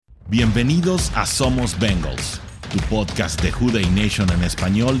Bienvenidos a Somos Bengals, tu podcast de WDNE en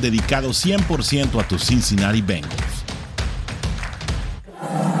español dedicado 100% a tus Cincinnati Bengals.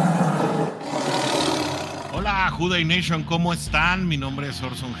 Hola WDNE, ¿cómo están? Mi nombre es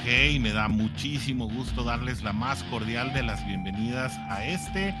Orson G y me da muchísimo gusto darles la más cordial de las bienvenidas a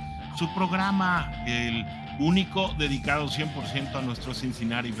su programa, el único dedicado 100% a nuestros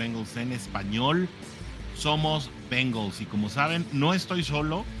Cincinnati Bengals en español. Somos Bengals y como saben, no estoy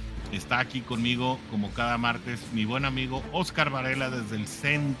solo. Está aquí conmigo, como cada martes, mi buen amigo Oscar Varela desde el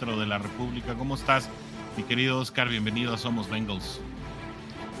centro de la República. ¿Cómo estás, mi querido Oscar? Bienvenido a Somos Bengals.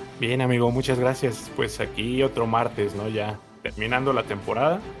 Bien, amigo, muchas gracias. Pues aquí otro martes, ¿no? Ya terminando la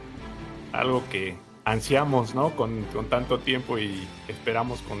temporada. Algo que ansiamos, ¿no? Con tanto tiempo y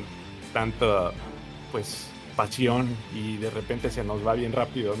esperamos con tanta, pues, pasión y de repente se nos va bien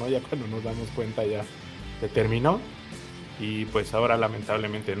rápido, ¿no? Ya cuando nos damos cuenta ya se terminó. Y pues ahora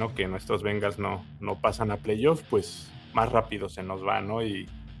lamentablemente, ¿no? Que nuestros Bengals no pasan a playoffs, pues más rápido se nos va, ¿no? Y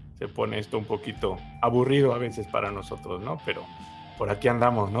se pone esto un poquito aburrido a veces para nosotros, ¿no? Pero por aquí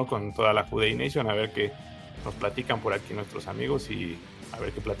andamos, ¿no? Con toda la WDNE, a ver qué nos platican por aquí nuestros amigos y a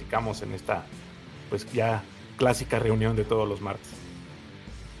ver qué platicamos en esta, pues ya clásica reunión de todos los martes.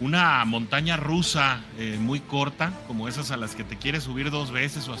 Una montaña rusa muy corta, como esas a las que te quieres subir 2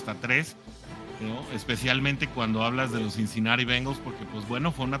 veces o hasta 3, ¿no? Especialmente cuando hablas de los Cincinnati Bengals, porque pues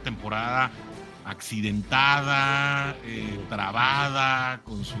bueno, fue una temporada accidentada, trabada,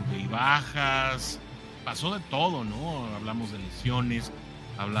 con sub y bajas, pasó de todo, ¿no? Hablamos de lesiones,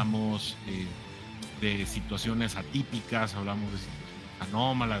 hablamos de situaciones atípicas, hablamos de situaciones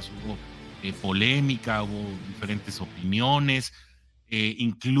anómalas, hubo polémica, hubo diferentes opiniones,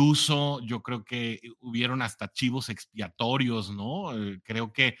 incluso yo creo que hubieron hasta chivos expiatorios, ¿no?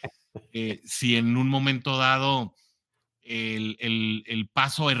 Creo que si en un momento dado el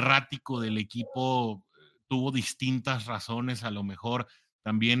paso errático del equipo tuvo distintas razones, a lo mejor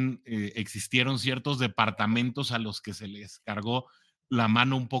también existieron ciertos departamentos a los que se les cargó la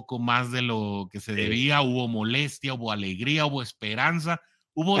mano un poco más de lo que se debía, hubo molestia, hubo alegría, hubo esperanza,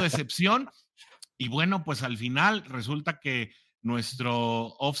 hubo decepción y bueno, pues al final resulta que nuestro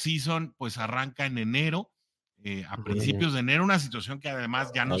off-season pues arranca en enero. A principios de enero, una situación que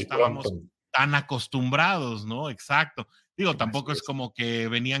además ya no estábamos tan acostumbrados, ¿no? Exacto. Digo, tampoco es como que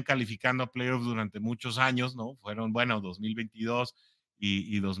venían calificando a playoffs durante muchos años, ¿no? Fueron, bueno, 2022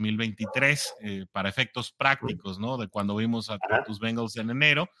 y 2023 para efectos prácticos, ¿no? De cuando vimos a tus Bengals en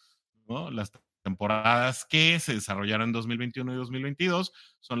enero, ¿no? Las temporadas que se desarrollaron en 2021 y 2022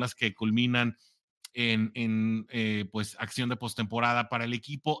 son las que culminan en pues acción de postemporada para el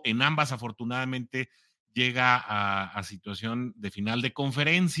equipo. En ambas, afortunadamente, llega a situación de final de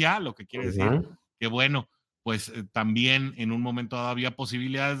conferencia, lo que quiere decir que, bueno, pues también en un momento dado había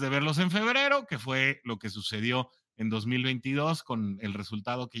posibilidades de verlos en febrero, que fue lo que sucedió en 2022 con el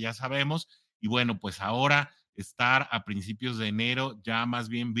resultado que ya sabemos. Y bueno, pues ahora estar a principios de enero ya más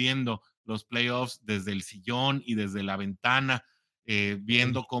bien viendo los playoffs desde el sillón y desde la ventana,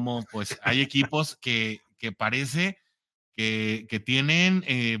 viendo cómo pues hay equipos que parece que tienen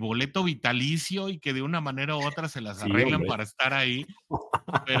boleto vitalicio y que de una manera u otra se las arreglan para estar ahí.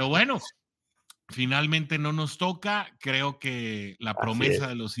 Pero bueno, finalmente no nos toca. Creo que la promesa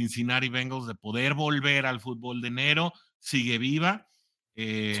de los Cincinnati Bengals de poder volver al fútbol de enero sigue viva.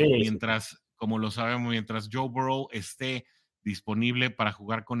 Mientras, como lo sabemos, mientras Joe Burrow esté disponible para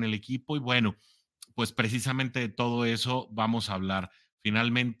jugar con el equipo. Y bueno, pues precisamente de todo eso vamos a hablar.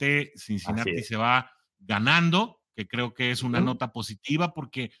 Finalmente, Cincinnati se va ganando, que creo que es una nota positiva,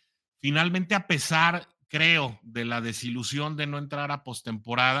 porque finalmente, a pesar, creo, de la desilusión de no entrar a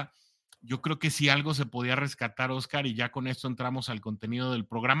postemporada, yo creo que si algo se podía rescatar, Oscar, y ya con esto entramos al contenido del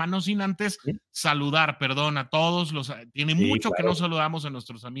programa, no sin antes saludar, perdón, a todos tiene mucho que no saludamos a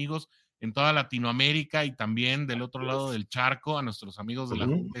nuestros amigos en toda Latinoamérica y también del otro lado del charco, a nuestros amigos de la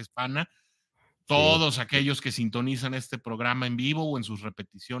Junta Hispana, todos aquellos que sintonizan este programa en vivo o en sus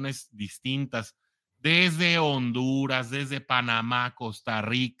repeticiones distintas, desde Honduras, desde Panamá, Costa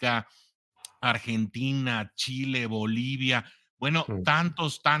Rica, Argentina, Chile, Bolivia, bueno,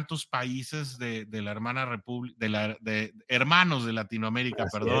 tantos países de la hermana república, de hermanos de Latinoamérica,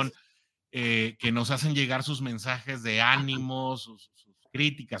 que nos hacen llegar sus mensajes de ánimo, sus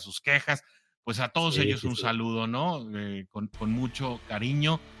críticas, sus quejas. Pues a todos ellos un saludo, ¿no? Con mucho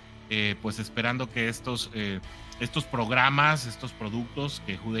cariño, pues esperando que estos programas, estos productos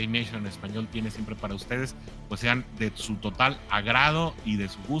que WDNE en español tiene siempre para ustedes, pues sean de su total agrado y de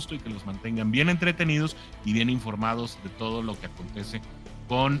su gusto y que los mantengan bien entretenidos y bien informados de todo lo que acontece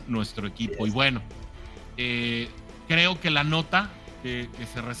con nuestro equipo. Y bueno, creo que la nota que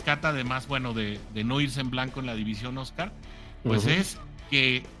se rescata, además, bueno, de no irse en blanco en la división, Oscar, pues es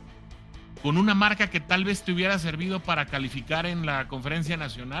que con una marca que tal vez te hubiera servido para calificar en la conferencia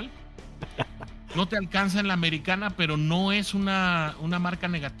nacional, no te alcanza en la americana, pero no es una marca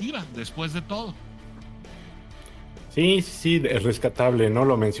negativa después de todo. Sí, es rescatable, ¿no?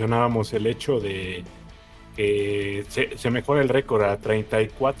 Lo mencionábamos, el hecho de que se mejora el récord a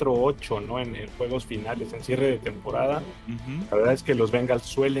 34-8, ¿no? En juegos finales, en cierre de temporada. La verdad es que los Bengals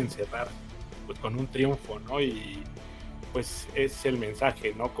suelen cerrar pues con un triunfo, ¿no? Y pues es el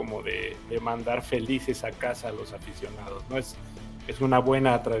mensaje, ¿no? Como de mandar felices a casa a los aficionados, ¿no? Es una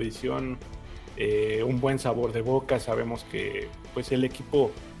buena tradición, un buen sabor de boca. Sabemos que pues el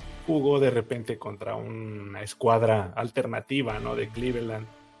equipo jugó de repente contra una escuadra alternativa, ¿no? De Cleveland,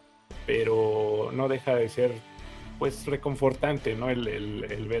 pero no deja de ser pues reconfortante, ¿no?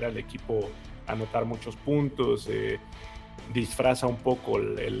 El ver al equipo anotar muchos puntos, disfraza un poco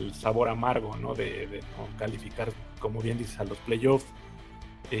el sabor amargo, ¿no? De no calificar, como bien dices, a los playoffs,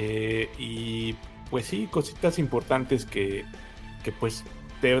 y pues sí, cositas importantes que pues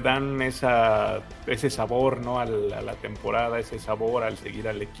te dan ese sabor, ¿no? A la temporada, ese sabor al seguir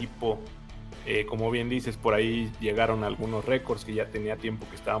al equipo. Como bien dices, por ahí llegaron algunos récords que ya tenía tiempo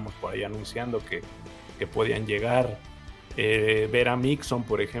que estábamos por ahí anunciando que podían llegar. Ver a Mixon,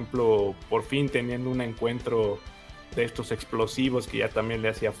 por ejemplo, por fin teniendo un encuentro de estos explosivos que ya también le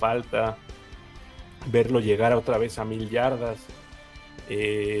hacía falta. Verlo llegar otra vez a 1000 yardas.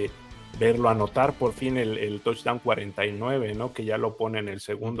 Verlo anotar por fin el touchdown 49, ¿no? Que ya lo pone en el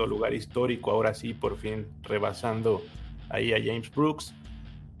segundo lugar histórico, ahora sí, por fin rebasando ahí a James Brooks.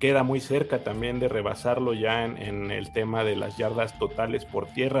 Queda muy cerca también de rebasarlo ya en el tema de las yardas totales por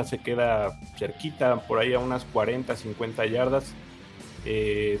tierra, se queda cerquita, por ahí a unas 40, 50 yardas.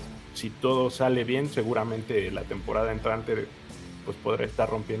 Si todo sale bien, seguramente la temporada entrante pues podrá estar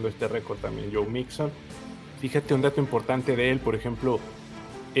rompiendo este récord también Joe Mixon. Fíjate un dato importante de él, por ejemplo,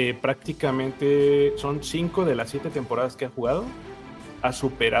 prácticamente son 5 de las 7 temporadas que ha jugado, ha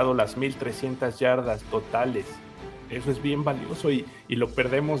superado las 1300 yardas totales. Eso es bien valioso y lo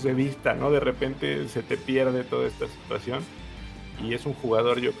perdemos de vista, ¿no? De repente se te pierde toda esta situación y es un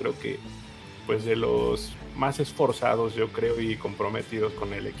jugador, yo creo que pues de los más esforzados, yo creo, y comprometidos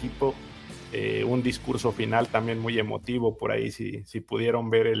con el equipo. Un discurso final también muy emotivo por ahí, si pudieron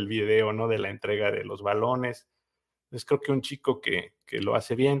ver el video, ¿no? De la entrega de los balones. Es creo que un chico que lo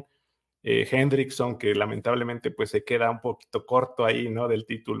hace bien. Hendrickson, que lamentablemente pues se queda un poquito corto ahí, ¿no? Del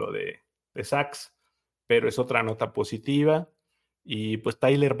título de sacks, pero es otra nota positiva. Y pues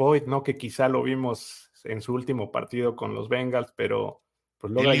Tyler Boyd, ¿no? Que quizá lo vimos en su último partido con los Bengals, pero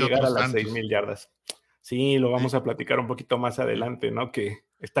pues logra llegar a las 6000 yardas. Sí, lo vamos a platicar un poquito más adelante, ¿no? Que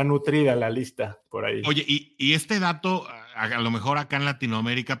está nutrida la lista por ahí. Oye, y este dato, a lo mejor acá en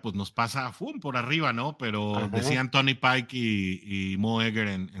Latinoamérica, pues nos pasa por arriba, ¿no? Pero decían Tony Pike y Mo Egger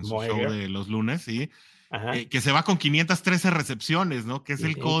en su show de los lunes, ¿sí? Que se va con 513 recepciones, ¿no? Que es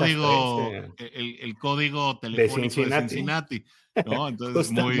el código telefónico de Cincinnati, ¿no? Entonces,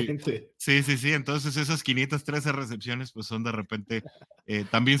 sí. Entonces, esas 513 recepciones, pues son de repente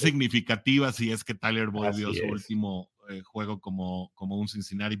también significativas, si es que Tyler Boyd dio su último juego como un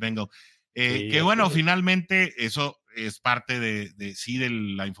Cincinnati Bengal. Que bueno, finalmente eso es parte de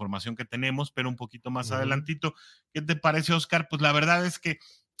la información que tenemos, pero un poquito más adelantito. ¿Qué te parece, Oscar? Pues la verdad es que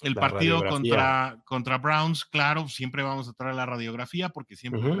el partido contra Browns, claro, siempre vamos a traer la radiografía porque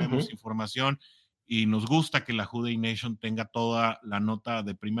siempre traemos información y nos gusta que la WDNE Nation tenga toda la nota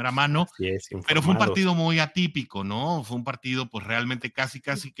de primera mano. Pero fue un partido muy atípico, ¿no? Fue un partido pues realmente casi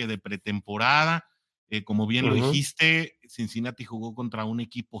que de pretemporada. Como bien lo dijiste, Cincinnati jugó contra un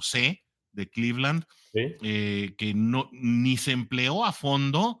equipo C de Cleveland, que ni se empleó a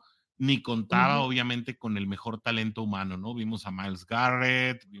fondo, ni contaba obviamente con el mejor talento humano, ¿no? Vimos a Myles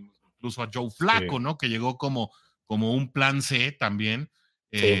Garrett, vimos incluso a Joe Flacco, ¿no? Que llegó como un plan C también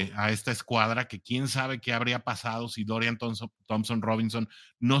a esta escuadra, que quién sabe qué habría pasado si Dorian Thompson Robinson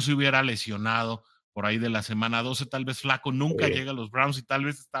no se hubiera lesionado por ahí de la semana 12. Tal vez Flacco nunca llega a los Browns y tal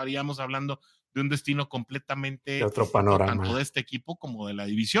vez estaríamos hablando de un destino completamente de otro panorama, tanto de este equipo como de la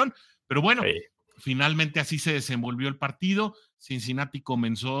división. Pero bueno, finalmente así se desenvolvió el partido. Cincinnati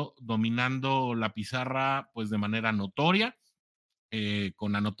comenzó dominando la pizarra pues de manera notoria,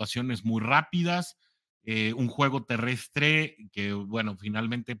 con anotaciones muy rápidas, un juego terrestre que bueno,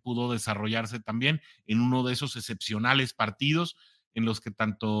 finalmente pudo desarrollarse también en uno de esos excepcionales partidos en los que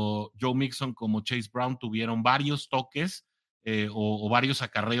tanto Joe Mixon como Chase Brown tuvieron varios toques o varios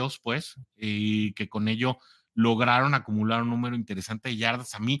acarreos, pues, y que con ello lograron acumular un número interesante de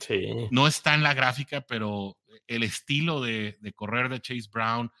yardas. A mí no está en la gráfica, pero el estilo de correr de Chase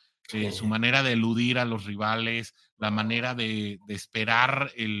Brown, Sí. su manera de eludir a los rivales, la manera de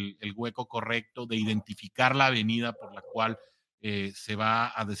esperar el hueco correcto, de identificar la avenida por la cual se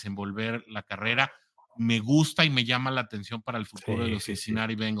va a desenvolver la carrera, me gusta y me llama la atención para el futuro de los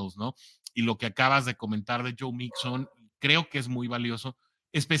Cincinnati Bengals, ¿no? Y lo que acabas de comentar de Joe Mixon, creo que es muy valioso,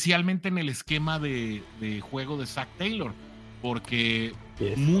 especialmente en el esquema de juego de Zach Taylor, porque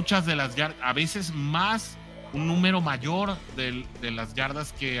muchas de las yardas, a veces más, un número mayor de las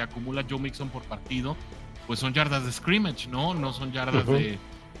yardas que acumula Joe Mixon por partido, pues son yardas de scrimmage, ¿no? No son yardas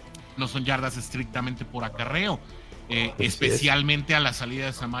no son yardas estrictamente por acarreo, especialmente a la salida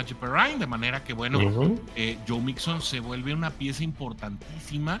de Samaje Perine, de manera que, bueno, Joe Mixon se vuelve una pieza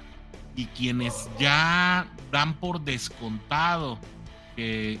importantísima, y quienes ya dan por descontado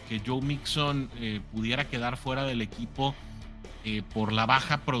que Joe Mixon pudiera quedar fuera del equipo por la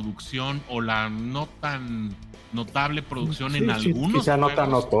baja producción o la no tan notable producción en algunos quizá no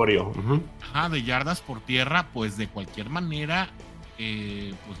tan notorio de yardas por tierra, pues de cualquier manera,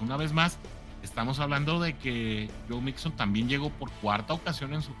 pues una vez más estamos hablando de que Joe Mixon también llegó por cuarta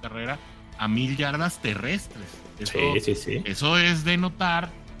ocasión en su carrera a 1,000 yardas terrestres. Eso es de notar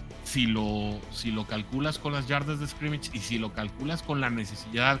si lo calculas con las yardas de scrimmage y si lo calculas con la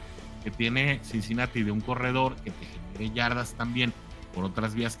necesidad que tiene Cincinnati de un corredor que te genere yardas también por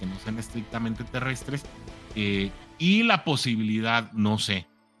otras vías que no sean estrictamente terrestres, y la posibilidad, no sé,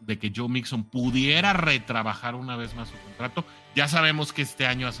 de que Joe Mixon pudiera retrabajar una vez más su contrato. Ya sabemos que este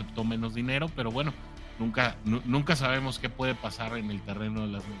año aceptó menos dinero, pero bueno, nunca sabemos qué puede pasar en el terreno de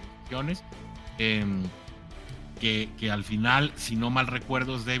las negociaciones. Que al final, si no mal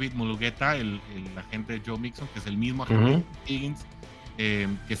recuerdo, es David Mulugheta, el agente de Joe Mixon, que es el mismo agente de Higgins,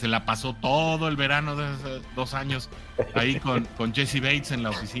 que se la pasó todo el verano de hace 2 años ahí con Jesse Bates en la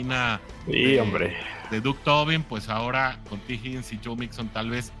oficina de Duke Tobin. Pues ahora con T. Higgins y Joe Mixon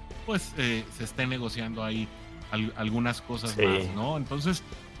tal vez pues se esté negociando ahí algunas cosas más, ¿no? Entonces,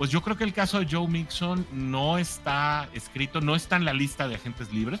 pues yo creo que el caso de Joe Mixon no está escrito, no está en la lista de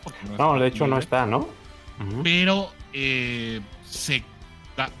agentes libres, porque no de hecho libre. No está, ¿no? Pero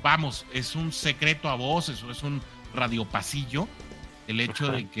vamos, es un secreto a voces, o es un radiopasillo el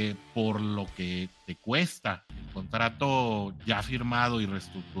hecho de que por lo que te cuesta el contrato ya firmado y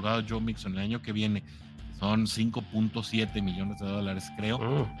reestructurado Joe Mixon el año que viene, son $5.7 millones,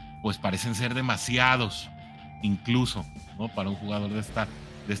 creo, pues parecen ser demasiados, incluso, ¿no? Para un jugador de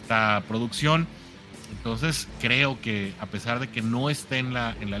esta producción. Entonces creo que a pesar de que no esté en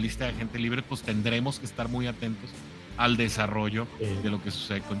la lista de agente libre, pues tendremos que estar muy atentos al desarrollo de lo que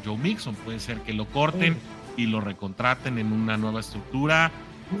sucede con Joe Mixon. Puede ser que lo corten y lo recontraten en una nueva estructura,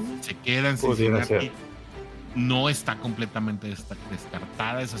 se queda en Cincinnati. No está completamente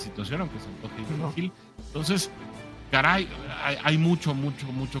descartada esa situación, aunque se antoje difícil. Entonces, caray, hay mucho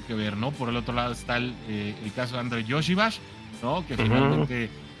que ver, ¿no? Por el otro lado está el caso de Andre Yoshibash, ¿no? Que finalmente...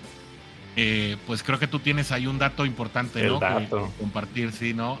 pues creo que tú tienes ahí un dato importante, ¿no? Que compartir,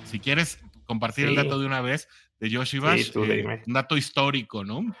 sí, ¿no? Si quieres compartir el dato de una vez de Yoshibash, un dato histórico,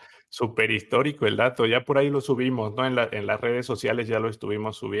 ¿no? Súper histórico el dato, ya por ahí lo subimos, ¿no? En las redes sociales ya lo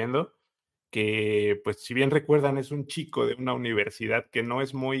estuvimos subiendo, que pues si bien recuerdan es un chico de una universidad que no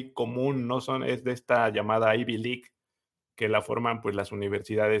es muy común, es de esta llamada Ivy League, que la forman pues las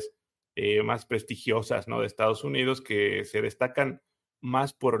universidades más prestigiosas, ¿no? De Estados Unidos, que se destacan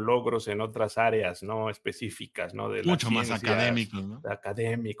más por logros en otras áreas, ¿no? Específicas, ¿no? De mucho más académicos, ¿no?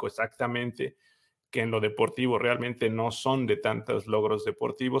 Académico, exactamente, que en lo deportivo realmente no son de tantos logros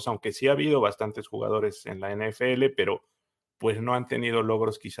deportivos, aunque sí ha habido bastantes jugadores en la NFL, pero pues no han tenido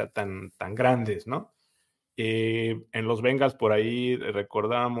logros quizá tan grandes, ¿no? En los Bengals por ahí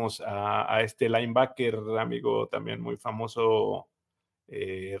recordamos a este linebacker, amigo, también muy famoso,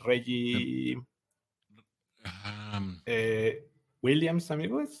 Reggie... Williams,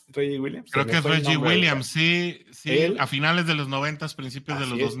 amigo, ¿es Reggie Williams? Creo que es Reggie Williams, sí, él, a finales de los 90, principios de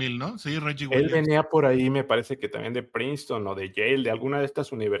los 2000, ¿no? Sí, Reggie Williams. Él venía por ahí, me parece que también de Princeton o de Yale, de alguna de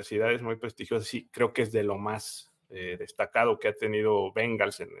estas universidades muy prestigiosas. Sí, creo que es de lo más destacado que ha tenido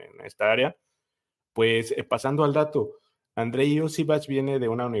Bengals en esta área. Pues pasando al dato, Andrei Iosivas viene de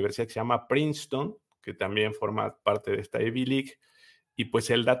una universidad que se llama Princeton, que también forma parte de esta Ivy League, y pues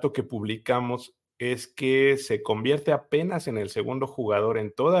el dato que publicamos es que se convierte apenas en el segundo jugador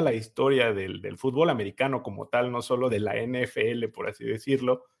en toda la historia del fútbol americano como tal, no solo de la NFL, por así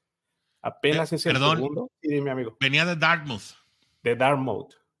decirlo. Apenas es el segundo. Sí, dime, amigo. Venía de Dartmouth. De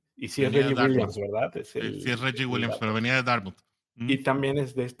Dartmouth. Y sí es Reggie Williams, ¿verdad? Sí es Reggie Williams, pero venía de Dartmouth. Y también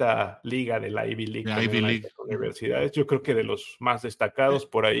es de esta liga de la Ivy League. De Ivy League. Universidades. Yo creo que de los más destacados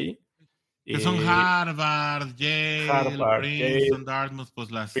por ahí. Que son Harvard, Yale, Princeton, Dartmouth,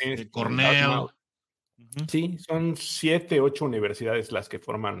 pues las Cornell. Uh-huh. Sí, son 7, 8 universidades las que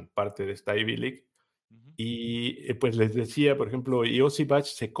forman parte de esta Ivy League. Uh-huh. Y pues les decía, por ejemplo, Iosivach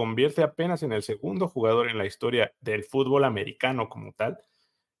se convierte apenas en el segundo jugador en la historia del fútbol americano como tal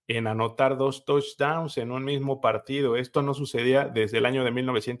en anotar 2 touchdowns en un mismo partido. Esto no sucedía desde el año de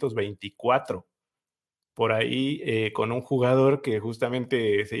 1924. Por ahí con un jugador que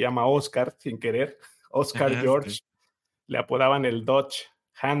justamente se llama Oscar, sin querer, Oscar George, sí. Le apodaban el Dutch,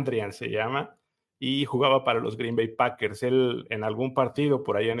 Handrian se llama, y jugaba para los Green Bay Packers. Él en algún partido,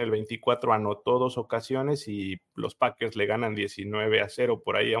 por allá en el 24, anotó 2 ocasiones y los Packers le ganan 19-0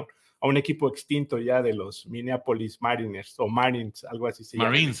 por ahí a un equipo extinto ya de los Minneapolis Mariners, o Marines, algo así se llama.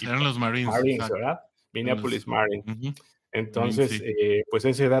 Marines, eran los Marines. Marines, ¿verdad? Minneapolis Marines. Uh-huh. Entonces, sí. Pues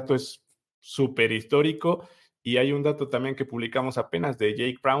ese dato es súper histórico. Y hay un dato también que publicamos apenas de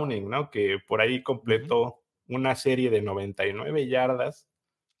Jake Browning, ¿no? Que por ahí completó una serie de 99 yardas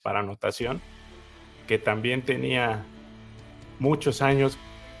para anotación, que también tenía muchos años,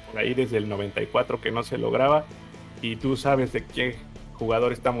 por ahí desde el 94 que no se lograba. Y tú sabes de qué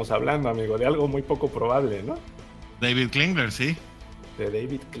jugador estamos hablando, amigo, de algo muy poco probable, ¿no? David Klingler, sí. De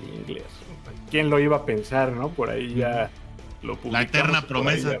David Klingler. ¿Quién lo iba a pensar, no? Por ahí ya lo publicamos. La eterna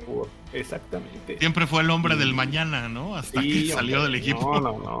promesa. Exactamente. Siempre fue el hombre del mañana, ¿no? Hasta que salió del equipo.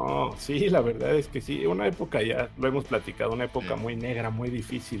 No. Sí, la verdad es que sí. Una época, ya lo hemos platicado, una época muy negra, muy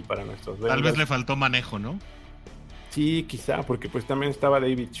difícil para nuestros Bengals. Tal vez le faltó manejo, ¿no? Sí, quizá, porque pues también estaba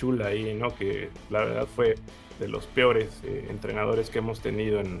David Shula ahí, ¿no? Que la verdad fue de los peores entrenadores que hemos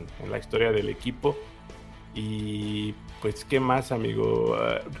tenido en la historia del equipo. Y pues, ¿qué más, amigo?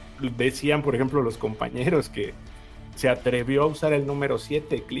 Decían, por ejemplo, los compañeros que se atrevió a usar el número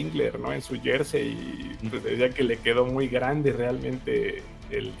 7, Klingler, ¿no? En su jersey, y pues decía que le quedó muy grande realmente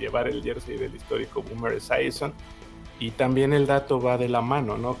el llevar el jersey del histórico Boomer Esiason. Y también el dato va de la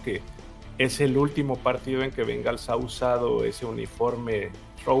mano, ¿no? Que es el último partido en que Bengals ha usado ese uniforme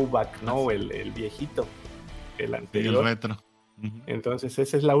throwback, ¿no? El viejito, el anterior. El retro. Entonces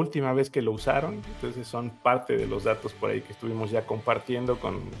esa es la última vez que lo usaron. Entonces son parte de los datos por ahí que estuvimos ya compartiendo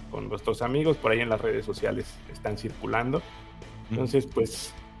con nuestros amigos. Por ahí en las redes sociales están circulando. Entonces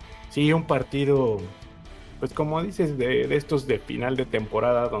pues sí, un partido, pues como dices, de estos de final de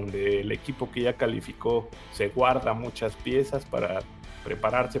temporada, donde el equipo que ya calificó se guarda muchas piezas para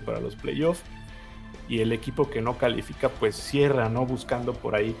prepararse para los playoffs, y el equipo que no califica pues cierra, ¿no? Buscando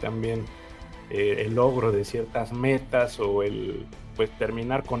por ahí también el logro de ciertas metas, o el pues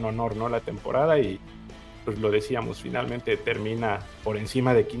terminar con honor, ¿no? La temporada. Y pues lo decíamos, finalmente termina por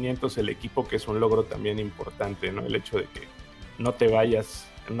encima de 500 el equipo, que es un logro también importante, ¿no? El hecho de que no te vayas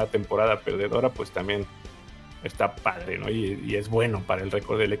en una temporada perdedora, pues también está padre, ¿no? Y es bueno para el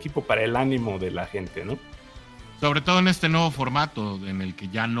récord del equipo, para el ánimo de la gente, ¿no? Sobre todo en este nuevo formato en el que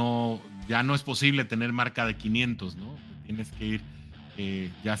ya no es posible tener marca de 500, ¿no? Tienes que ir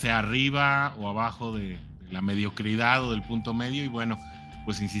ya sea arriba o abajo de la mediocridad o del punto medio. Y bueno,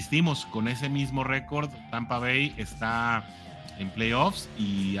 pues insistimos, con ese mismo récord Tampa Bay está en playoffs,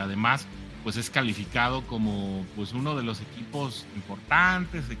 y además pues es calificado como pues uno de los equipos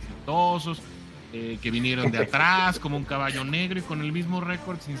importantes, exitosos, que vinieron de atrás como un caballo negro. Y con el mismo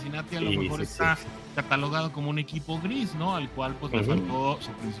récord Cincinnati a lo mejor está catalogado como un equipo gris, ¿no? Al cual pues le faltó su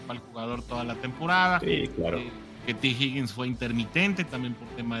principal jugador toda la temporada. Sí, claro. Que T. Higgins fue intermitente también por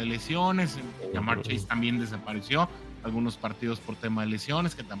tema de lesiones. Jamar Chase también desapareció algunos partidos por tema de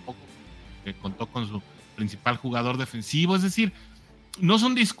lesiones, que tampoco contó con su principal jugador defensivo. Es decir, no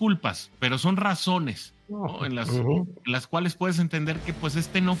son disculpas, pero son razones, ¿no? en las cuales puedes entender que pues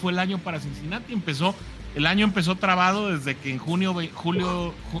este no fue el año para Cincinnati. El año empezó trabado desde que en julio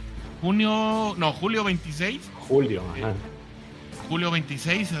 26. Julio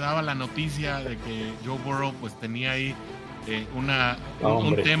 26 se daba la noticia de que Joe Burrow pues tenía ahí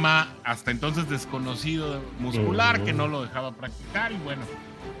un tema hasta entonces desconocido muscular, que no lo dejaba practicar. Y bueno,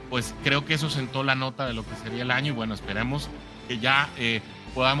 pues creo que eso sentó la nota de lo que sería el año. Y bueno, esperemos que ya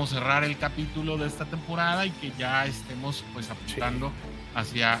podamos cerrar el capítulo de esta temporada y que ya estemos pues apuntando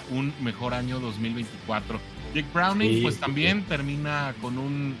hacia un mejor año 2024. Jake Browning pues también termina con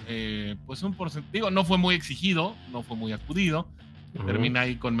un porcentaje, digo, no fue muy exigido, no fue muy acudido. Termina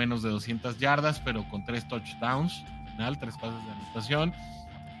ahí con menos de 200 yardas, pero con 3 touchdowns, final, 3 pases de anotación,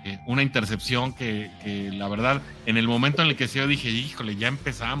 una intercepción que la verdad, en el momento en el que se dio, dije, híjole, ya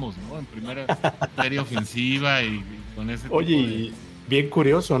empezamos, ¿no? En primera serie ofensiva y con ese tipo de... Bien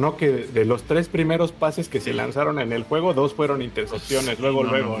curioso, ¿no? Que de los 3 primeros pases que se lanzaron en el juego, 2 fueron intercepciones, luego,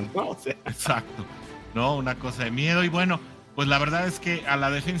 ¿no? O sea... Exacto, ¿no? Una cosa de miedo. Y bueno, Pues la verdad es que a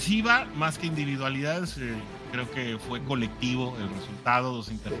la defensiva, más que individualidades, creo que fue colectivo el resultado,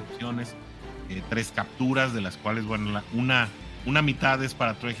 2 intercepciones, 3 capturas, de las cuales, bueno, una mitad es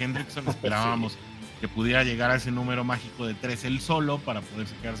para Trey Hendrickson. Esperábamos que pudiera llegar a ese número mágico de 3 él solo para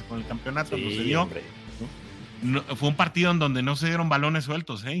poderse quedarse con el campeonato. No se dio. No, fue un partido en donde no se dieron balones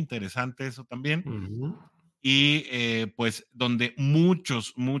sueltos, interesante eso también. Uh-huh. Y pues donde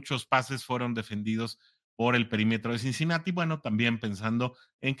muchos pases fueron defendidos por el perímetro de Cincinnati. Bueno, también pensando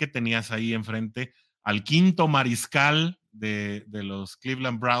en que tenías ahí enfrente al quinto mariscal de los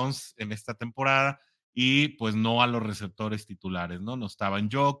Cleveland Browns en esta temporada, y pues no a los receptores titulares, ¿no? No estaba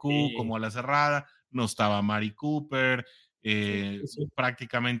Njoku como a la cerrada, no estaba Mari Cooper,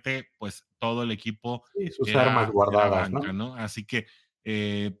 prácticamente pues todo el equipo sus armas guardadas, era banca, ¿no? Así que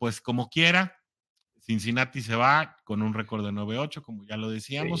pues como quiera, Cincinnati se va con un récord de 9-8, como ya lo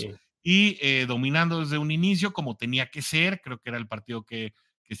decíamos, y dominando desde un inicio, como tenía que ser. Creo que era el partido que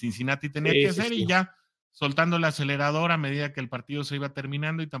Cincinnati tenía que hacer, y ya soltando el acelerador a medida que el partido se iba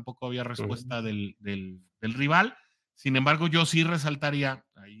terminando y tampoco había respuesta del rival. Sin embargo, yo sí resaltaría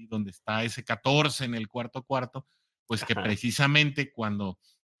ahí donde está ese 14 en el cuarto, pues que precisamente cuando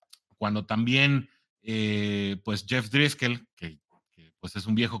también pues Jeff Driscoll, que pues es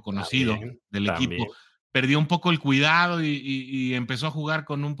un viejo conocido del equipo, perdió un poco el cuidado y empezó a jugar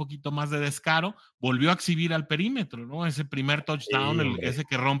con un poquito más de descaro, volvió a exhibir al perímetro, ¿no? Ese primer touchdown, ese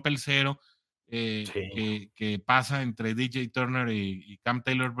que rompe el cero, que pasa entre DJ Turner y Cam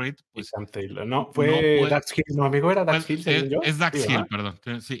Taylor-Britt, pues Cam Taylor. No, fue Dax Hill, no, amigo, era Dax Hill, según yo. Es Dax Hill, perdón.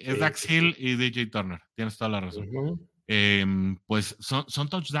 Sí, es Dax Hill y DJ Turner, tienes toda la razón. Pues son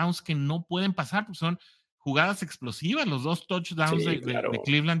touchdowns que no pueden pasar, pues son jugadas explosivas. Los 2 touchdowns de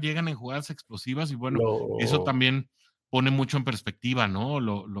Cleveland llegan en jugadas explosivas, y bueno, eso también pone mucho en perspectiva, ¿no?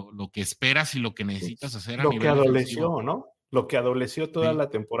 Lo que esperas y lo que necesitas hacer a nivel defensivo. Lo que adoleció, ¿no? Lo que adoleció toda la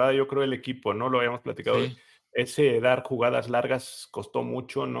temporada, yo creo, el equipo, ¿no? Lo habíamos platicado. Ese dar jugadas largas costó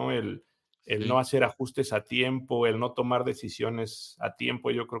mucho, ¿no? El no hacer ajustes a tiempo, el no tomar decisiones a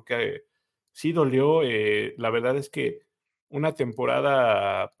tiempo, yo creo que sí dolió. La verdad es que una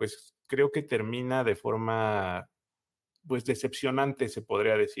temporada, pues creo que termina de forma, pues decepcionante, se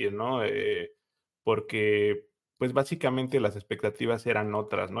podría decir, ¿no? Porque, pues básicamente las expectativas eran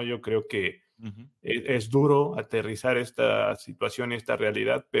otras, ¿no? Yo creo que es duro aterrizar esta situación, esta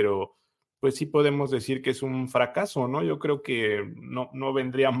realidad, pero pues sí podemos decir que es un fracaso, ¿no? Yo creo que no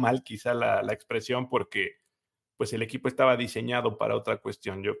vendría mal quizá la expresión, porque pues el equipo estaba diseñado para otra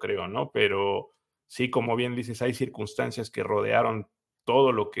cuestión, yo creo, ¿no? Pero sí, como bien dices, hay circunstancias que rodearon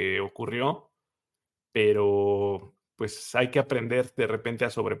todo lo que ocurrió, pero pues hay que aprender de repente a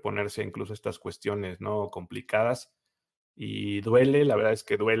sobreponerse incluso a estas cuestiones, ¿no? Complicadas, y duele, la verdad es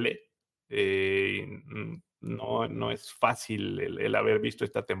que duele. No es fácil el haber visto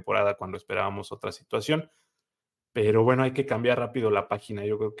esta temporada cuando esperábamos otra situación, pero bueno, hay que cambiar rápido la página.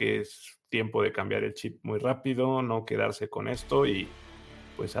 Yo creo que es tiempo de cambiar el chip muy rápido, no quedarse con esto y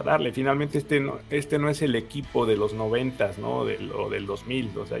pues a darle. Finalmente este no es el equipo de los 90s, ¿no? O del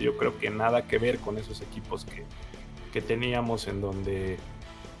 2000, o sea, yo creo que nada que ver con esos equipos que teníamos, en donde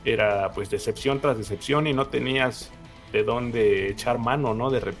era pues decepción tras decepción y no tenías de dónde echar mano, ¿no?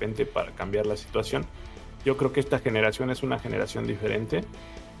 De repente para cambiar la situación. Yo creo que esta generación es una generación diferente.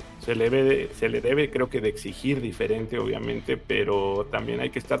 Se le debe, creo que, de exigir diferente, obviamente, pero también hay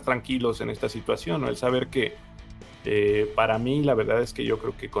que estar tranquilos en esta situación, ¿no? El saber que para mí, la verdad es que yo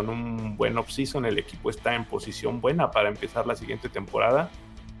creo que con un buen off-season el equipo está en posición buena para empezar la siguiente temporada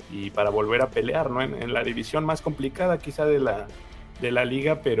y para volver a pelear, ¿no? En la división más complicada quizá de la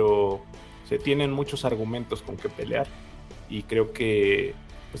liga, pero se tienen muchos argumentos con que pelear, y creo que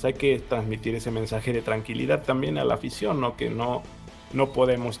pues hay que transmitir ese mensaje de tranquilidad también a la afición, ¿no? Que no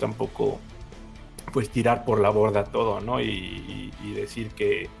podemos tampoco pues tirar por la borda todo, ¿no? Y decir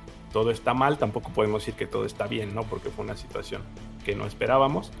que todo está mal. Tampoco podemos decir que todo está bien, ¿no? Porque fue una situación que no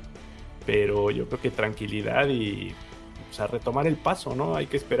esperábamos, pero yo creo que tranquilidad y pues a retomar el paso, ¿no? Hay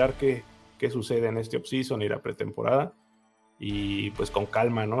que esperar qué sucede en este offseason y la pretemporada, y pues con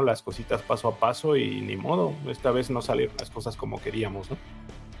calma, ¿no? Las cositas paso a paso, y ni modo, esta vez no salieron las cosas como queríamos, ¿no?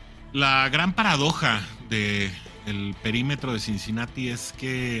 La gran paradoja del perímetro de Cincinnati es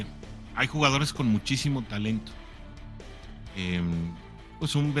que hay jugadores con muchísimo talento.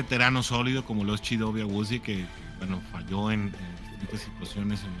 Pues un veterano sólido como lo es Chidobe Awuzie, que bueno, falló en distintas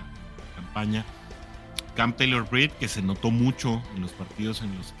situaciones en la campaña. Cam Taylor-Britt, que se notó mucho en los partidos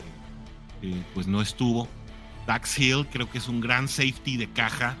en los que pues no estuvo. Dax Hill, creo que es un gran safety de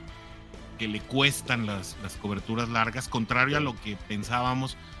caja, que le cuestan las coberturas largas, contrario a lo que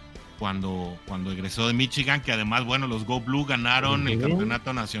pensábamos cuando egresó de Michigan, que además, bueno, los Go Blue ganaron el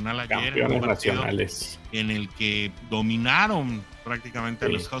campeonato nacional ayer, campeones en un partido nacionales en el que dominaron prácticamente a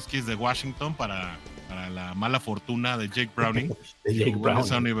los Huskies de Washington para la mala fortuna de Jake Browning, de Jake en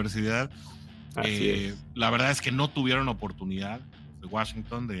esa universidad. La verdad es que no tuvieron oportunidad de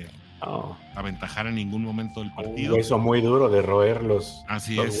Washington de aventajar en ningún momento del partido. Un hueso muy duro de roer los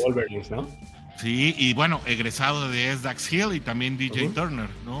Wolverines, ¿no? Sí, y bueno, egresado de Dax Hill y también DJ Turner,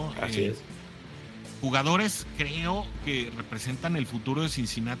 ¿no? Así es. Jugadores, creo que representan el futuro de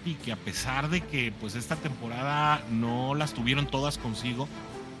Cincinnati, que a pesar de que pues esta temporada no las tuvieron todas consigo,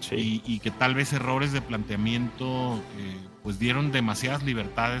 y que tal vez errores de planteamiento pues dieron demasiadas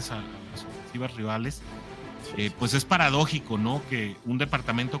libertades a las ofensivas rivales, pues es paradójico, ¿no? Que un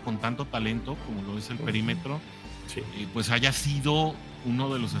departamento con tanto talento como lo es el perímetro, pues haya sido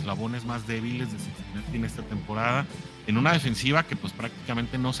uno de los eslabones más débiles de Cincinnati en esta temporada, en una defensiva que pues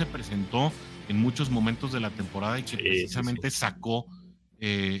prácticamente no se presentó en muchos momentos de la temporada y que precisamente sacó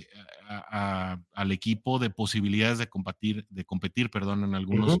al equipo de posibilidades de competir,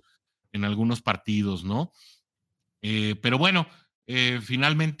 en algunos partidos, ¿no? Pero bueno,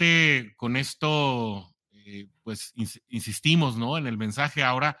 finalmente con esto pues insistimos, ¿no? En el mensaje.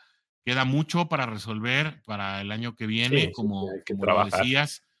 Ahora queda mucho para resolver para el año que viene, como lo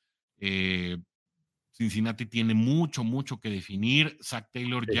decías. Cincinnati tiene mucho que definir. Zach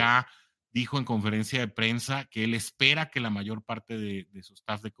Taylor ya dijo en conferencia de prensa que él espera que la mayor parte de su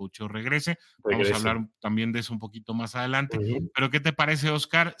staff de coacheo regrese. Vamos a hablar también de eso un poquito más adelante. Pero ¿qué te parece,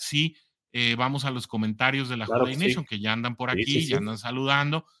 Oscar? Sí, vamos a los comentarios de la Holiday Nation, que ya andan por aquí, ya andan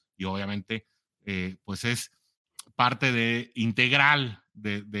saludando, y obviamente pues es parte integral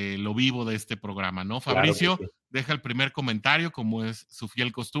de lo vivo de este programa, ¿no? Fabricio deja el primer comentario, como es su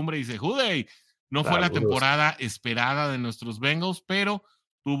fiel costumbre, y dice: Juday, no fue la temporada esperada de nuestros Bengals, pero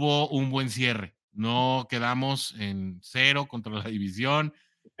tuvo un buen cierre. No quedamos en 0 contra la división.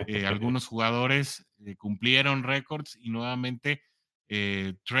 Algunos jugadores cumplieron récords, y nuevamente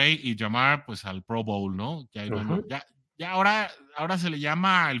Trey y Jamar pues al Pro Bowl, ¿no? Ya ahora se le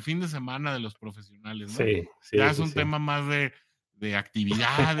llama el fin de semana de los profesionales, ¿no? Ya es un tema más de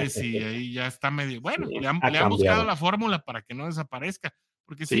actividades, y ahí ya está medio... Bueno, le han buscado la fórmula para que no desaparezca,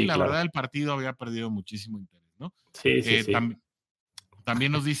 porque la verdad el partido había perdido muchísimo interés, ¿no?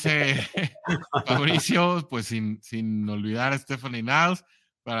 También nos dice Fabricio, pues sin olvidar a Stephanie Niles,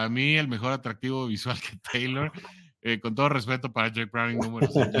 para mí el mejor atractivo visual que Taylor. Con todo respeto para Jake Browning número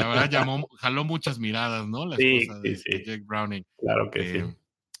 6. La verdad jaló muchas miradas, ¿no? La esposa de Jake Browning. Claro que sí.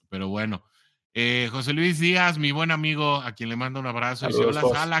 Pero bueno. José Luis Díaz, mi buen amigo, a quien le mando un abrazo. Saludos, dice: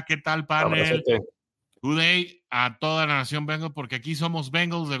 hola, Sala, ¿qué tal, panel? Good day a toda la nación Bengals, porque aquí somos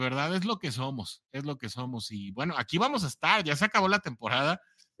Bengals de verdad, es lo que somos. Y bueno, aquí vamos a estar, ya se acabó la temporada,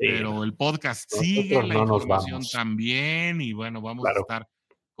 pero el podcast sigue, la información también, y bueno, vamos a estar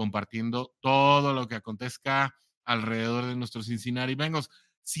compartiendo todo lo que acontezca alrededor de nuestros Cincinnati Bengals.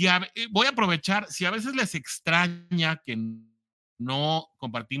 Voy a aprovechar, si a veces les extraña que no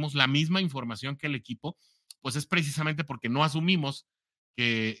compartimos la misma información que el equipo, pues es precisamente porque no asumimos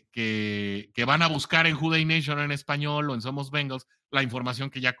que van a buscar en WDNE en español o en Somos Bengals la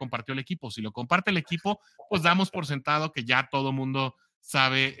información que ya compartió el equipo. Si lo comparte el equipo, pues damos por sentado que ya todo mundo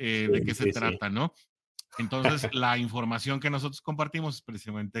sabe de qué se trata, ¿no? Entonces, la información que nosotros compartimos es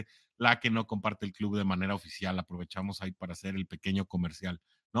precisamente la que no comparte el club de manera oficial. Aprovechamos ahí para hacer el pequeño comercial,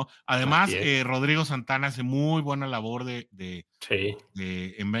 ¿no? Además, Rodrigo Santana hace muy buena labor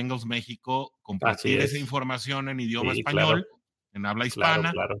en Bengals México, compartir esa información en idioma español, en habla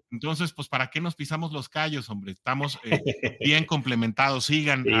hispana. Entonces, pues, ¿para qué nos pisamos los callos, hombre? Estamos bien complementados.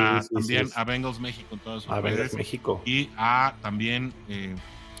 Sigan también a Bengals México en todas sus redes. México. Y también...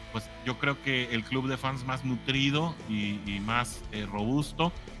 pues yo creo que el club de fans más nutrido y más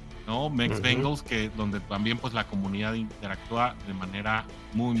robusto, ¿no? Mex Bengals, donde también pues la comunidad interactúa de manera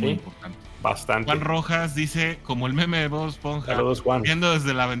muy importante. Bastante. Juan Rojas dice, como el meme de Bob Esponja: saludos, Juan, viendo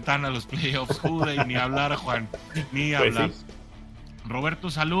desde la ventana los playoffs. Jude, ni hablar, Juan, ni hablar. Roberto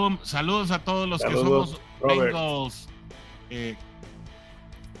Salum, saludos a todos los que somos Bengals.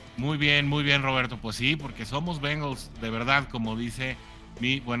 Muy bien, Roberto. Pues sí, porque somos Bengals de verdad, como dice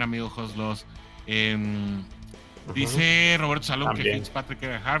mi buen amigo Joslos. Dice Roberto Salum que Fitzpatrick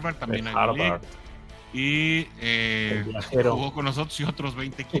era Harvard, también hay Harvard. Y jugó con nosotros y otros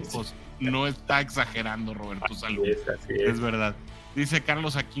 20 equipos. No está exagerando Roberto Salum. Así es. Es verdad. Dice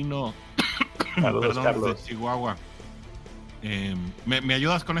Carlos Aquino, saludos, Carlos. de Chihuahua. ¿Me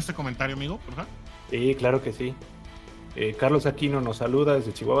ayudas con este comentario, amigo, por favor? Sí, claro que sí. Carlos Aquino nos saluda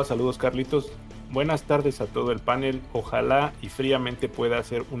desde Chihuahua. Saludos, Carlitos. Buenas tardes a todo el panel. Ojalá y fríamente pueda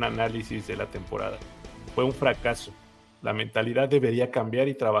hacer un análisis de la temporada. Fue un fracaso. La mentalidad debería cambiar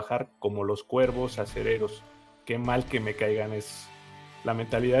y trabajar como los cuervos acereros. Qué mal que me caigan es. La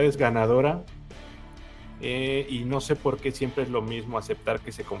mentalidad es ganadora y no sé por qué siempre es lo mismo aceptar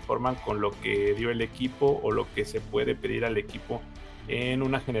que se conforman con lo que dio el equipo o lo que se puede pedir al equipo en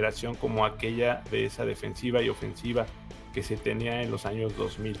una generación como aquella de esa defensiva y ofensiva que se tenía en los años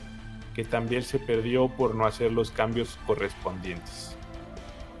 2000, que también se perdió por no hacer los cambios correspondientes.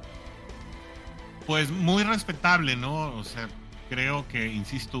 Pues muy respetable, ¿no? O sea, creo que,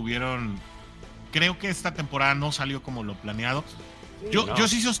 insisto, creo que esta temporada no salió como lo planeado. Yo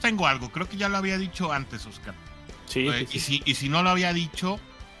sí sostengo algo, creo que ya lo había dicho antes, Oscar. Sí. Y si no lo había dicho,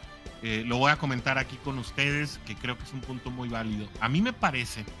 lo voy a comentar aquí con ustedes, que creo que es un punto muy válido. A mí me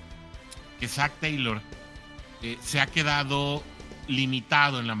parece que Zac Taylor se ha quedado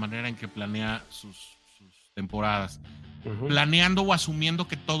limitado en la manera en que planea sus temporadas, planeando o asumiendo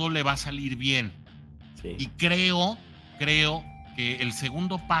que todo le va a salir bien. Sí. Y creo que el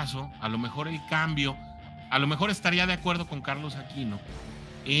segundo paso, a lo mejor el cambio, a lo mejor estaría de acuerdo con Carlos Aquino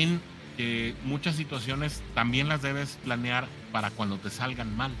en que muchas situaciones también las debes planear para cuando te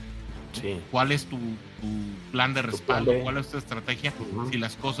salgan mal. Sí. ¿Cuál es tu plan de respaldo? ¿Cuál es tu estrategia si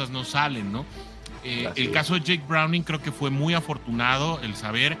las cosas no salen, no? El caso de Jake Browning creo que fue muy afortunado el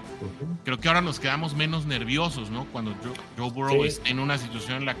saber. Creo que ahora nos quedamos menos nerviosos, ¿no? Cuando Joe Burrow está en una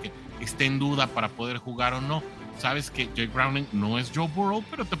situación en la que esté en duda para poder jugar o no. Sabes que Jake Browning no es Joe Burrow,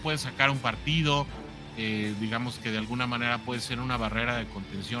 pero te puede sacar un partido. Digamos que de alguna manera puede ser una barrera de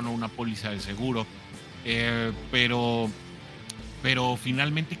contención o una póliza de seguro. Pero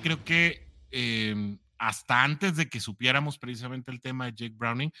finalmente creo que hasta antes de que supiéramos precisamente el tema de Jake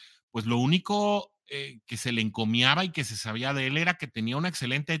Browning, pues lo único que se le encomiaba y que se sabía de él era que tenía una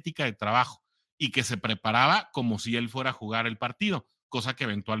excelente ética de trabajo y que se preparaba como si él fuera a jugar el partido, cosa que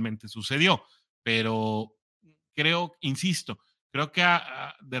eventualmente sucedió. Pero insisto, creo que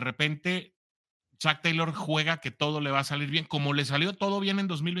de repente Zac Taylor juega que todo le va a salir bien, como le salió todo bien en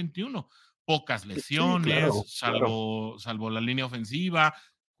 2021. Pocas lesiones, salvo la línea ofensiva,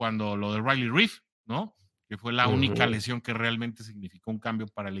 cuando lo de Riley Reef, ¿no? Que fue la única lesión que realmente significó un cambio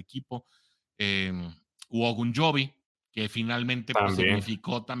para el equipo. Ogunjobi, que finalmente pues,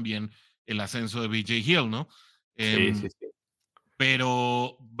 significó también el ascenso de B.J. Hill, ¿no? Sí.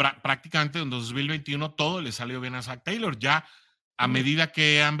 Pero prácticamente en 2021 todo le salió bien a Zac Taylor. Ya a medida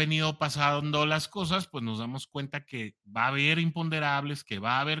que han venido pasando las cosas, pues nos damos cuenta que va a haber imponderables, que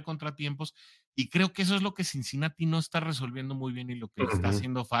va a haber contratiempos, y creo que eso es lo que Cincinnati no está resolviendo muy bien y lo que le está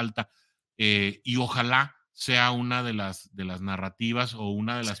haciendo falta. Y ojalá sea una de las narrativas o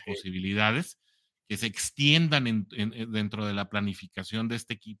una de las posibilidades que se extiendan dentro de la planificación de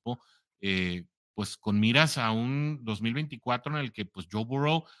este equipo, pues con miras a un 2024 en el que pues Joe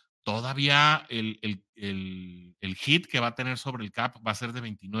Burrow todavía el hit que va a tener sobre el cap va a ser de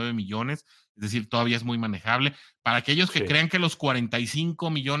 29 millones, es decir, todavía es muy manejable. Para aquellos que crean que los 45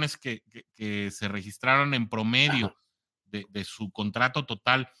 millones que se registraron en promedio de su contrato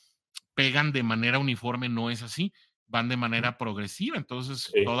total pegan de manera uniforme, no es así, van de manera progresiva. Entonces,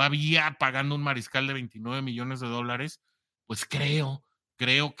 todavía pagando un mariscal de 29 millones de dólares, pues creo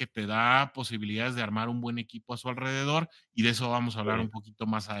que te da posibilidades de armar un buen equipo a su alrededor, y de eso vamos a hablar un poquito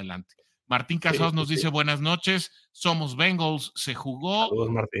más adelante. Martín Casados nos dice buenas noches, somos Bengals, se jugó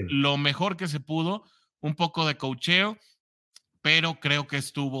lo mejor que se pudo, un poco de coacheo, pero creo que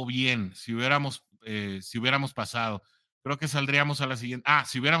estuvo bien. Si hubiéramos pasado, creo que saldríamos a la siguiente.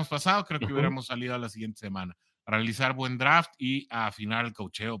 Si hubiéramos pasado, creo que hubiéramos salido a la siguiente semana a realizar buen draft y a afinar el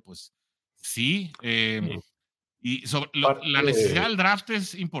coacheo. Pues sí. Y la necesidad del draft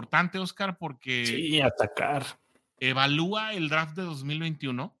es importante, Oscar, porque atacar. Evalúa el draft de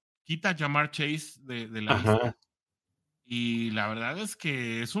 2021, quita a Ja'Marr Chase de la lista, y la verdad es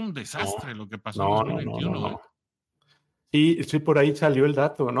que es un desastre lo que pasó en 2021. No. Sí, por ahí salió el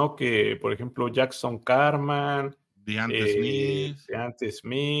dato, ¿no? Que, por ejemplo, Jackson Carman, DeAnte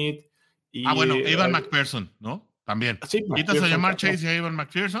Smith y... bueno, Evan McPherson, ¿no? También. Sí, quitas a Ja'Marr Chase y a Evan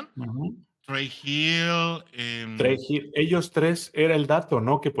McPherson. Trey Hill, ellos tres era el dato,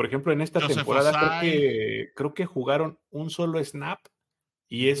 ¿no? Que por ejemplo en esta temporada creo que jugaron un solo snap,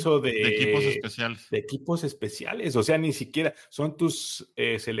 y eso de equipos especiales, o sea, ni siquiera son tus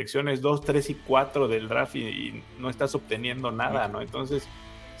selecciones 2, 3 y 4 del draft y no estás obteniendo nada, ¿no? Entonces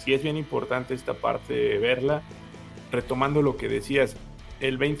sí es bien importante esta parte de verla. Retomando lo que decías,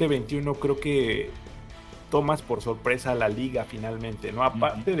 el 2021 creo que tomas por sorpresa a la liga finalmente, ¿no?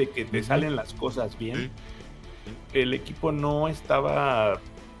 Aparte de que te salen las cosas bien, el equipo no estaba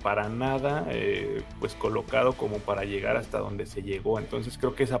para nada pues colocado como para llegar hasta donde se llegó. Entonces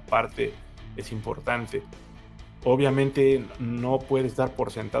creo que esa parte es importante. Obviamente no puedes dar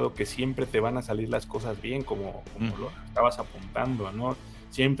por sentado que siempre te van a salir las cosas bien, como lo estabas apuntando, ¿no?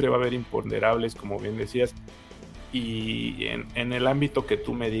 Siempre va a haber imponderables, como bien decías, y en el ámbito que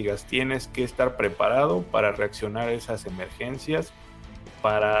tú me digas, tienes que estar preparado para reaccionar a esas emergencias,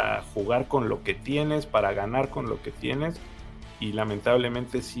 para jugar con lo que tienes, para ganar con lo que tienes, y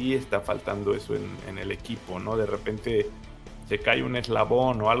lamentablemente sí está faltando eso en el equipo, ¿no? De repente se cae un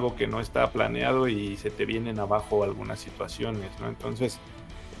eslabón o algo que no está planeado y se te vienen abajo algunas situaciones, ¿no? Entonces,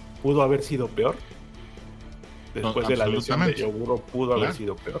 pudo haber sido peor. Después de la lesión de Burrow, pudo haber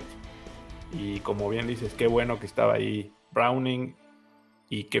sido peor. Y como bien dices, qué bueno que estaba ahí Browning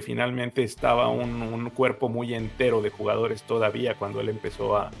y que finalmente estaba un cuerpo muy entero de jugadores todavía cuando él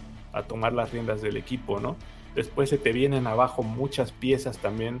empezó a tomar las riendas del equipo, ¿no? Después se te vienen abajo muchas piezas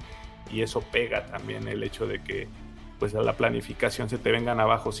también y eso pega también el hecho de que pues a la planificación se te vengan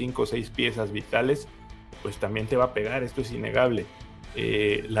abajo 5 o 6 piezas vitales, pues también te va a pegar, esto es innegable.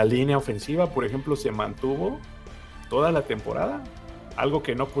 La línea ofensiva, por ejemplo, se mantuvo toda la temporada, algo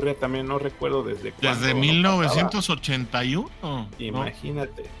que no ocurría también, no recuerdo desde cuándo. Desde 1981.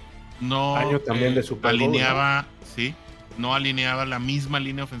 Imagínate. No año también de Super Bowl, alineaba, ¿no? Sí, no alineaba la misma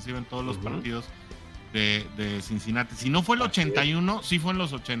línea ofensiva en todos los partidos de Cincinnati. Si no fue el 81, sí fue en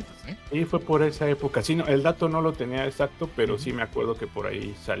los 80, ¿eh? Sí, fue por esa época. Sí, no, el dato no lo tenía exacto, pero sí me acuerdo que por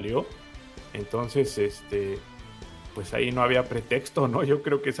ahí salió. Entonces, pues ahí no había pretexto, ¿no? Yo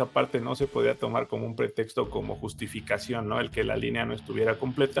creo que esa parte no se podía tomar como un pretexto, como justificación, ¿no? El que la línea no estuviera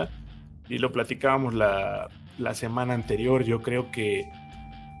completa. Y lo platicábamos la semana anterior. Yo creo que,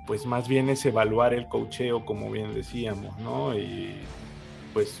 pues más bien es evaluar el coacheo, como bien decíamos, ¿no? Y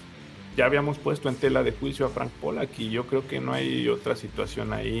pues ya habíamos puesto en tela de juicio a Frank Pollack y yo creo que no hay otra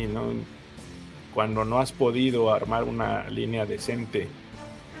situación ahí, ¿no? Cuando no has podido armar una línea decente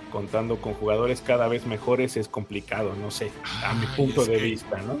contando con jugadores cada vez mejores es complicado, no sé, a mi punto de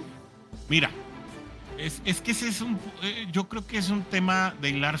vista, ¿no? Mira, es que ese es yo creo que es un tema de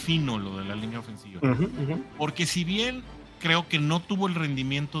hilar fino lo de la línea ofensiva. Porque si bien creo que no tuvo el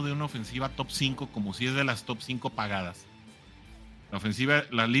rendimiento de una ofensiva top 5 como si es de las top 5 pagadas,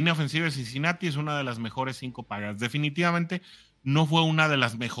 la línea ofensiva de Cincinnati es una de las mejores 5 pagadas. Definitivamente no fue una de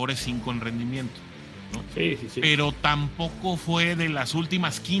las mejores 5 en rendimiento, ¿no? Sí. Pero tampoco fue de las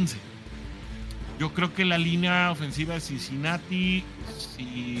últimas 15. Yo creo que la línea ofensiva de Cincinnati,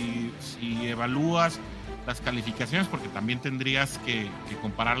 si evalúas las calificaciones, porque también tendrías que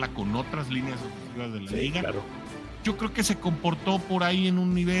compararla con otras líneas ofensivas de la liga, claro. Yo creo que se comportó por ahí en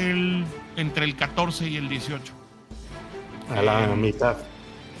un nivel entre el 14 y el 18. A la mitad.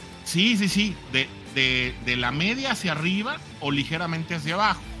 Sí. De la media hacia arriba o ligeramente hacia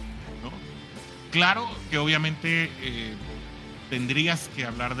abajo, ¿no? Claro que obviamente tendrías que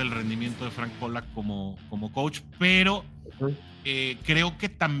hablar del rendimiento de Frank Pollack como coach, pero creo que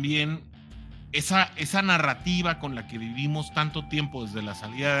también esa narrativa con la que vivimos tanto tiempo desde la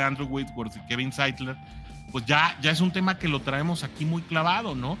salida de Andrew Whitworth y Kevin Zeitler, pues ya es un tema que lo traemos aquí muy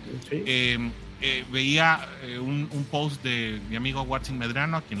clavado, ¿no? Sí. Veía un post de mi amigo Watson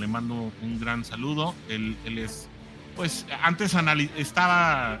Medrano, a quien le mando un gran saludo. Él es, pues antes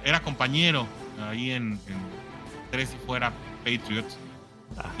era compañero ahí en Tres y Fuera Patriots,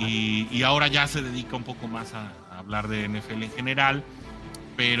 y ahora ya se dedica un poco más a hablar de NFL en general,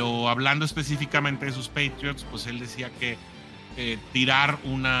 pero hablando específicamente de sus Patriots, pues él decía que tirar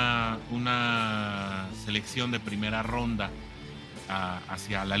una selección de primera ronda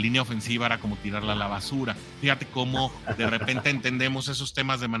hacia la línea ofensiva era como tirarla a la basura. Fíjate cómo de repente entendemos esos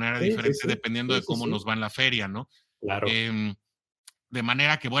temas de manera diferente dependiendo de cómo nos va en la feria, ¿no? Claro. De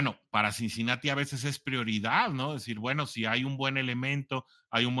manera que, bueno, para Cincinnati a veces es prioridad, ¿no? Decir, bueno, si hay un buen elemento,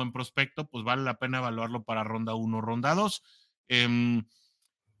 hay un buen prospecto, pues vale la pena evaluarlo para ronda 1, ronda 2.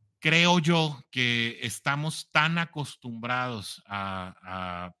 Creo yo que estamos tan acostumbrados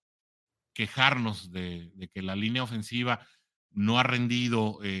a quejarnos de que la línea ofensiva no ha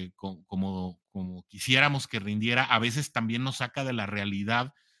rendido como quisiéramos que rindiera. A veces también nos saca de la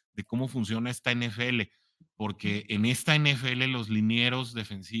realidad de cómo funciona esta NFL, porque en esta NFL los linieros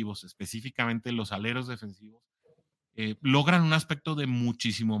defensivos, específicamente los aleros defensivos, logran un aspecto de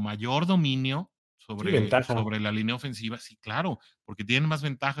muchísimo mayor dominio sobre la línea ofensiva. Sí, claro, porque tienen más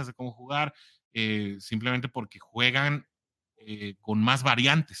ventajas de cómo jugar, simplemente porque juegan con más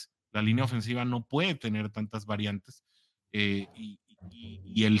variantes. La línea ofensiva no puede tener tantas variantes,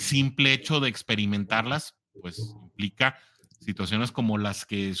 y el simple hecho de experimentarlas, pues implica situaciones como las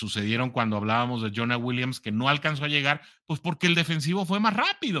que sucedieron cuando hablábamos de Jonah Williams, que no alcanzó a llegar, pues porque el defensivo fue más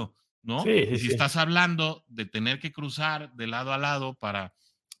rápido, ¿no? Sí, Y sí, si sí. estás hablando de tener que cruzar de lado a lado para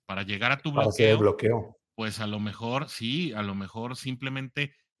llegar a tu Para hacer el bloqueo, bloqueo. pues a lo mejor sí, a lo mejor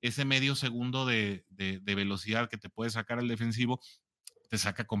simplemente ese medio segundo de velocidad que te puede sacar el defensivo te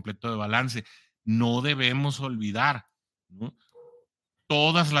saca completo de balance. No debemos olvidar, ¿no?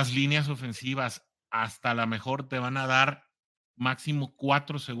 Todas las líneas ofensivas, hasta la mejor, te van a dar máximo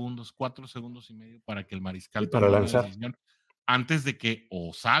 4 segundos y medio para que el Y mariscal para tome una lanzar. decisión antes de que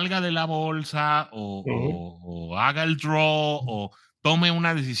o salga de la bolsa Ujú. o haga el draw o tome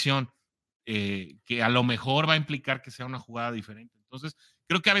una decisión que a lo mejor va a implicar que sea una jugada diferente. Entonces,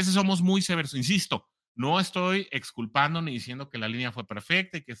 creo que a veces somos muy severos. Insisto, no estoy exculpando ni diciendo que la línea fue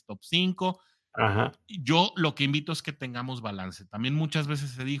perfecta y que es top 5. Ajá. Yo lo que invito es que tengamos balance. También muchas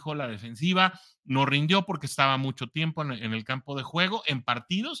veces se dijo la defensiva no rindió porque estaba mucho tiempo en el campo de juego, en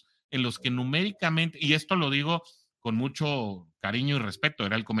partidos en los que numéricamente, y esto lo digo con mucho cariño y respeto,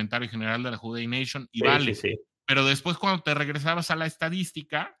 era el comentario general de la WDNE y Sí, sí, vale, sí. pero después cuando te regresabas a la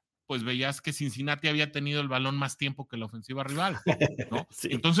estadística, pues veías que Cincinnati había tenido el balón más tiempo que la ofensiva rival, ¿no? Sí,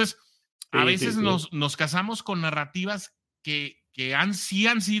 Entonces, a sí, sí, veces sí. nos casamos con narrativas que sí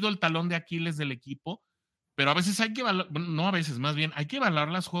han sido el talón de Aquiles del equipo, pero a veces hay que valorar, no a veces, más bien, hay que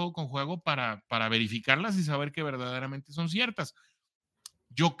valorarlas juego con juego para verificarlas y saber que verdaderamente son ciertas.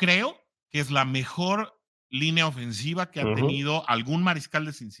 Yo creo que es la mejor línea ofensiva que ha Ujú. tenido algún mariscal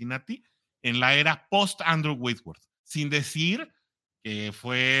de Cincinnati en la era post Andrew Whitworth, sin decir que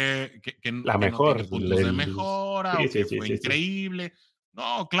fue La que no mejor. tiene puntos de mejora Sí, o sí, que sí, fue sí, sí. increíble.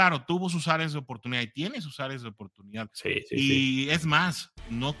 No, claro, tuvo sus áreas de oportunidad y tiene sus áreas de oportunidad. Sí, sí, sí. Y es más,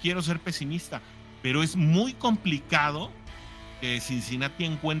 no quiero ser pesimista, pero es muy complicado que Cincinnati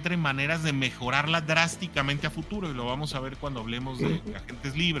encuentre maneras de mejorarla drásticamente a futuro, y lo vamos a ver cuando hablemos de Ujú.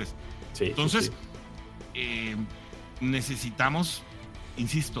 agentes libres. Sí, sí, sí. Entonces, eh, necesitamos,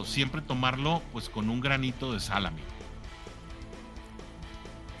 insisto, siempre tomarlo pues con un granito de sal, amigo.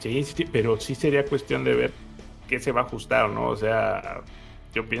 Sí, sí, pero sí sería cuestión de ver qué se va a ajustar, ¿no? O sea,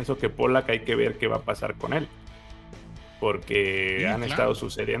 yo pienso que Pollack hay que ver qué va a pasar con él, porque Sí, han estado claro.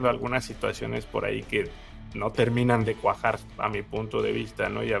 sucediendo algunas situaciones por ahí que no terminan de cuajar a mi punto de vista,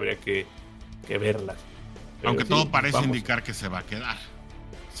 ¿no? Y habría que verlas. Pero Aunque sí, todo parece vamos. indicar que se va a quedar.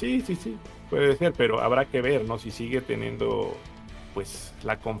 Sí, sí, sí, puede ser, pero habrá que ver, ¿no? Si sigue teniendo, pues,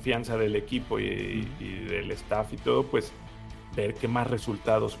 la confianza del equipo y del staff y todo, pues, ver qué más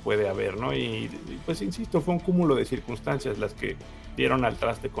resultados puede haber, ¿no? Pues, insisto, fue un cúmulo de circunstancias las que dieron al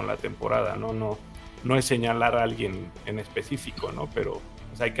traste con la temporada, ¿no? No es señalar a alguien en específico, ¿no? Pero,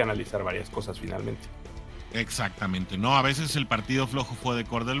 pues, hay que analizar varias cosas finalmente. Exactamente, ¿no? A veces el partido flojo fue de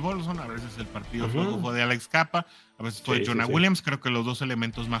Cordell Bolson, a veces el partido flojo Ujú. fue de Alex Capa, a veces fue de Sí, sí, Jonah sí. Williams. Creo que los dos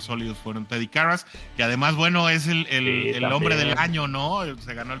elementos más sólidos fueron Teddy Carras, que además, bueno, es Sí, el hombre del también. año, ¿no?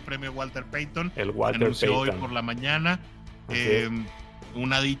 Se ganó el premio Walter Payton, El se Walter anunció hoy Payton. por la mañana. Así es.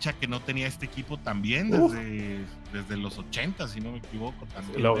 Una dicha que no tenía este equipo también Uf. desde los 80, si no me equivoco,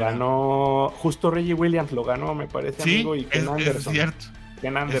 también Lo era. ganó, justo Reggie Williams lo ganó, me parece, amigo, Sí, y Ken es Anderson. cierto,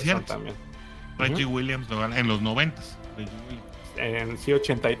 Ken es Anderson cierto. también. Reggie Ujú. Williams lo ganó en los 90s. Reggie Williams. En sí,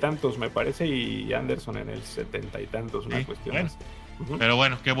 80 y tantos, me parece, y Anderson en el 70 y tantos, una Sí, cuestión bueno. así. Ujú. Pero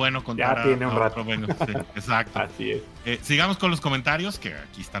bueno, qué bueno contar Ya tiene un a otro rato. Bengals. Sí, exacto. Así es. Sigamos con los comentarios, que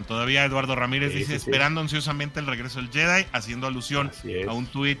aquí están todavía. Eduardo Ramírez Sí, dice, sí, sí. esperando ansiosamente el regreso del Jedi, haciendo alusión Así es. a un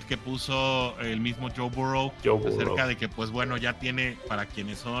tweet que puso el mismo Joe Burrow Joe Burrow. acerca de que, pues bueno, ya tiene, para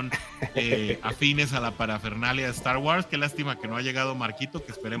quienes son afines a la parafernalia de Star Wars, qué lástima que no ha llegado Marquito,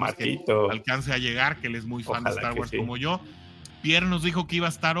 que esperemos que Marquito. alcance a llegar, que él es muy fan de Ojalá Star que Wars sí. como yo. Pierre nos dijo que iba a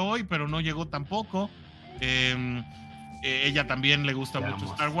estar hoy, pero no llegó tampoco. Ella también le gusta Veamos.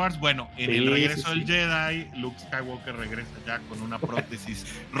 mucho Star Wars. Bueno, en Sí, el regreso sí, del sí. Jedi, Luke Skywalker regresa ya con una prótesis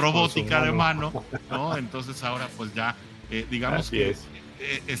robótica de mano, ¿no? Entonces ahora pues ya, digamos Así que es.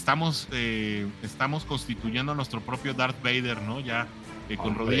 estamos constituyendo nuestro propio Darth Vader, ¿no? Ya con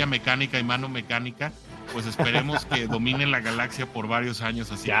Hombre. rodilla mecánica y mano mecánica, pues esperemos que domine la galaxia por varios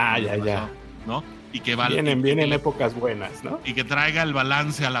años así. Ya, como ya, pasó, ya. ¿no? Y que Vienen épocas buenas, ¿no? y que traiga el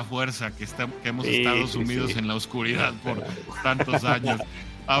balance a la fuerza que hemos Sí, estado sí, sumidos sí. en la oscuridad por tantos años.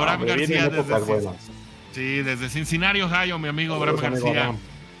 Abraham Hombre, García vienen épocas buenas. desde Cincinnati, Ohio, mi amigo Abraham Saludos, amigo García. Abraham.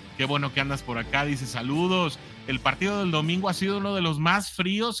 Qué bueno que andas por acá, dice saludos. El partido del domingo ha sido uno de los más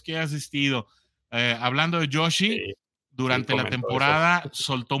fríos que he asistido. Hablando de Joshi, Sí, durante la comentó eso. temporada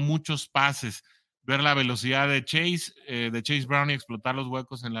soltó muchos pases. Ver la velocidad de Chase Brown y explotar los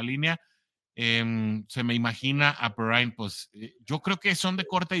huecos en la línea. Se me imagina a Perrine, pues yo creo que son de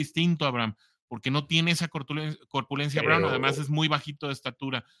corte distinto, Abraham, porque no tiene esa corpulencia Brown, además es muy bajito de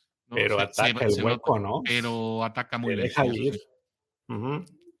estatura, ¿no? Pero ataca el hueco, nota, ¿no? pero ataca muy bien. Deja ir. Sí.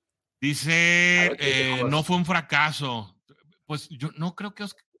 Dice, no fue un fracaso. Pues yo no creo que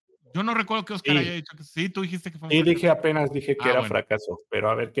yo no recuerdo que Oscar haya dicho que sí, tú dijiste que fue un fracaso. Dije que era fracaso, pero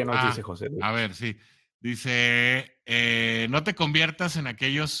a ver qué nos dice José Luis. A ver, sí. Dice, no te conviertas en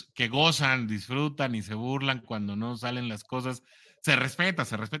aquellos que gozan, disfrutan y se burlan cuando no salen las cosas. Se respeta.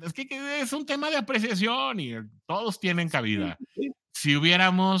 Es que es un tema de apreciación y todos tienen cabida. Sí. Si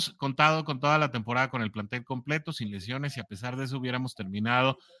hubiéramos contado con toda la temporada con el plantel completo, sin lesiones, y a pesar de eso hubiéramos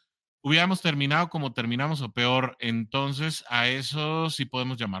terminado como terminamos o peor, entonces a eso sí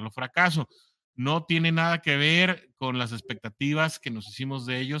podemos llamarlo fracaso. No tiene nada que ver con las expectativas que nos hicimos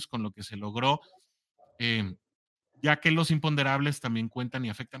de ellos, con lo que se logró, ya que los imponderables también cuentan y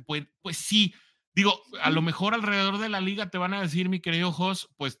afectan. Pues sí, digo, a lo mejor alrededor de la liga te van a decir, mi querido Jos,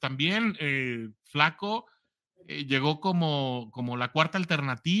 pues también Flaco llegó como la cuarta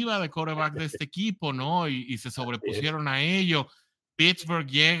alternativa de quarterback de este equipo, ¿no? Y se sobrepusieron a ello. Pittsburgh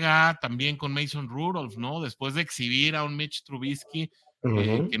llega también con Mason Rudolph, ¿no? Después de exhibir a un Mitch Trubisky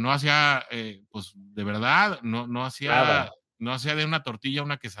que no hacía, pues de verdad, no hacía de una tortilla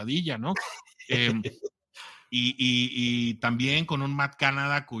una quesadilla, ¿no? Y también con un Matt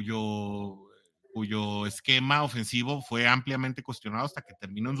Canada cuyo esquema ofensivo fue ampliamente cuestionado hasta que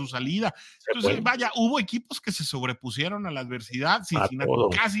terminó en su salida. Entonces, vaya, hubo equipos que se sobrepusieron a la adversidad. Cincinnati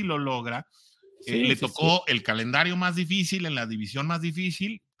casi lo logra. Le tocó el calendario más difícil en la división más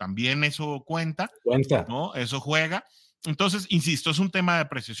difícil. También eso cuenta. ¿No? Eso juega. Entonces, insisto, es un tema de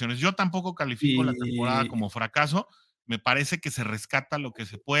apreciaciones. Yo tampoco califico la temporada como fracaso. Me parece que se rescata lo que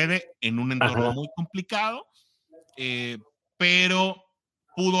se puede en un entorno muy complicado, pero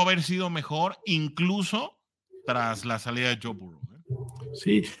pudo haber sido mejor incluso tras la salida de Joe Burrow.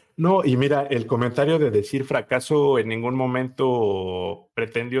 Sí, no, y mira, el comentario de decir fracaso en ningún momento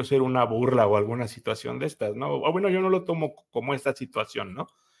pretendió ser una burla o alguna situación de estas, ¿no? O bueno, yo no lo tomo como esta situación, ¿no?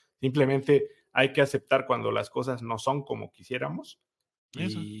 Simplemente hay que aceptar cuando las cosas no son como quisiéramos.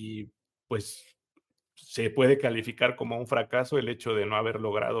 Y pues se puede calificar como un fracaso el hecho de no haber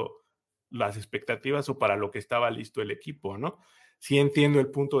logrado las expectativas o para lo que estaba listo el equipo, ¿no? Sí entiendo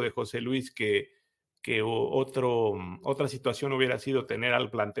el punto de José Luis que otra situación hubiera sido tener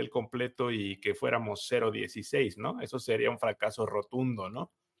al plantel completo y que fuéramos 0-16, ¿no? Eso sería un fracaso rotundo,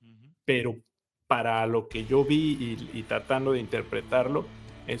 ¿no? Pero para lo que yo vi y tratando de interpretarlo,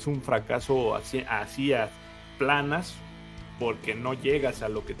 es un fracaso así a planas, porque no llegas a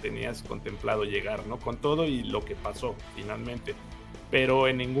lo que tenías contemplado llegar, ¿no? Con todo y lo que pasó finalmente. Pero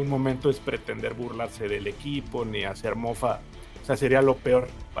en ningún momento es pretender burlarse del equipo ni hacer mofa. O sea, sería lo peor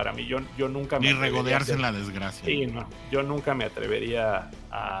para mí. Yo nunca me ni regodearse en la desgracia. Sí, no. Yo nunca me atrevería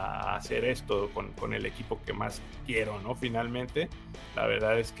a hacer esto con el equipo que más quiero, ¿no? Finalmente, la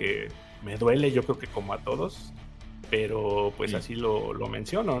verdad es que me duele, yo creo que como a todos, pero pues así lo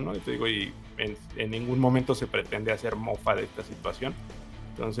menciono, ¿no? Y te digo, y en ningún momento se pretende hacer mofa de esta situación.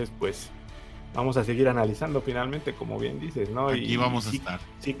 Entonces, pues vamos a seguir analizando finalmente, como bien dices, ¿no? Aquí vamos a estar.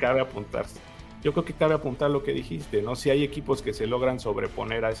 Sí cabe apuntarse. Yo creo que cabe apuntar lo que dijiste, ¿no? Si hay equipos que se logran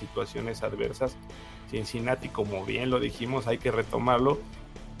sobreponer a situaciones adversas, Cincinnati, como bien lo dijimos, hay que retomarlo,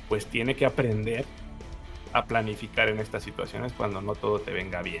 pues tiene que aprender a planificar en estas situaciones cuando no todo te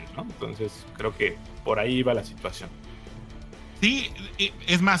venga bien, ¿no? Entonces, creo que por ahí va la situación. Sí,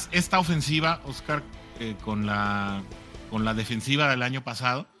 es más, esta ofensiva, Oscar, con la defensiva del año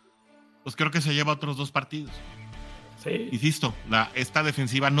pasado, pues creo que se lleva otros 2 partidos. Sí. Insisto, esta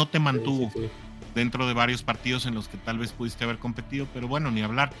defensiva no te mantuvo dentro de varios partidos en los que tal vez pudiste haber competido, pero bueno, ni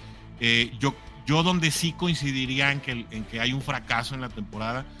hablar. Yo donde sí coincidiría en que hay un fracaso en la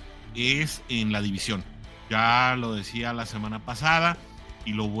temporada es en la división. Ya lo decía la semana pasada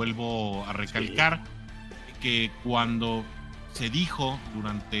y lo vuelvo a recalcar, que cuando se dijo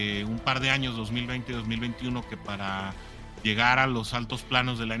durante un par de años, 2020 y 2021, que para llegar a los altos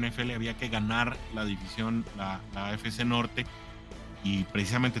planos de la NFL había que ganar la división, la AFC Norte, y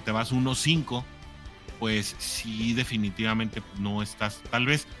precisamente te vas 1-5, pues sí, definitivamente no estás. Tal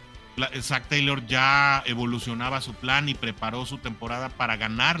vez Zach Taylor ya evolucionaba su plan y preparó su temporada para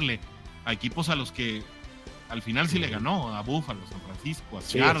ganarle a equipos a los que al final sí le ganó, a Buffalo, San Francisco, a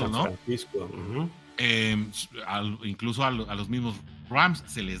Seattle, ¿no? Francisco. Incluso a los mismos Rams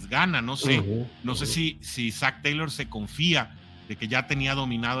se les gana, no sé si Zach Taylor se confía de que ya tenía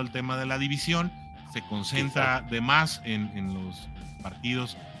dominado el tema de la división, se concentra de más en los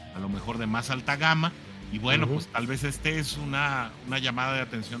partidos a lo mejor de más alta gama, y bueno, pues tal vez este es una llamada de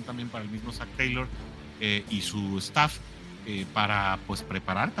atención también para el mismo Zach Taylor y su staff, para pues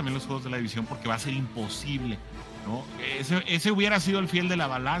preparar también los juegos de la división, porque va a ser imposible, ¿no? Ese hubiera sido el fiel de la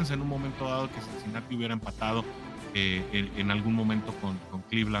balanza en un momento dado que Cincinnati hubiera empatado en algún momento con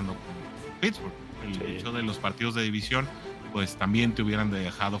Cleveland o con Pittsburgh. El hecho de los partidos de división, pues también te hubieran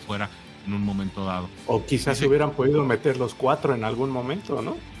dejado fuera en un momento dado. O quizás se hubieran podido meter los 4 en algún momento,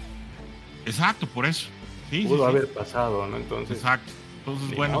 ¿no? Exacto, por eso. Sí, pudo haber pasado, ¿no? Entonces, exacto.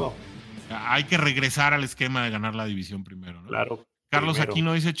 Entonces, bueno, hay que regresar al esquema de ganar la división primero, ¿no? Claro. Carlos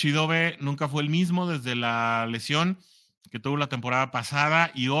Aquino dice: Chidobe nunca fue el mismo desde la lesión que tuvo la temporada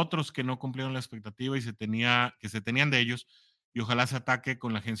pasada y otros que no cumplieron la expectativa y se tenían de ellos, y ojalá se ataque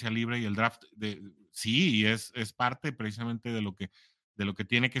con la agencia libre y el draft. Sí, y es parte precisamente de lo que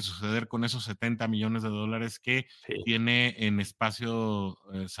tiene que suceder con esos $70 millones que tiene en espacio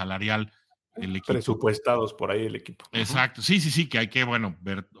salarial el equipo. Presupuestados por ahí el equipo. Exacto, sí, que hay que, bueno,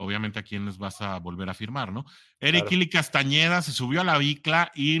 ver obviamente a quiénes vas a volver a firmar, ¿no? Eric Ili Castañeda se subió a la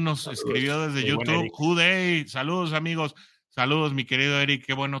bicla y nos escribió desde YouTube. Juday, saludos amigos, saludos mi querido Eric,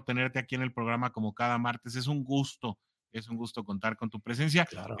 qué bueno tenerte aquí en el programa como cada martes, es un gusto contar con tu presencia.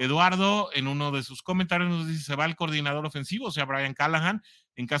 Claro. Eduardo, en uno de sus comentarios nos dice: se va el coordinador ofensivo, o sea, Brian Callahan,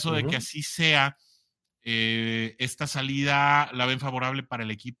 en caso de que así sea, esta salida la ven favorable para el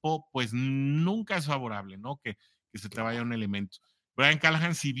equipo, pues nunca es favorable, ¿no? Que se te vaya un elemento. Brian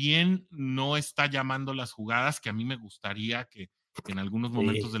Callahan, si bien no está llamando las jugadas, que a mí me gustaría que en algunos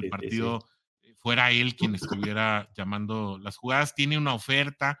momentos del partido fuera él quien estuviera llamando las jugadas, tiene una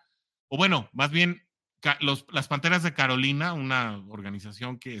oferta, o bueno, más bien las Panteras de Carolina, una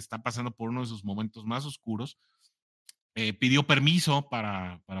organización que está pasando por uno de sus momentos más oscuros, pidió permiso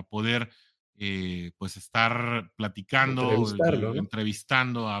para poder pues estar platicando,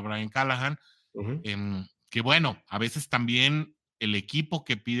 entrevistando a Brian Callahan, que bueno, a veces también el equipo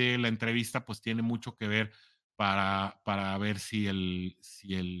que pide la entrevista pues tiene mucho que ver para ver si en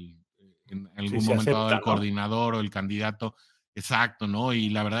algún momento dado el coordinador o el candidato, exacto, ¿no? Y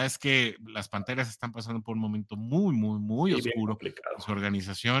la verdad es que las Panteras están pasando por un momento muy, muy, muy oscuro en su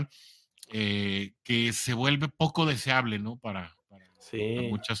organización, que se vuelve poco deseable, ¿no? Para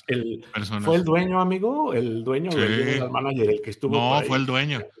muchas personas. ¿Fue el dueño, amigo? ¿El dueño o el general manager el que estuvo por ahí? No, fue el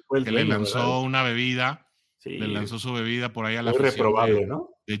dueño, que le lanzó una bebida, le lanzó su bebida por ahí a la afición reprobable, ¿no?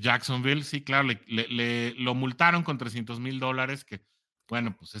 de Jacksonville. Sí, claro, lo multaron con $300,000, que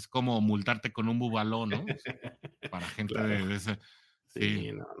bueno, pues es como multarte con un bubaló, ¿no? Para gente de ese.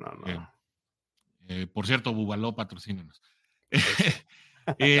 Sí, no. Por cierto, bubaló, patrocínenos.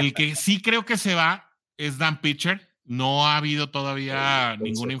 El que sí creo que se va es Dan Pitcher. No ha habido todavía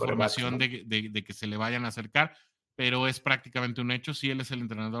ninguna información, ¿no?, de que se le vayan a acercar, pero es prácticamente un hecho. Sí, él es el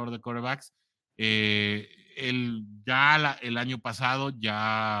entrenador de quarterbacks. Él ya el año pasado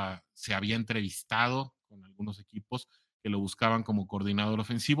ya se había entrevistado con algunos equipos que lo buscaban como coordinador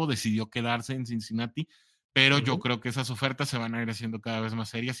ofensivo, decidió quedarse en Cincinnati, pero yo creo que esas ofertas se van a ir haciendo cada vez más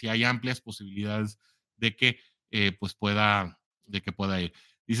serias y hay amplias posibilidades de que pueda ir.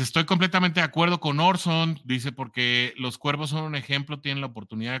 Dice: estoy completamente de acuerdo con Orson, dice, porque los Cuervos son un ejemplo, tienen la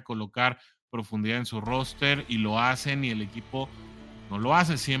oportunidad de colocar profundidad en su roster y lo hacen, y el equipo no lo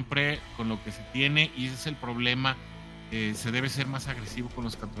hace siempre con lo que se tiene, y ese es el problema. Se debe ser más agresivo con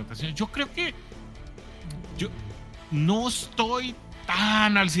las contrataciones. Yo creo que yo no estoy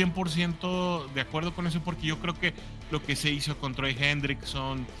tan al 100% de acuerdo con eso, porque yo creo que lo que se hizo con Troy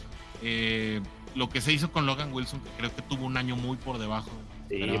Hendrickson, lo que se hizo con Logan Wilson, que creo que tuvo un año muy por debajo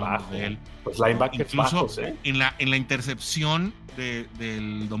de él. Pues linebackers bajos, en la intercepción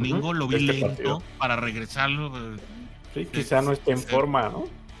del domingo lo vi lento partido para regresarlo. Sí, quizá no esté en forma, ¿no?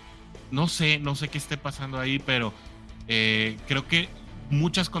 No sé qué esté pasando ahí, pero creo que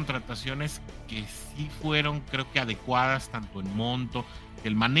muchas contrataciones que sí fueron, creo que adecuadas, tanto en monto,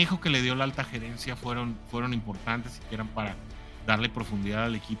 el manejo que le dio la alta gerencia fueron importantes y que eran para darle profundidad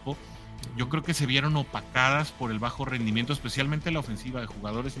al equipo. Yo creo que se vieron opacadas por el bajo rendimiento, especialmente la ofensiva de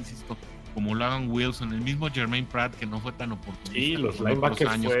jugadores, insisto, como Logan Wilson, el mismo Jermaine Pratt, que no fue tan oportunista. Sí, los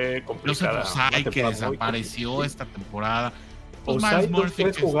linebackers fue complicada. Joseph que desapareció esta temporada. Pues hay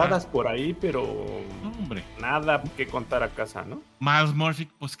 2-3 jugadas por ahí, pero nada que contar a casa, ¿no? Miles Murphy,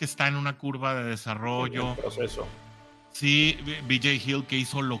 pues que está en una curva de desarrollo. En proceso. Sí, BJ Hill, que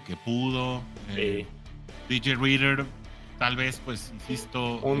hizo lo que pudo. DJ Reader, tal vez, pues,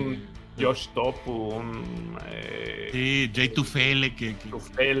 insisto... Josh Topu, Jay Tufele, que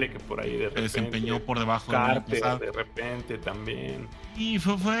por ahí de repente se desempeñó por debajo Carter de repente también. Y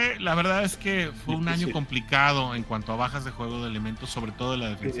la verdad es que fue un año complicado en cuanto a bajas de juego de elementos, sobre todo de la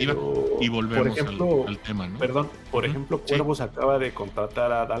defensiva. Y volvemos al tema, ¿no? Perdón, por ejemplo, Cuervos acaba de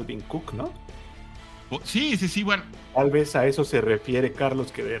contratar a Dalvin Cook, ¿no? Sí, bueno. Tal vez a eso se refiere,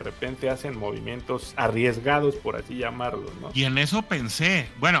 Carlos, que de repente hacen movimientos arriesgados, por así llamarlos, ¿no? Y en eso pensé.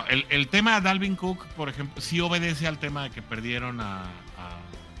 Bueno, el tema de Dalvin Cook, por ejemplo, sí obedece al tema de que perdieron a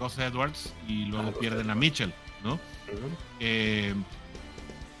Gus Edwards y luego pierden a Mitchell, ¿no? Uh-huh.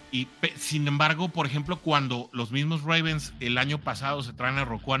 Sin embargo, por ejemplo, cuando los mismos Ravens el año pasado se traen a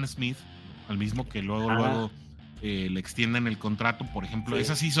Roquan Smith, al mismo que luego le extienden el contrato, por ejemplo,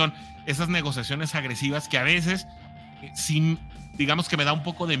 esas sí son esas negociaciones agresivas que a veces, digamos que me da un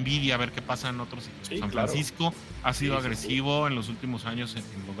poco de envidia ver qué pasa en otros sitios. Sí, San Francisco ha sido agresivo en los últimos años en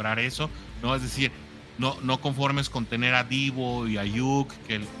lograr eso, ¿no? Es decir, no conformes con tener a Divo y a Ayuk,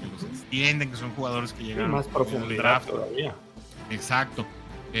 que los extienden, que son jugadores que llegan más profundidad draft todavía. Exacto.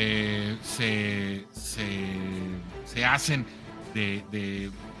 Se hacen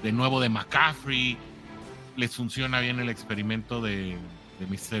de nuevo de McCaffrey. Les funciona bien el experimento de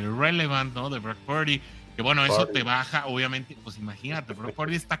Mr. Irrelevant, ¿no? De Brock Purdy, que bueno, eso te baja, obviamente, pues imagínate, Brock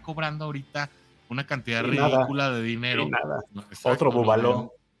Purdy está cobrando ahorita una cantidad ridícula de dinero. No, otro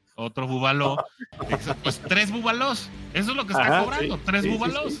bubaló. Otro bubaló. Pues 3 bubalos, eso es lo que está cobrando, 3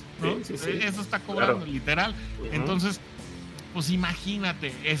 bubalos, ¿no? Eso está cobrando, literal. Uh-huh. Entonces, pues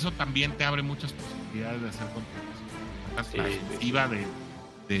imagínate, eso también te abre muchas posibilidades de hacer contrataciones. La defensiva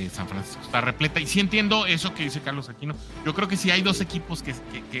de San Francisco está repleta. Y sí entiendo eso que dice Carlos Aquino. Yo creo que sí hay 2 equipos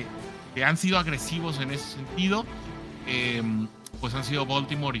que han sido agresivos en ese sentido. Pues han sido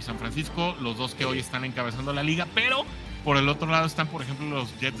Baltimore y San Francisco, los 2 que hoy están encabezando la liga. Pero por el otro lado están, por ejemplo,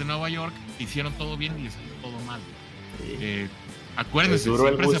 los Jets de Nueva York, que hicieron todo bien y les salió todo mal. Acuérdense,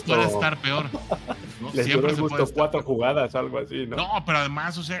 siempre se puede estar peor, ¿no? Les siempre duró el gusto 4 jugadas, algo así, ¿no? No, pero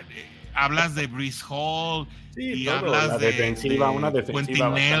además, o sea, hablas de Breece Hall y todo, hablas de una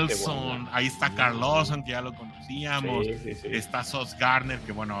defensiva Quentin Nelson, ahí está Carl Lawson, que ya lo conocíamos, está Sauce Gardner,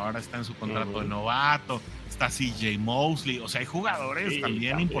 que bueno, ahora está en su contrato de novato, está CJ Mosley, o sea, hay jugadores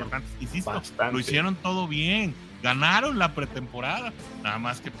también importantes, insisto, lo hicieron todo bien, ganaron la pretemporada, nada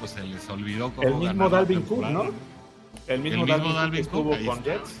más que pues se les olvidó cómo el mismo Dalvin Cook, ¿no? El mismo Dalvin Cook estuvo con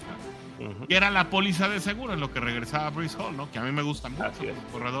Jets. Que era la póliza de seguro en lo que regresaba Breece Hall, ¿no? Que a mí me gusta mucho el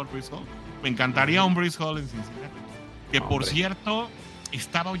corredor Breece Hall. Me encantaría un Breece Hall en Cincinnati. Que por cierto,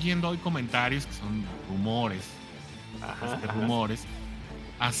 estaba oyendo hoy comentarios que son rumores, rumores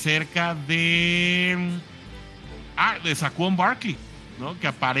acerca de Saquon Barkley, ¿no? Que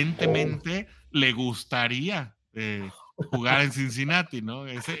aparentemente le gustaría jugar en Cincinnati, ¿no?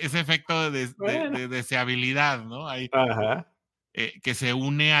 Ese efecto de deseabilidad, ¿no? Ahí, que se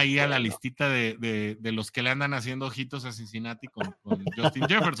une ahí a la listita de los que le andan haciendo ojitos a Cincinnati con Justin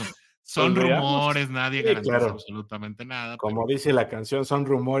Jefferson. Son rumores, nadie garantiza absolutamente nada. Como dice la canción, son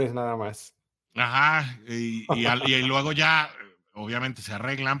rumores nada más. Ajá, y luego ya, obviamente se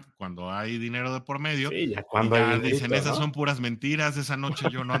arreglan cuando hay dinero de por medio. Sí, ya cuando y ya dicen, esas son puras mentiras, esa noche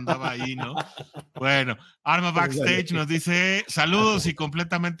yo no andaba ahí, ¿no? Bueno, Arma Backstage nos dice, saludos y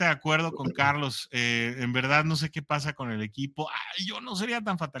completamente de acuerdo con Carlos. En verdad no sé qué pasa con el equipo. Yo no sería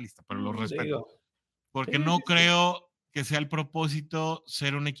tan fatalista, pero lo respeto. Porque no creo que sea el propósito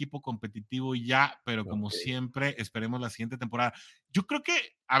ser un equipo competitivo y ya, pero como siempre, esperemos la siguiente temporada. Yo creo que,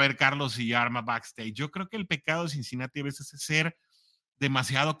 a ver, Carlos y Arma Backstage, yo creo que el pecado de Cincinnati a veces es ser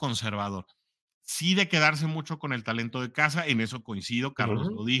demasiado conservador. Sí, de quedarse mucho con el talento de casa, en eso coincido, Carlos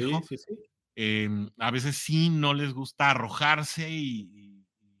lo dijo. Sí. A veces sí no les gusta arrojarse y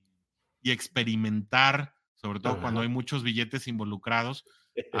experimentar, sobre todo cuando hay muchos billetes involucrados,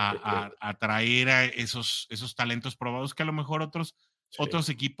 a traer a esos talentos probados que a lo mejor otros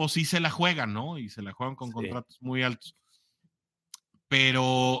equipos sí se la juegan, ¿no? Y se la juegan con contratos muy altos.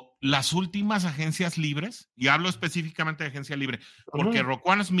 Pero las últimas agencias libres, y hablo específicamente de agencia libre, porque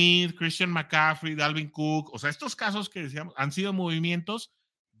Roquan Smith, Christian McCaffrey, Dalvin Cook, o sea, estos casos que decíamos han sido movimientos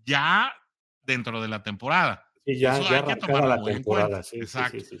ya dentro de la temporada. Sí, ya hay que tomarlo la temporada.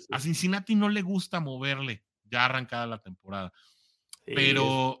 Exacto. Sí. A Cincinnati no le gusta moverle ya arrancada la temporada. Sí,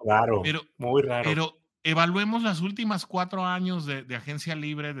 pero muy raro. Pero evaluemos las últimas 4 años de agencia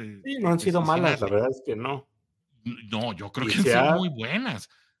libre. Sí, no han sido malas, la verdad es que no. No, yo creo que han sido muy buenas.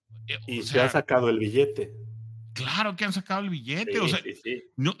 Y se ha sacado el billete. Claro que han sacado el billete.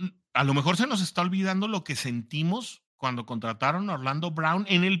 No, a lo mejor se nos está olvidando lo que sentimos cuando contrataron a Orlando Brown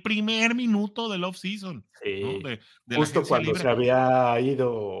en el primer minuto del off-season. Sí. ¿no? De justo cuando se había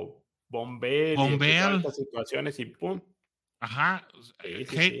ido Von Bell y estas situaciones y ¡pum! Ajá.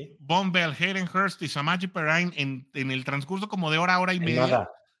 Von Bell, Hayden Hurst y Samaje Perine en el transcurso como de hora y media.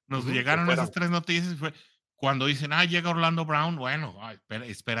 Nos llegaron esas 3 noticias y fue cuando dicen, llega Orlando Brown, bueno,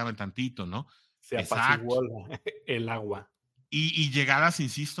 espérame tantito, ¿no? Se apaciguó el agua. Y llegadas,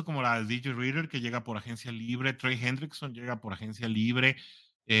 insisto, como la de DJ Reader, que llega por agencia libre, Trey Hendrickson llega por agencia libre.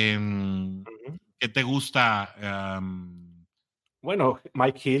 ¿Qué te gusta? Bueno,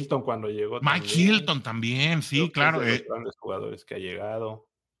 Mike Hilton cuando llegó Mike también. Hilton también, sí, Creo que es claro. de los grandes jugadores que ha llegado.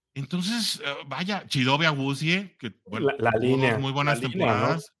 Entonces, vaya, Chidobe Awuzie, que bueno, La tuvo dos línea, muy buenas ¿no?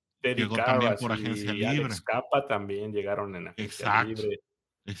 temporadas, Teddy llegó también Carras por agencia y libre. Alex Capa también llegaron en agencia Exacto, libre.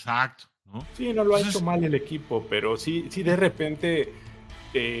 exacto, ¿no? Sí, no lo ha hecho Entonces, mal el equipo, pero sí de repente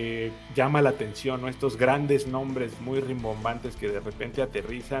llama la atención, ¿no? Estos grandes nombres muy rimbombantes que de repente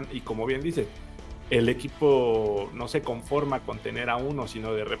aterrizan y como bien dices, el equipo no se conforma con tener a uno,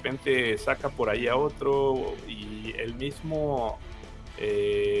 sino de repente saca por ahí a otro y el mismo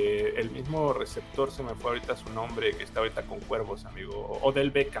receptor, se me fue ahorita su nombre, que está ahorita con Cuervos, amigo,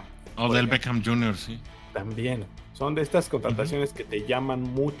 Odell Beckham. Odell Beckham Jr., sí. También, son de estas contrataciones que te llaman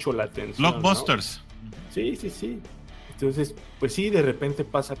mucho la atención, Blockbusters. ¿no? Sí. Entonces, pues sí, de repente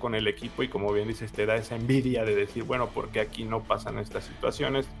pasa con el equipo y como bien dices, te da esa envidia de decir, bueno, ¿por qué aquí no pasan estas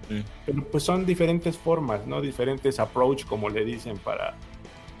situaciones? Sí. Pero pues son diferentes formas, ¿no? Diferentes approach, como le dicen, para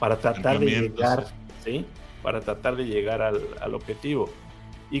tratar de llegar, ¿sí? Para tratar de llegar al objetivo.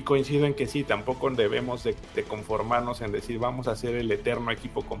 Y coincido en que sí, tampoco debemos de conformarnos en decir, vamos a ser el eterno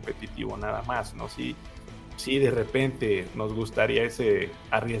equipo competitivo nada más, ¿no? Sí, de repente nos gustaría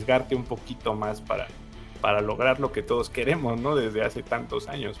arriesgarte un poquito más para lograr lo que todos queremos, ¿no? Desde hace tantos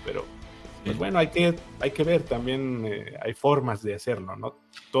años, pero pues bueno, hay que ver también, hay formas de hacerlo, ¿no?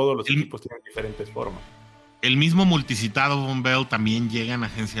 Todos los equipos tienen diferentes formas. El mismo multicitado Von Bell también llega en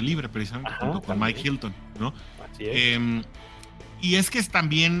agencia libre, precisamente, junto con también. Mike Hilton, ¿no? Así es. Y es que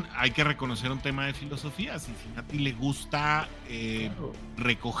también hay que reconocer un tema de filosofía. A Cincinnati le gusta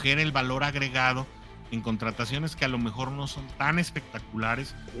recoger el valor agregado en contrataciones que a lo mejor no son tan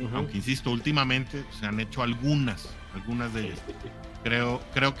espectaculares, aunque insisto, últimamente se han hecho algunas de ellas.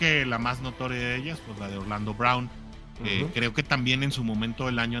 Creo que la más notoria de ellas, pues la de Orlando Brown. Creo que también en su momento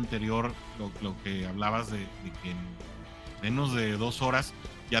del año anterior, lo que hablabas de que en menos de 2 horas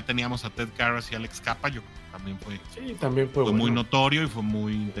ya teníamos a Ted Karras y Alex Capa, yo creo que también fue bueno. Muy notorio y fue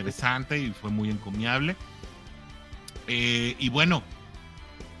muy interesante y fue muy encomiable. Y bueno,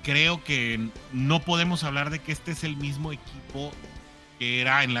 creo que no podemos hablar de que este es el mismo equipo que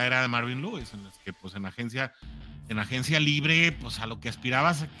era en la era de Marvin Lewis, en las que pues en agencia libre, pues a lo que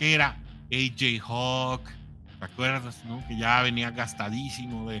aspirabas que era AJ Hawk, ¿te acuerdas, no? Que ya venía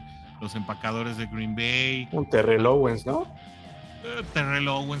gastadísimo de los empacadores de Green Bay. Un Terrell Owens, ¿no? Terrell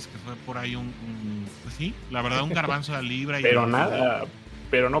Owens, que fue por ahí pues sí, la verdad, un garbanzo de libra.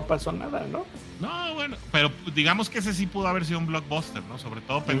 Pero no pasó nada, ¿no? No, bueno, pero digamos que ese sí pudo haber sido un blockbuster, ¿no? Sobre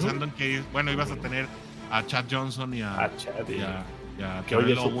todo pensando en que, bueno, ibas a tener a Chad Johnson y a que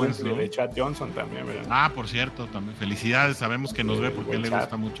hoy es Owens, ¿no? De Chad Johnson también, ¿verdad? Ah, por cierto, también. Felicidades, sabemos que nos ve porque a él le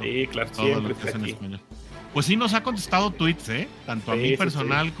gusta mucho todo lo que es en español. Pues sí nos ha contestado tweets, tanto a mí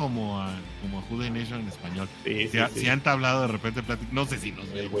personal como a WDNE en español. Sí han entablado de repente pláticas. No sé si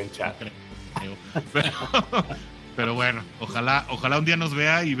nos ve. El buen chat. Creo. Pero bueno, ojalá un día nos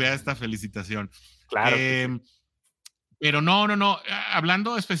vea y vea esta felicitación. Claro. Pero no.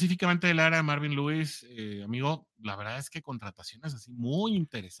 Hablando específicamente del área de Marvin Lewis, amigo, la verdad es que contrataciones así muy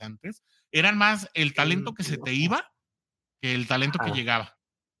interesantes eran más el talento que se te iba que el talento que llegaba,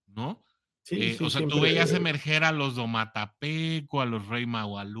 ¿no? O sea, tú veías emerger a los Domatapeco, a los Rey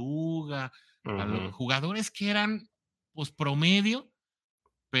Maualuga, a los jugadores que eran pues promedio,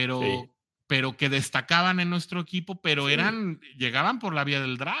 pero que destacaban en nuestro equipo, pero llegaban por la vía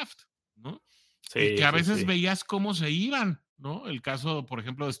del draft, ¿no? Y que a veces veías cómo se iban, ¿no? El caso, por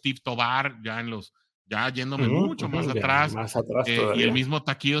ejemplo, de Steve Tovar, ya yéndome mucho más atrás. Y el mismo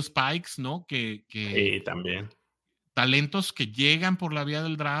Taquillo Spikes, ¿no? Sí, también. Talentos que llegan por la vía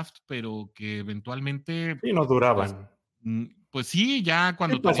del draft, pero que eventualmente... Sí, no duraban. Pues sí, ya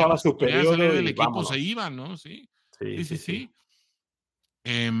cuando pasaba su periodo salir del equipo vámonos. Se iban, ¿no? Sí.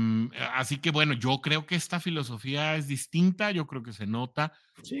 Así que bueno, yo creo que esta filosofía es distinta, yo creo que se nota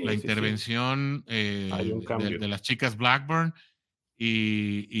la intervención Hay un cambio. de las chicas Blackburn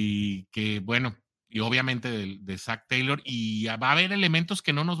y que bueno, y obviamente de Zach Taylor, y va a haber elementos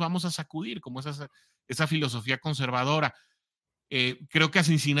que no nos vamos a sacudir, como esa filosofía conservadora. Creo que a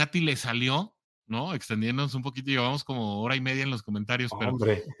Cincinnati le salió, ¿no? Extendiéndonos un poquito, llevamos como hora y media en los comentarios, pero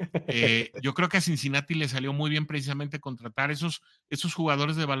yo creo que a Cincinnati le salió muy bien precisamente contratar esos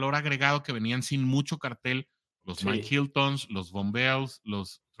jugadores de valor agregado que venían sin mucho cartel, los Mike Hiltons, los Von Bells,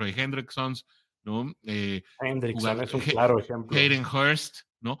 los Trey Hendricksons, ¿no? Hendrickson es un claro ejemplo. Hayden Hurst,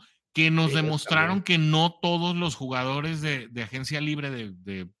 ¿no? Que nos demostraron que no todos los jugadores de agencia libre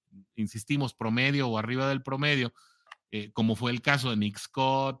insistimos, promedio o arriba del promedio, como fue el caso de Nick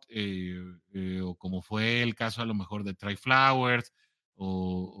Scott, o como fue el caso a lo mejor de Trey Flowers,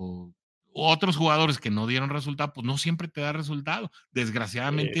 o otros jugadores que no dieron resultado, pues no siempre te da resultado.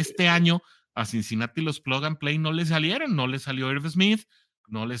 Desgraciadamente este año a Cincinnati los plug and play no le salieron, no le salió Irv Smith,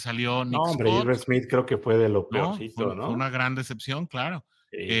 no le salió Nick No, hombre, Scott. Irv Smith creo que fue de lo No, peorcito, ¿no? fue una gran decepción, claro.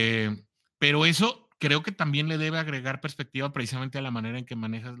 Sí. Pero eso creo que también le debe agregar perspectiva precisamente a la manera en que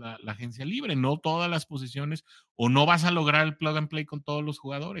manejas la agencia libre. No todas las posiciones, o no vas a lograr el plug and play con todos los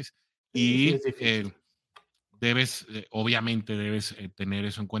jugadores. Sí, sí, es Y difícil. obviamente debes tener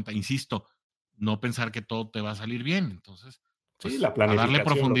eso en cuenta. Insisto, no pensar que todo te va a salir bien. Entonces, Sí, pues la a darle planificación, lo que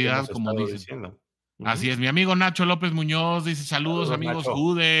profundidad, hemos como estado dicen. diciendo. Así es, mi amigo Nacho López Muñoz dice: saludos Saludos, amigos Nacho.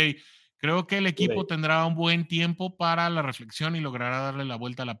 Jude. Creo que el equipo Jude. tendrá un buen tiempo para la reflexión y logrará darle la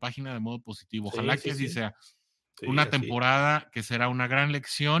vuelta a la página de modo positivo. Ojalá Sí, que así sí. sea. Sí, Una así. temporada que será una gran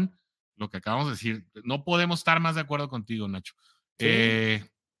lección. Lo que acabamos de decir, no podemos estar más de acuerdo contigo, Nacho. Sí,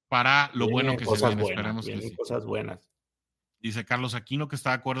 Para lo bueno vienen que se cosas viene, buenas, esperemos que vienen sí. cosas buenas. Dice Carlos Aquino que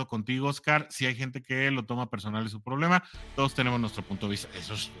está de acuerdo contigo, Oscar. Si hay gente que lo toma personal es su problema, todos tenemos nuestro punto de vista.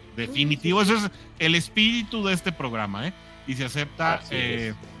 Eso es definitivo, eso es el espíritu de este programa, ¿eh? Y se acepta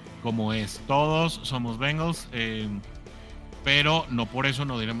como es. Todos somos Bengals, pero no por eso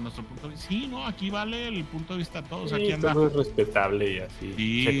no diremos nuestro punto de vista. Sí, no, aquí vale el punto de vista de todos. Sí, aquí anda. todo es respetable y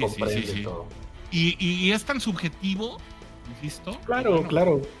así se comprende todo. Y es tan subjetivo, insisto. Claro, bueno,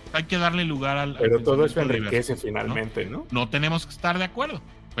 claro. Hay que darle lugar al Pero todo eso pensamiento enriquece diverso, finalmente, ¿no? No tenemos que estar de acuerdo,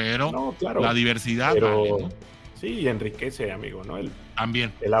 pero No, claro. la diversidad pero, vale, ¿no? Sí, enriquece, amigo, ¿no?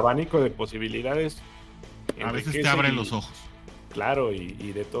 También. El abanico de posibilidades A veces te abre los ojos. Claro,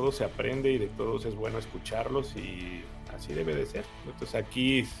 y de todos se aprende y de todos es bueno escucharlos y así debe de ser. Entonces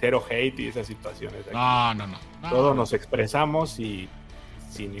aquí cero hate y esas situaciones. Aquí No. Todos nos expresamos y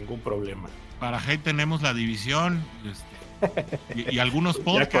sin ningún problema. Para hate tenemos la división y algunos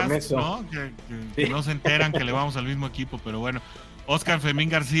podcasts, ¿no? Que no se enteran que le vamos al mismo equipo, pero bueno. Oscar Femín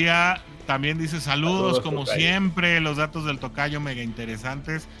García también dice saludos como tocayo. Siempre, los datos del tocayo mega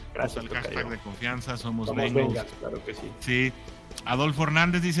interesantes. Gracias, el hashtag tocayo. de confianza, somos Bengals, claro que sí. Sí. Adolfo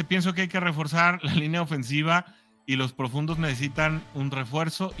Hernández dice: pienso que hay que reforzar la línea ofensiva y los profundos necesitan un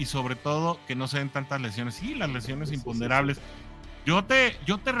refuerzo y sobre todo que no se den tantas lesiones. Sí, las lesiones imponderables. Sí. Yo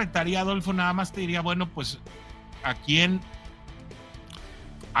te retaría, Adolfo, nada más te diría, bueno, pues ¿a quién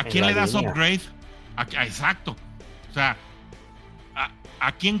le das upgrade? Exacto. O sea,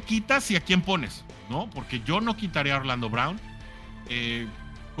 ¿a quién quitas y a quién pones? ¿No? Porque yo no quitaría a Orlando Brown.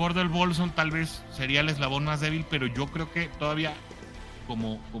 Cordell Bolson tal vez sería el eslabón más débil, pero yo creo que todavía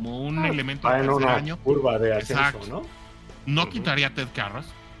como un elemento de tercer año. Curva de ascenso, exacto. No quitaría a Ted Karras.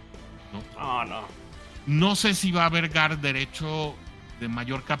 No. No sé si va a haber guard derecho de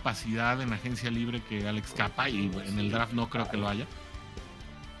mayor capacidad en agencia libre que Alex Capa, y en el draft no creo que lo haya.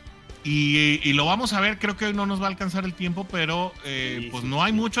 Y lo vamos a ver, creo que hoy no nos va a alcanzar el tiempo, pero pues no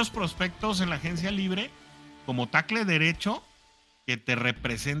hay muchos prospectos en la agencia libre como tackle derecho que te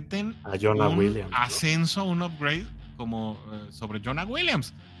representen a Jonah Williams, ascenso, un upgrade como sobre Jonah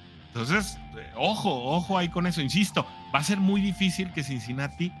Williams. Entonces, ojo ahí con eso. Insisto, va a ser muy difícil que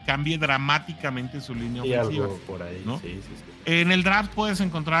Cincinnati cambie dramáticamente su línea ofensiva. Algo por ahí, ¿no? Sí. En el draft puedes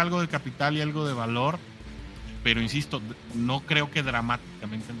encontrar algo de capital y algo de valor, pero insisto, no creo que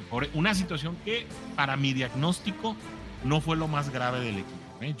dramáticamente mejore. Una situación que para mi diagnóstico no fue lo más grave del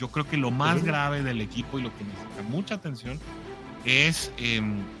equipo. Yo creo que lo más grave del equipo y lo que necesita mucha atención es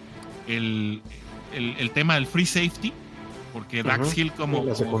el tema del free safety, porque Dax Hill como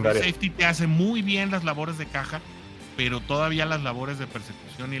free safety te hace muy bien las labores de caja, pero todavía las labores de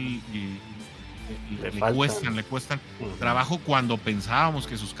persecución le cuestan trabajo cuando pensábamos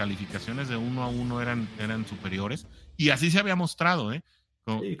que sus calificaciones de 1-1 eran superiores, y así se había mostrado,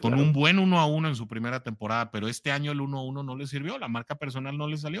 con un buen 1-1 en su primera temporada, pero este año el 1-1 no le sirvió, la marca personal no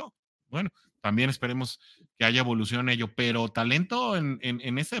le salió. Bueno, también esperemos que haya evolución en ello, pero talento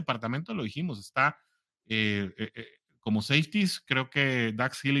en este departamento, lo dijimos, está como safeties. Creo que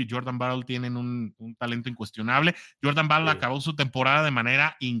Dax Hill y Jordan Battle tienen un talento incuestionable. Jordan Battle acabó su temporada de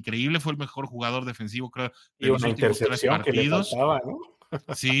manera increíble, fue el mejor jugador defensivo, creo, de los últimos 3 partidos. Que le faltaba, ¿no?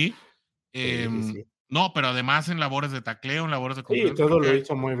 Sí. No, pero además en labores de tacleo, en labores de confianza. Sí, todo lo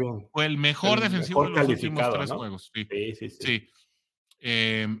hizo muy bien. Fue el mejor defensivo de los últimos 3 juegos. Sí.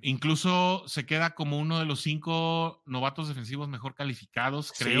 Incluso se queda como uno de los 5 novatos defensivos mejor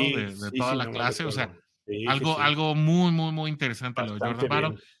calificados, creo, de toda la clase. O sea, algo muy, muy, muy interesante lo de Jordan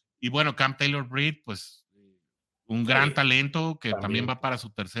Battle. Y bueno, Cam Taylor-Britt, pues un gran talento que también va para su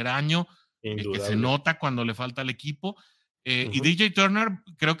tercer año, que se nota cuando le falta al equipo. Y DJ Turner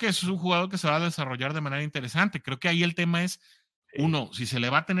creo que es un jugador que se va a desarrollar de manera interesante. Creo que ahí el tema es, uno, si se le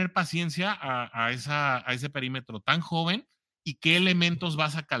va a tener paciencia a ese perímetro tan joven y qué elementos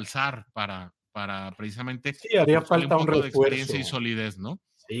vas a calzar para precisamente haría buscarle falta un un poco de refuerzo. experiencia y solidez, ¿no?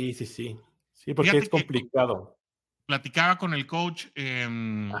 Sí, porque Fíjate es complicado. Platicaba con el coach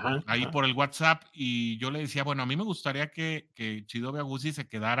ahí por el WhatsApp y yo le decía, bueno, a mí me gustaría que Chidobe Awuzie se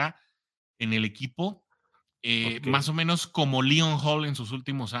quedara en el equipo más o menos como Leon Hall en sus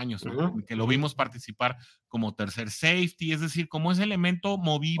últimos años, ¿no? Que lo vimos participar como tercer safety, es decir, como ese elemento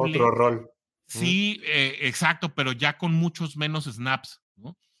movible. Otro rol. Sí, exacto, pero ya con muchos menos snaps,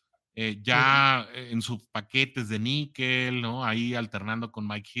 ¿no? Ya en sus paquetes de níquel, ¿no? Ahí alternando con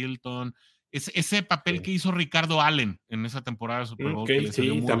Mike Hilton. Ese papel que hizo Ricardo Allen en esa temporada de Super Bowl, que le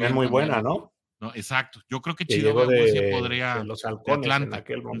salió muy también bien muy también, buena, ¿no? ¿no? Exacto. Yo creo que Que Chidobe llegó Awuzie de podría... los de halcones en Atlanta.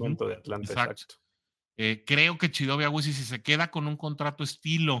 aquel momento de Atlanta, exacto. Creo que Chidobe Awuzie, si se queda con un contrato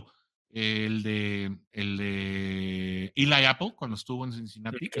estilo el de Eli Apple, cuando estuvo en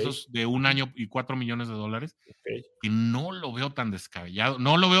Cincinnati, esos de 1 año y $4 millones, que no lo veo tan descabellado,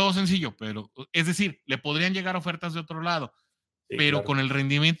 no lo veo sencillo, pero es decir, le podrían llegar ofertas de otro lado, pero con el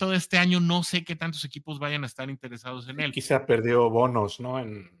rendimiento de este año no sé qué tantos equipos vayan a estar interesados en él. Quizá perdió bonos, ¿no?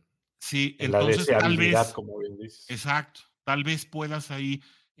 Sí, en la entonces tal deseabilidad, vez, como bien dices. exacto, tal vez puedas ahí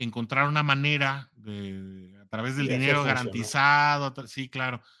encontrar una manera a través del dinero garantizado, sí,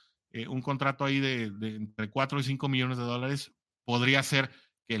 claro, un contrato ahí de entre 4 y 5 millones de dólares podría ser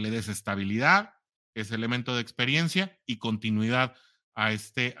que le des estabilidad, ese elemento de experiencia y continuidad a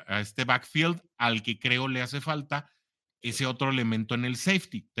este backfield al que creo le hace falta ese otro elemento en el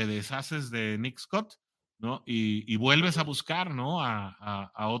safety. Te deshaces de Nick Scott, ¿no? Y vuelves a buscar, ¿no?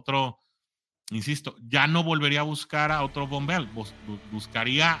 A otro, insisto, ya no volvería a buscar a otro Von Bell,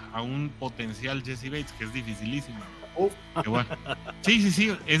 buscaría a un potencial Jesse Bates, que es dificilísimo. Bueno. Sí,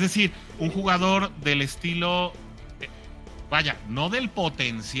 es decir, un jugador del estilo, vaya, no del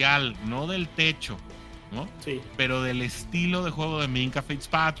potencial, no del techo, ¿no? Sí. Pero del estilo de juego de Minkah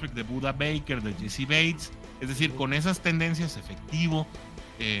Fitzpatrick, de Buda Baker, de Jesse Bates, es decir, con esas tendencias efectivo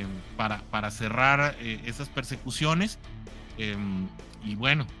para cerrar esas persecuciones. Y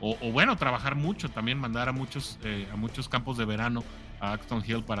bueno, bueno, trabajar mucho, también mandar a muchos campos de verano a Axton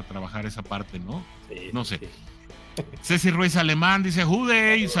Hill para trabajar esa parte, ¿no? Sí, no sé. Sí. Ceci Ruiz Alemán dice,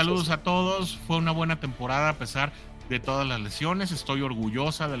 Jude, saludos a todos, fue una buena temporada a pesar de todas las lesiones, estoy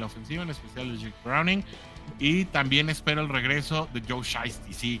orgullosa de la ofensiva, en especial de Jake Browning, y también espero el regreso de Joe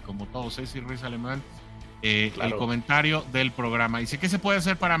Shiesty, sí, como todos, Ceci Ruiz Alemán, el comentario del programa. Dice, ¿qué se puede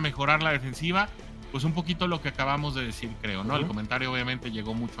hacer para mejorar la defensiva? Pues un poquito lo que acabamos de decir, creo, ¿no? El comentario obviamente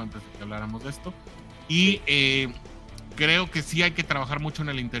llegó mucho antes de que habláramos de esto. Y creo que sí hay que trabajar mucho en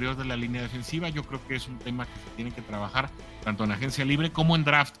el interior de la línea defensiva. Yo creo que es un tema que se tiene que trabajar tanto en agencia libre como en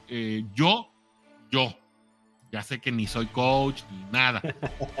draft. Yo, ya sé que ni soy coach ni nada.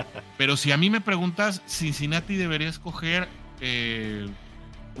 Pero si a mí me preguntas, Cincinnati debería escoger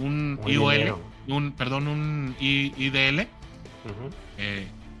un IOL, un IDL.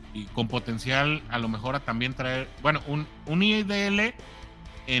 Y con potencial a lo mejor a también traer, bueno, un IDL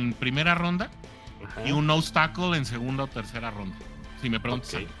en primera ronda y un nose tackle en segunda o tercera ronda. Si me preguntas.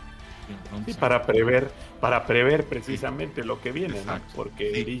 Sí, para prever precisamente lo que viene, ¿no?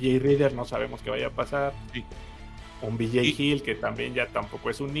 Porque DJ Reader no sabemos qué vaya a pasar. Sí. Un BJ Hill que también ya tampoco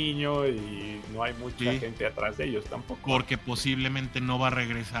es un niño y no hay mucha gente atrás de ellos tampoco. Porque posiblemente no va a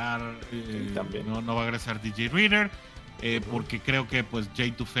regresar, no va a regresar DJ Reader. Porque creo que pues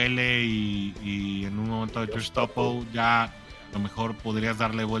Jay Tufele y en un momento de Josh Tupou ya a lo mejor podrías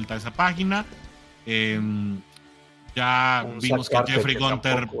darle vuelta a esa página. Ya vimos que Jeffrey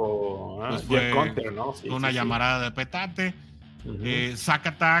Gunter pues fue Gunter, ¿no? Una llamarada de petate. Zach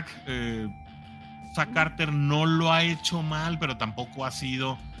Carter no lo ha hecho mal, pero tampoco ha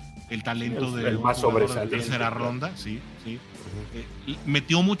sido el talento de un jugador de tercera ronda. Sí.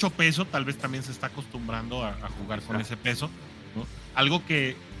 Metió mucho peso, tal vez también se está acostumbrando a jugar con ese peso, ¿no? Algo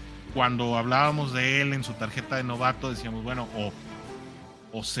que cuando hablábamos de él en su tarjeta de novato decíamos, bueno,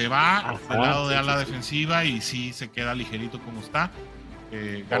 o se va del lado de ala defensiva y sí se queda ligerito como está,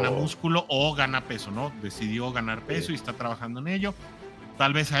 gana músculo o gana peso, ¿no? Decidió ganar peso y está trabajando en ello.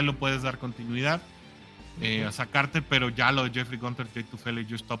 Tal vez a él lo puedes dar continuidad a sacarte, pero ya lo de Jeffrey Gunter, Jay Tufele y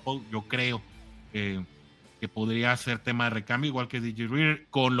Josh Tupou, yo creo que podría ser tema de recambio, igual que DJ Reader,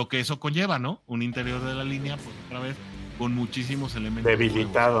 con lo que eso conlleva, ¿no? Un interior de la línea, pues otra vez, con muchísimos elementos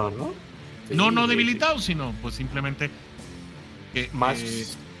debilitado, nuevos. ¿No? Sí, no debilitado, sino pues simplemente que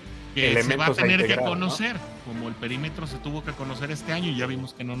que se va a tener que conocer, ¿no? como el perímetro se tuvo que conocer este año y ya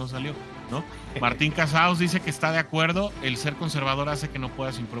vimos que no nos salió, ¿no? Martín Casados dice que está de acuerdo, el ser conservador hace que no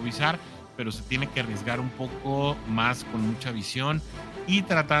puedas improvisar, pero se tiene que arriesgar un poco más con mucha visión y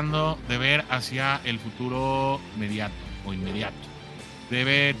tratando de ver hacia el futuro inmediato.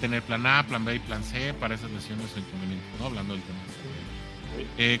 Debe tener plan A, plan B y plan C para esas lesiones o inconvenientes, ¿no? Hablando del tema.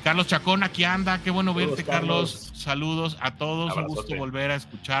 Carlos Chacón, aquí anda, qué bueno verte, Carlos. Saludos a todos, un gusto volver a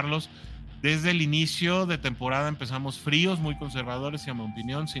escucharlos. Desde el inicio de temporada empezamos fríos, muy conservadores y a mi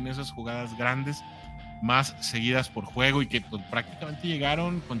opinión, sin esas jugadas grandes, más seguidas por juego y que pues, prácticamente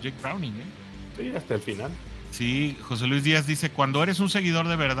llegaron con Jake Browning, ¿eh? Sí, hasta el final. Sí, José Luis Díaz dice, cuando eres un seguidor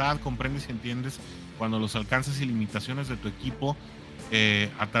de verdad, comprendes y entiendes cuando los alcances y limitaciones de tu equipo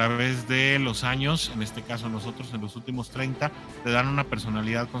a través de los años, en este caso nosotros en los últimos 30, te dan una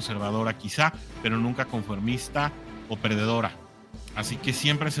personalidad conservadora quizá, pero nunca conformista o perdedora. Así que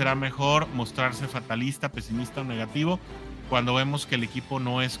siempre será mejor mostrarse fatalista, pesimista o negativo cuando vemos que el equipo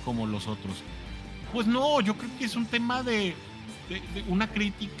no es como los otros. Pues no, yo creo que es un tema de una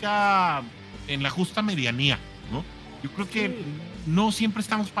crítica en la justa medianía, ¿no? Yo creo que no siempre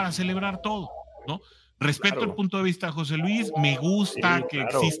estamos para celebrar todo, ¿no? Respeto el punto de vista de José Luis, me gusta que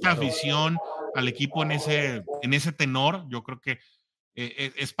exista afición al equipo en ese tenor, yo creo que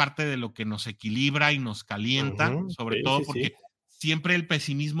es parte de lo que nos equilibra y nos calienta, sobre todo porque siempre el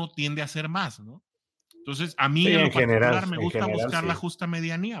pesimismo tiende a ser más, ¿no? Entonces, a mí en lo particular me gusta buscar la justa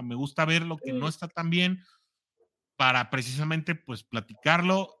medianía, me gusta ver lo que no está tan bien para precisamente pues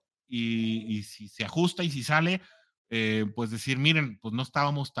platicarlo y si se ajusta y si sale, pues decir, miren, pues no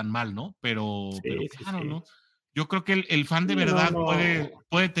estábamos tan mal, ¿no? Pero claro, ¿no? Yo creo que el fan de verdad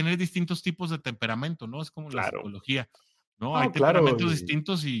puede tener distintos tipos de temperamento, ¿no? Es como la psicología, ¿no? Hay temperamentos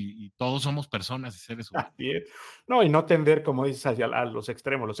distintos y todos somos personas y seres humanos. No, y no tender, como dices, hacia los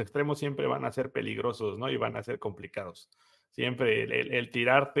extremos. Los extremos siempre van a ser peligrosos, ¿no? Y van a ser complicados. Siempre el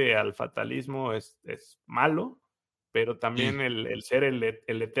tirarte al fatalismo es malo, pero también el ser el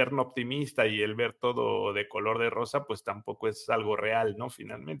eterno optimista y el ver todo de color de rosa, pues tampoco es algo real, ¿no?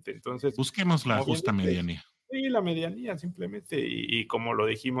 Finalmente, entonces... Busquemos la justa medianía. Sí, la medianía simplemente, y como lo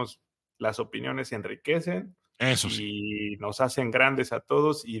dijimos, las opiniones se enriquecen, eso y nos hacen grandes a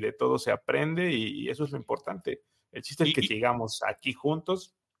todos, y de todo se aprende, y eso es lo importante. El chiste es que sigamos aquí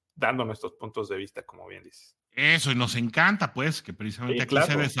juntos, dando nuestros puntos de vista, como bien dices. Eso, y nos encanta, pues, que precisamente aquí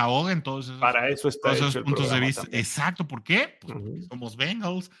se desahoguen todos esos, para eso está todos esos puntos de vista. También. Exacto, ¿por qué? Pues porque somos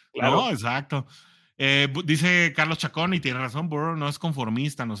Bengals, ¿no? Exacto. Dice Carlos Chacón, y tiene razón, Burrow no es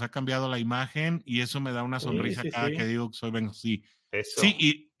conformista, nos ha cambiado la imagen, y eso me da una sonrisa cada que digo que soy Bengals. Sí,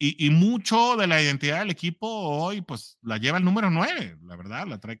 y mucho de la identidad del equipo hoy, pues, la lleva el número 9, la verdad,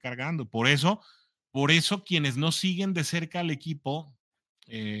 la trae cargando. Por eso quienes no siguen de cerca al equipo,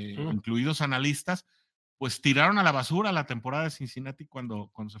 incluidos analistas, pues tiraron a la basura la temporada de Cincinnati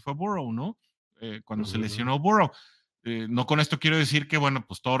cuando se fue Burrow, ¿no? Cuando se lesionó Burrow. No con esto quiero decir que, bueno,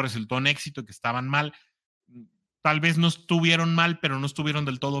 pues todo resultó en éxito, que estaban mal. Tal vez no estuvieron mal, pero no estuvieron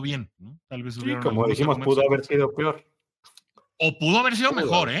del todo bien, ¿no? Tal vez hubieron como dijimos, pudo haber sido peor. O pudo haber sido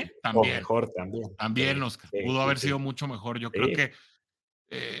mejor, ¿eh? También. O mejor también. También, Oscar. Pudo haber sido mucho mejor. Yo creo que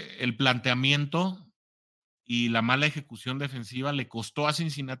el planteamiento y la mala ejecución defensiva le costó a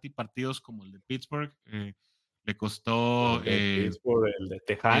Cincinnati partidos como el de Pittsburgh, le costó el de Pittsburgh, el de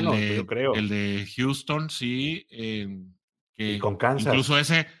Tejanos, yo creo. El de Houston, sí, que y con Kansas. Incluso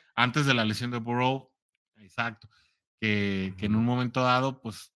ese, antes de la lesión de Burrow, exacto, que en un momento dado,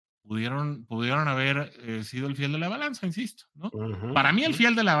 pues, pudieron haber sido el fiel de la balanza, insisto, ¿no? Para mí el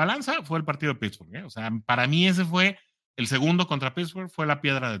fiel de la balanza fue el partido de Pittsburgh, ¿eh? O sea, para mí ese fue el segundo contra Pittsburgh, fue la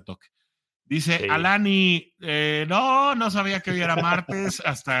piedra de toque. Dice Alani, no sabía que hoy era martes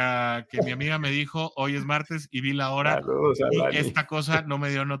hasta que mi amiga me dijo, hoy es martes y vi la hora. Saludos, y esta cosa no me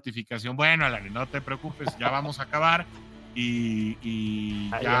dio notificación. Bueno, Alani, no te preocupes, ya vamos a acabar y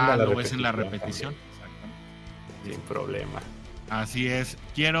ya lo ves en la repetición. Sin problema. Así es.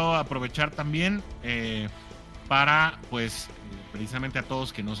 Quiero aprovechar también para, pues, precisamente a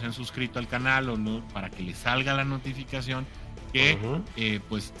todos que no se han suscrito al canal o no, para que les salga la notificación, que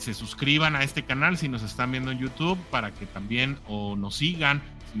pues se suscriban a este canal si nos están viendo en YouTube, para que también o nos sigan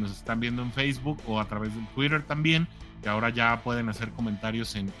si nos están viendo en Facebook o a través del Twitter también, que ahora ya pueden hacer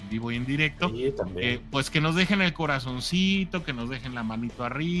comentarios en vivo y en directo. Pues que nos dejen el corazoncito, que nos dejen la manito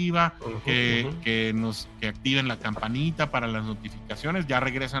arriba, que activen la campanita para las notificaciones. Ya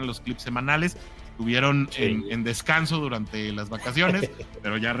regresan los clips semanales. Estuvieron en descanso durante las vacaciones,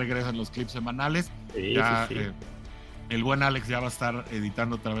 pero ya regresan los clips semanales. El buen Alex ya va a estar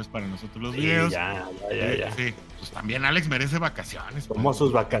editando otra vez para nosotros los videos. Ya. Sí, pues también Alex merece vacaciones. Como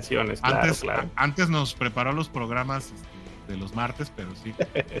sus vacaciones, claro. Antes nos preparó los programas de los martes, pero sí.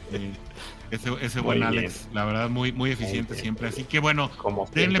 Ese buen Alex, la verdad, muy eficiente siempre. Así que bueno,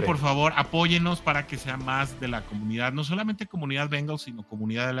 denle por favor, apóyenos para que sea más de la comunidad, no solamente comunidad Bengals, sino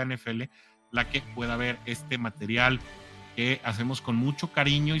comunidad de la NFL, la que pueda ver este material que hacemos con mucho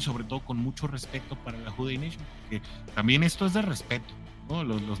cariño y sobre todo con mucho respeto para la WDNE, porque también esto es de respeto, ¿no?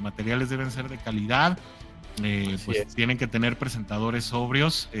 Los materiales deben ser de calidad, pues tienen que tener presentadores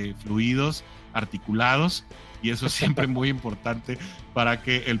sobrios, fluidos, articulados, y eso es siempre muy importante para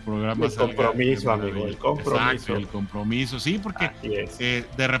que el programa salga. El compromiso, amigo, el compromiso. Exacto, el compromiso, sí, porque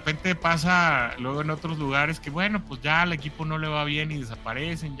de repente pasa luego en otros lugares que bueno, pues ya al equipo no le va bien y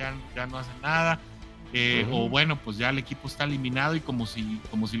desaparecen, ya no hacen nada. O bueno, pues ya el equipo está eliminado y como si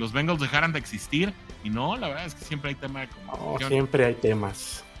los Bengals dejaran de existir, y no, la verdad es que siempre hay tema de comunicación. Siempre hay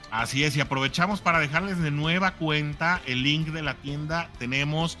temas. Así es, y aprovechamos para dejarles de nueva cuenta el link de la tienda.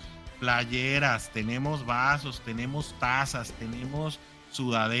 Tenemos playeras, tenemos vasos, tenemos tazas, tenemos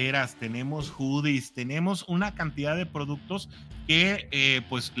sudaderas, tenemos hoodies, tenemos una cantidad de productos que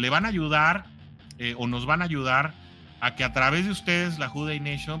pues le van a ayudar o nos van a ayudar a que a través de ustedes, la WDNE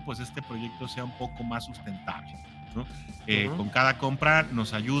Nation, pues este proyecto sea un poco más sustentable, ¿no? Con cada compra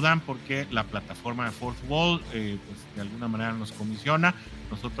nos ayudan porque la plataforma de Fourth Wall, pues de alguna manera nos comisiona.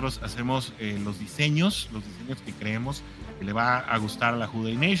 Nosotros hacemos los diseños que creemos que le va a gustar a la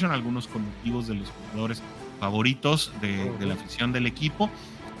WDNE Nation, algunos con motivos de los jugadores favoritos de la afición del equipo.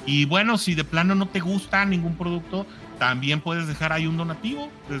 Y bueno, si de plano no te gusta ningún producto, también puedes dejar ahí un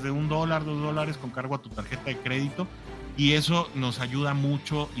donativo desde $1, $2 con cargo a tu tarjeta de crédito, y eso nos ayuda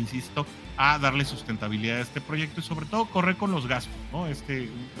mucho, insisto, a darle sustentabilidad a este proyecto y sobre todo correr con los gastos, ¿no? Un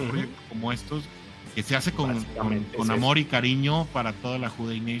proyecto como estos que se hace con amor y cariño para toda la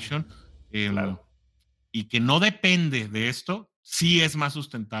WDNE Nation, claro. Y que no depende de esto, sí es más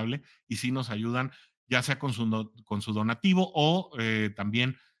sustentable y sí nos ayudan, ya sea con su donativo o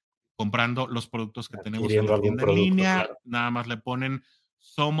también comprando los productos que tenemos en la tienda en línea. Claro. Nada más le ponen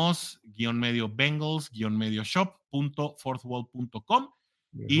somos-medio-shop.fourthwall.com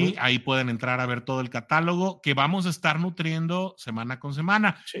y ahí pueden entrar a ver todo el catálogo que vamos a estar nutriendo semana con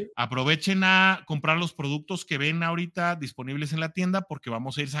semana. Sí. Aprovechen a comprar los productos que ven ahorita disponibles en la tienda porque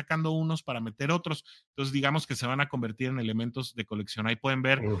vamos a ir sacando unos para meter otros. Entonces digamos que se van a convertir en elementos de colección. Ahí pueden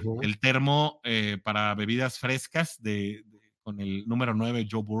ver el termo para bebidas frescas con el número 9,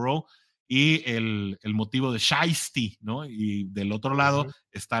 Joe Burrow, y el motivo de Shiesty, ¿no? Y del otro lado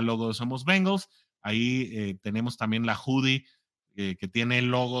está el logo de Somos Bengals. Ahí tenemos también la hoodie que tiene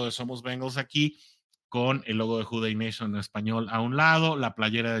el logo de Somos Bengals aquí, con el logo de WDNE Nation en español a un lado, la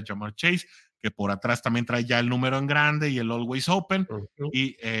playera de Jamar Chase, que por atrás también trae ya el número en grande y el Always Open.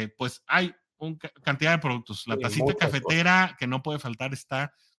 Y pues hay cantidad de productos. La tacita cafetera cosas que no puede faltar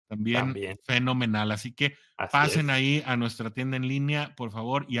está también fenomenal. Así que pasen ahí a nuestra tienda en línea, por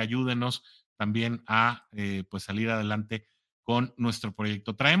favor, y ayúdenos también a pues salir adelante con nuestro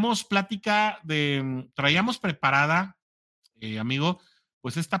proyecto. Traíamos preparada, amigo,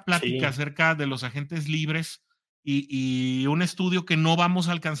 pues esta plática acerca de los agentes libres y un estudio que no vamos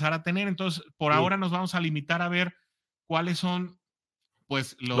a alcanzar a tener. Entonces, por ahora nos vamos a limitar a ver cuáles son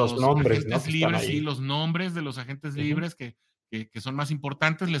pues los nombres, agentes, ¿no?, libres y los nombres de los agentes libres que son más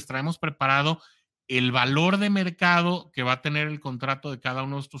importantes. Les traemos preparado el valor de mercado que va a tener el contrato de cada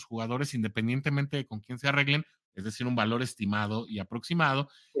uno de estos jugadores, independientemente de con quién se arreglen, es decir, un valor estimado y aproximado,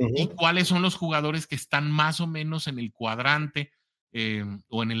 y cuáles son los jugadores que están más o menos en el cuadrante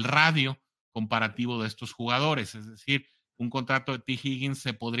o en el radio comparativo de estos jugadores. Es decir, un contrato de T. Higgins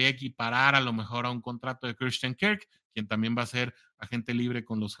se podría equiparar a lo mejor a un contrato de Christian Kirk, quien también va a ser agente libre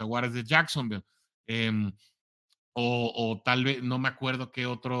con los Jaguares de Jacksonville. O tal vez, no me acuerdo qué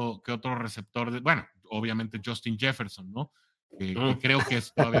otro receptor, bueno, obviamente Justin Jefferson, ¿no? Que creo que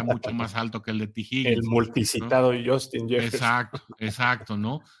es todavía mucho más alto que el de T. Higgins. El multicitado, ¿no? Justin Jefferson. Exacto,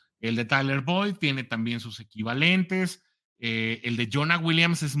 ¿no? El de Tyler Boyd tiene también sus equivalentes. El de Jonah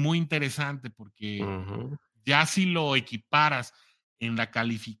Williams es muy interesante porque ya si lo equiparas en la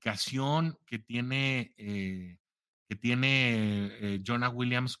calificación que tiene Jonah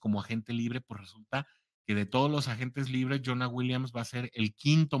Williams como agente libre, pues resulta que de todos los agentes libres, Jonah Williams va a ser el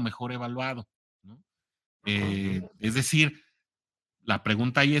quinto mejor evaluado, ¿no? Es decir, la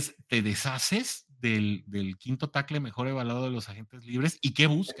pregunta ahí es, ¿te deshaces del quinto tackle mejor evaluado de los agentes libres? ¿Y qué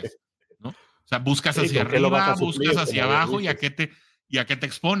buscas? ¿No? O sea, buscas hacia arriba, buscas hacia abajo, y a qué te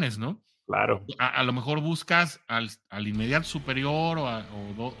expones, ¿no? Claro. A lo mejor buscas al inmediato superior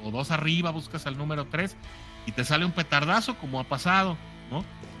o dos arriba, buscas al número 3, y te sale un petardazo, como ha pasado, ¿no?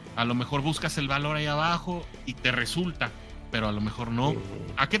 A lo mejor buscas el valor ahí abajo y te resulta, pero a lo mejor no.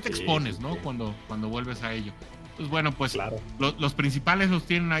 ¿A qué te expones, no? Cuando vuelves a ello. Pues bueno, pues Claro. los principales los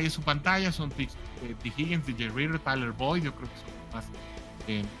tienen ahí en su pantalla, son T. Higgins, DJ Reader, Tyler Boyd, yo creo que son más.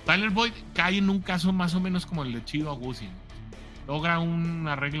 Tyler Boyd cae en un caso más o menos como el de Chido Agusi, ¿no? Logra un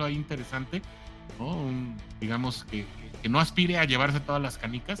arreglo ahí interesante, ¿no? Digamos que no aspire a llevarse todas las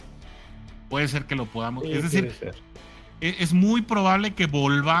canicas. Puede ser que lo podamos. Sí, es decir, es muy probable que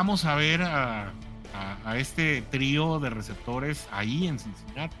volvamos a ver a este trío de receptores ahí en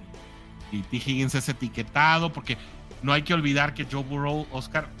Cincinnati. Y T. Higgins es etiquetado, porque no hay que olvidar que Joe Burrow,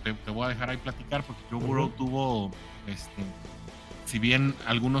 Oscar, te voy a dejar ahí platicar, porque Joe Burrow tuvo, si bien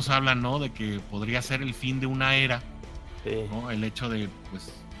algunos hablan, ¿no?, de que podría ser el fin de una era, ¿no? El hecho de,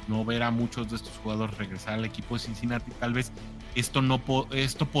 pues, no ver a muchos de estos jugadores regresar al equipo de Cincinnati, tal vez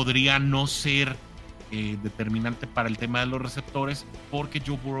esto podría no ser determinante para el tema de los receptores, porque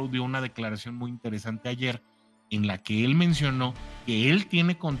Joe Burrow dio una declaración muy interesante ayer en la que él mencionó que él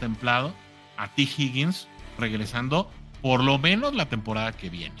tiene contemplado a T. Higgins regresando por lo menos la temporada que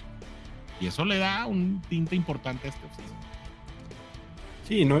viene, y eso le da un tinte importante a este offseason.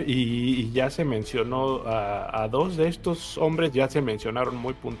 Sí, ¿no? Y ya se mencionó a dos de estos hombres, ya se mencionaron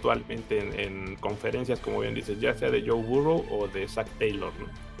muy puntualmente en conferencias, como bien dices, ya sea de Joe Burrow o de Zach Taylor, ¿no?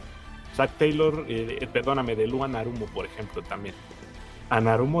 Zach Taylor, de Luan Arumo, por ejemplo, también.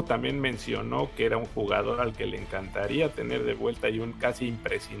 Anarumo también mencionó que era un jugador al que le encantaría tener de vuelta y un casi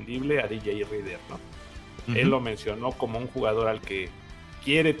imprescindible a DJ Reader, ¿no? Él lo mencionó como un jugador al que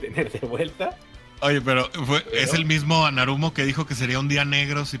quiere tener de vuelta. Oye, pero es el mismo Anarumo que dijo que sería un día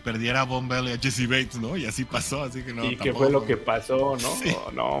negro si perdiera a Von Bell y a Jesse Bates, ¿no? Y así pasó, así que no. Y que fue lo que pasó, ¿no? Sí.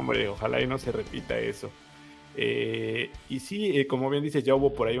 No, hombre, ojalá y no se repita eso. Y sí, como bien dices, ya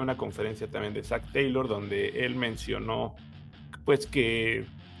hubo por ahí una conferencia también de Zach Taylor donde él mencionó pues que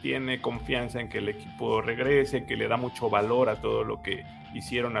tiene confianza en que el equipo regrese, que le da mucho valor a todo lo que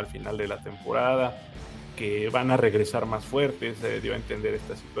hicieron al final de la temporada, que van a regresar más fuertes, dio a entender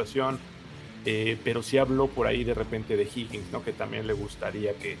esta situación, pero sí habló por ahí de repente de Higgins, ¿no? Que también le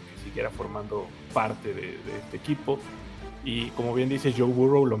gustaría que siguiera formando parte de este equipo. Y como bien dice, Joe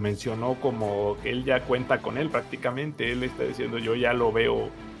Burrow lo mencionó como que él ya cuenta con él prácticamente, él está diciendo yo ya lo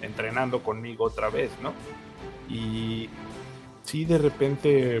veo entrenando conmigo otra vez, ¿no? Y sí, de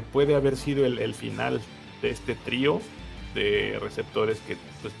repente puede haber sido el final de este trío de receptores que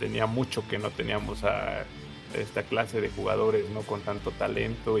pues tenía mucho que no teníamos a esta clase de jugadores, ¿no? Con tanto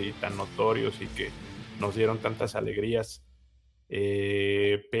talento y tan notorios y que nos dieron tantas alegrías,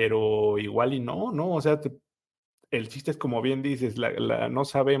 pero igual y no, o sea, el chiste es como bien dices, no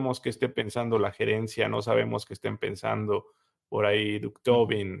sabemos qué esté pensando la gerencia, no sabemos qué estén pensando por ahí Duke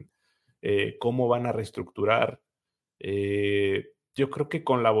Tobin, cómo van a reestructurar. Yo creo que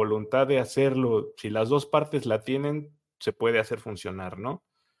con la voluntad de hacerlo, si las dos partes la tienen, se puede hacer funcionar, ¿no?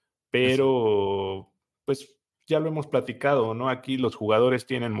 Pero, pues ya lo hemos platicado, ¿no? Aquí los jugadores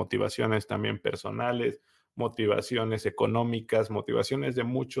tienen motivaciones también personales, motivaciones económicas, motivaciones de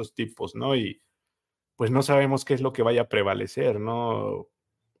muchos tipos, ¿no? Y pues no sabemos qué es lo que vaya a prevalecer, ¿no?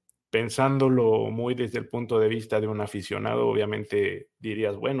 Pensándolo muy desde el punto de vista de un aficionado, obviamente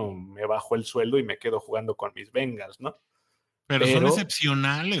dirías, bueno, me bajo el sueldo y me quedo jugando con mis Bengals, ¿no? Pero son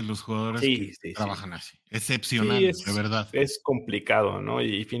excepcionales los jugadores que trabajan así. Excepcionales, Sí, de verdad. es complicado, ¿no?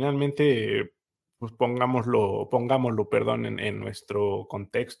 Y finalmente, pues pongámoslo, en nuestro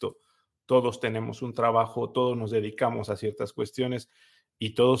contexto. Todos tenemos un trabajo, todos nos dedicamos a ciertas cuestiones y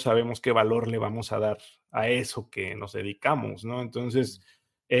todos sabemos qué valor le vamos a dar a eso que nos dedicamos, ¿no? Entonces,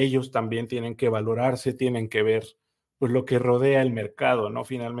 ellos también tienen que valorarse, tienen que ver pues lo que rodea el mercado, ¿no?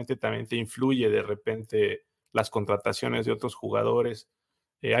 Finalmente también te influye de repente las contrataciones de otros jugadores.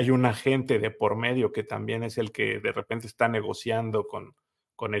 Hay un agente de por medio que también es el que de repente está negociando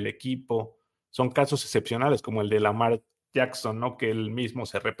con el equipo. Son casos excepcionales como el de Lamar Jackson, ¿no? Que él mismo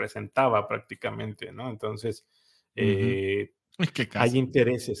se representaba prácticamente, ¿no? Entonces, hay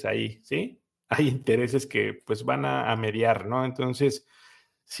intereses ahí, ¿sí? Hay intereses que pues van a mediar, ¿no? Entonces,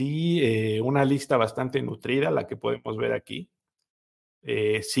 sí, una lista bastante nutrida la que podemos ver aquí.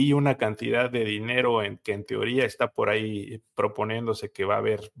 Sí, una cantidad de dinero que en teoría está por ahí proponiéndose que va a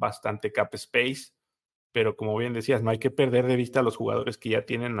haber bastante cap space, pero como bien decías, no hay que perder de vista a los jugadores que ya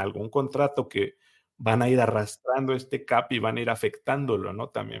tienen algún contrato que van a ir arrastrando este cap y van a ir afectándolo, ¿no?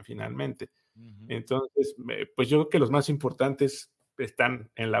 También finalmente. Entonces, pues yo creo que los más importantes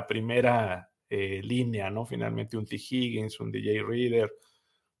están en la primera línea, ¿no? Finalmente un T. Higgins, un DJ Reader,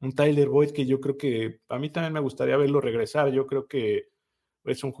 un Tyler Boyd, que yo creo que a mí también me gustaría verlo regresar. Yo creo que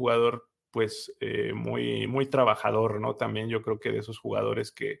es un jugador pues muy, muy trabajador, ¿no? También yo creo que de esos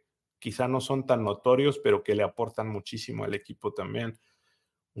jugadores que quizá no son tan notorios, pero que le aportan muchísimo al equipo también.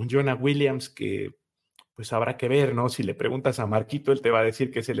 Un Jonah Williams que pues habrá que ver, ¿no? Si le preguntas a Marquito, él te va a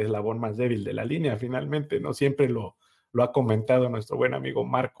decir que es el eslabón más débil de la línea, finalmente, ¿no? Siempre lo ha comentado nuestro buen amigo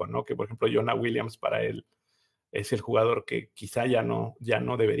Marco, ¿no? Que, por ejemplo, Jonah Williams para él es el jugador que quizá ya no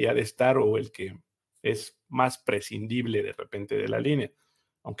debería de estar o el que es más prescindible de repente de la línea.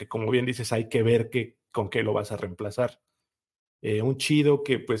 Aunque, como bien dices, hay que ver con qué lo vas a reemplazar. Un Chido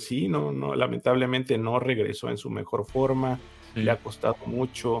que, pues sí, lamentablemente no regresó en su mejor forma, le ha costado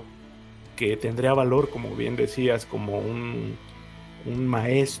mucho, que tendría valor, como bien decías, como un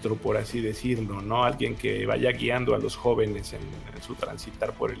maestro, por así decirlo, ¿no? Alguien que vaya guiando a los jóvenes en su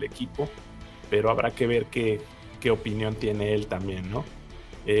transitar por el equipo, pero habrá que ver qué opinión tiene él también, ¿no?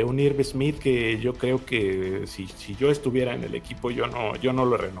 Un Irv Smith que yo creo que si yo estuviera en el equipo yo no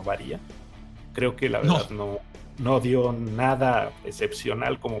lo renovaría. Creo que la verdad no dio nada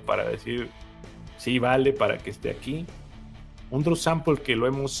excepcional como para decir sí vale para que esté aquí. Un Drew Sample que lo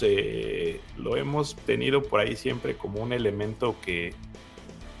hemos tenido por ahí siempre como un elemento que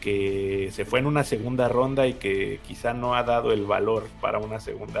se fue en una segunda ronda y que quizá no ha dado el valor para una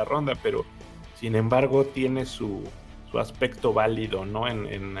segunda ronda, pero sin embargo tiene su aspecto válido, ¿no?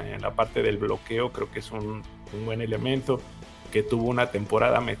 En la parte del bloqueo creo que es un buen elemento, que tuvo una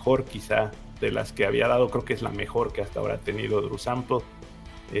temporada mejor quizá de las que había dado, creo que es la mejor que hasta ahora ha tenido Drew Sample.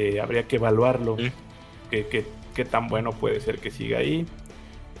 Habría que evaluarlo, qué tan bueno puede ser que siga ahí.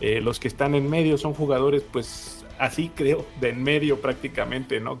 Los que están en medio son jugadores, pues así creo, de en medio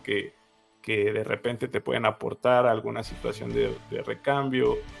prácticamente, ¿no? Que de repente te pueden aportar alguna situación de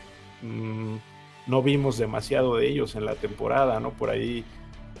recambio. No vimos demasiado de ellos en la temporada, ¿no? Por ahí,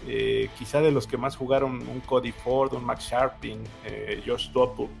 quizá de los que más jugaron, un Cody Ford, un Max Sharping, Josh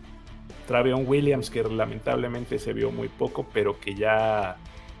Doppel, Travion Williams, que lamentablemente se vio muy poco, pero que ya,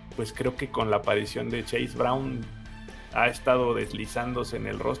 pues creo que con la aparición de Chase Brown ha estado deslizándose en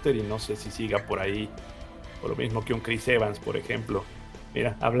el roster y no sé si siga por ahí, por lo mismo que un Chris Evans, por ejemplo.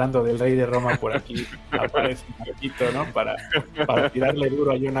 Mira, hablando del Rey de Roma por aquí, aparece un poquito, ¿no? Para tirarle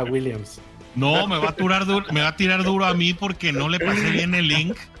duro a Jonah Williams. No, me va a tirar duro a mí porque no le pasé bien el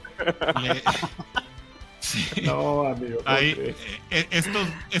link. Sí. No, amigo. Ahí,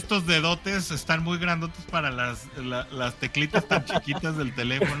 estos dedotes están muy grandotes para las teclitas tan chiquitas del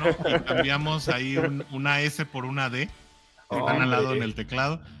teléfono y cambiamos ahí una S por una D. Están al lado en el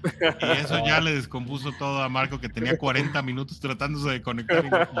teclado y eso ya le descompuso todo a Marco, que tenía 40 minutos tratándose de conectar y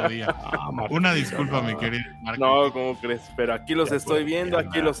no podía. Una disculpa, mi querido Marco. No, ¿cómo crees? Pero aquí los estoy viendo,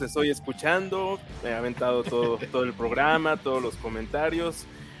 aquí los estoy escuchando, he aventado todo el programa, todos los comentarios,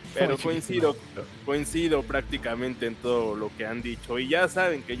 pero coincido prácticamente en todo lo que han dicho, y ya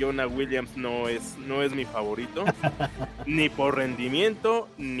saben que Jonah Williams no es mi favorito, ni por rendimiento,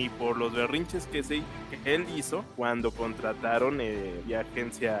 ni por los berrinches que él hizo cuando contrataron vía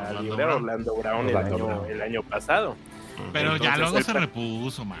agencia libre a Orlando Brown el año pasado. Pero entonces, ya luego se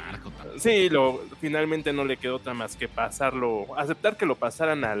repuso Marco también. Sí, finalmente no le quedó otra más que aceptar que lo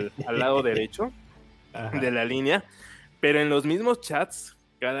pasaran al lado derecho de la línea, pero en los mismos chats,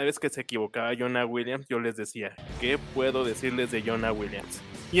 cada vez que se equivocaba Jonah Williams, yo les decía, ¿qué puedo decirles de Jonah Williams?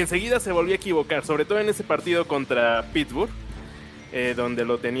 Y enseguida se volvió a equivocar, sobre todo en ese partido contra Pittsburgh, donde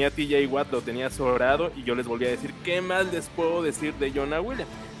lo tenía TJ Watt, lo tenía sobrado, y yo les volví a decir, ¿qué más les puedo decir de Jonah Williams?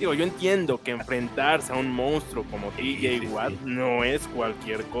 Digo, yo entiendo que enfrentarse a un monstruo como TJ Watt no es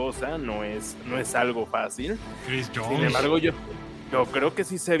cualquier cosa, no es algo fácil. Chris Jones. Sin embargo, yo creo que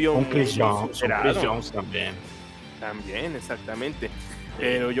sí se vio un Chris Jones también, exactamente.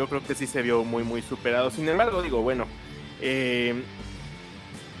 Pero yo creo que sí se vio muy, muy superado. Sin embargo, digo, bueno,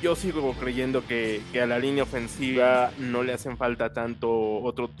 yo sigo creyendo que a la línea ofensiva no le hacen falta tanto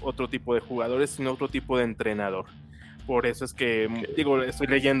otro tipo de jugadores, sino otro tipo de entrenador. Por eso es que, digo, estoy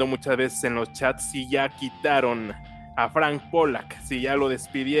leyendo muchas veces en los chats si ya quitaron a Frank Pollack, si ya lo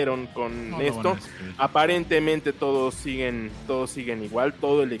despidieron con esto. Aparentemente todos siguen igual,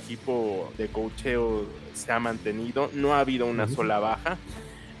 todo el equipo de coacheo se ha mantenido, no ha habido una sola baja,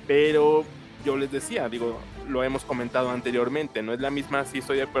 pero yo les decía, digo, lo hemos comentado anteriormente, no es la misma, sí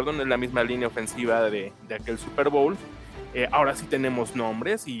estoy de acuerdo, no es la misma línea ofensiva de aquel Super Bowl. Ahora sí tenemos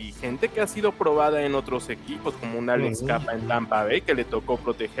nombres y gente que ha sido probada en otros equipos, como un Alex Capa en Tampa Bay, que le tocó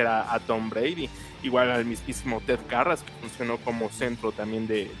proteger a Tom Brady, igual al mismísimo Ted Karras, que funcionó como centro también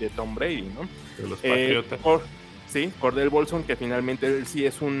de Tom Brady, ¿no? De los Patriotas. Cordell Bolson, que finalmente él sí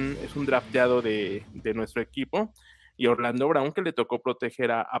es un drafteado de nuestro equipo, y Orlando Brown, que le tocó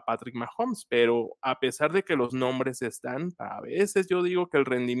proteger a Patrick Mahomes, pero a pesar de que los nombres están, a veces yo digo que el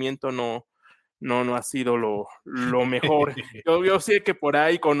rendimiento no ha sido lo mejor. Yo sé que por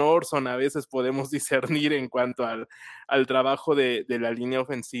ahí con Orson a veces podemos discernir en cuanto al trabajo de la línea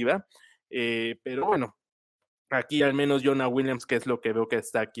ofensiva, pero bueno, aquí al menos Jonah Williams, que es lo que veo que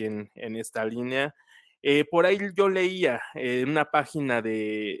está aquí en esta línea. Por ahí yo leía en una página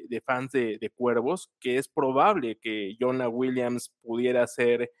de fans de Cuervos que es probable que Jonah Williams pudiera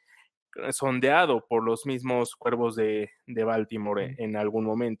ser sondeado por los mismos Cuervos de Baltimore en algún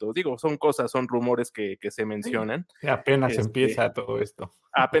momento. Digo, son rumores que se mencionan. Sí, apenas empieza todo esto.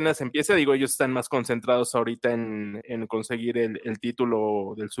 Apenas empieza, digo, ellos están más concentrados ahorita en conseguir el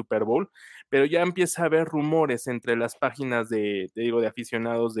título del Super Bowl, pero ya empieza a haber rumores entre las páginas de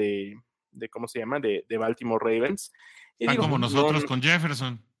aficionados de ¿cómo se llama? De Baltimore Ravens. Y digo, como nosotros con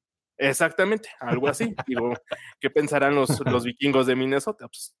Jefferson. Exactamente, algo así. Digo, ¿qué pensarán los vikingos de Minnesota?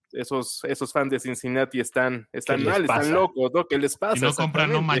 Pues esos fans de Cincinnati están mal, están locos, ¿no? ¿Qué les pasa? Y no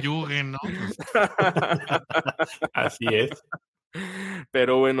compran, no mayuguen, ¿no? Así es.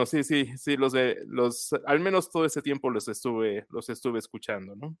 Pero bueno, sí, al menos todo ese tiempo los estuve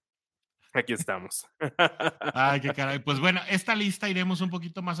escuchando, ¿no? Aquí estamos. Ay, qué caray. Pues bueno, esta lista iremos un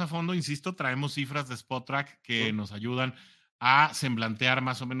poquito más a fondo. Insisto, traemos cifras de SpotTrack que nos ayudan a semblantear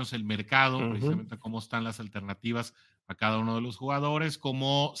más o menos el mercado, precisamente cómo están las alternativas a cada uno de los jugadores,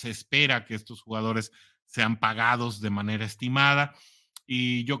 cómo se espera que estos jugadores sean pagados de manera estimada.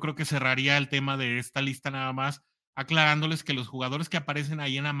 Y yo creo que cerraría el tema de esta lista nada más aclarándoles que los jugadores que aparecen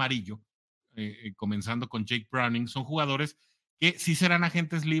ahí en amarillo, comenzando con Jake Browning, son jugadores que sí serán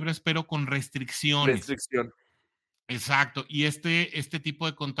agentes libres, pero con restricciones. Restricción. Exacto. Y este tipo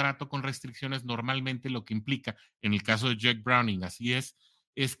de contrato con restricciones normalmente lo que implica, en el caso de Jake Browning, así es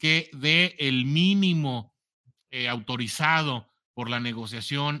que de el mínimo autorizado por la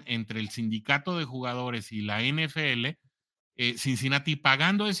negociación entre el sindicato de jugadores y la NFL, Cincinnati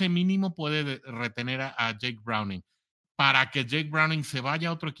pagando ese mínimo puede retener a Jake Browning. Para que Jake Browning se vaya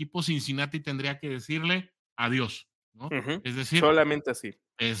a otro equipo, Cincinnati tendría que decirle adiós, ¿no? Es decir, solamente así.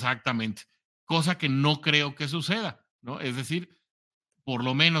 Exactamente. Cosa que no creo que suceda, ¿no? Es decir, por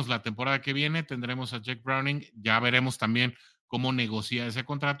lo menos la temporada que viene tendremos a Jake Browning, ya veremos también cómo negocia ese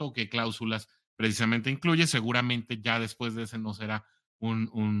contrato o qué cláusulas precisamente incluye. Seguramente ya después de ese no será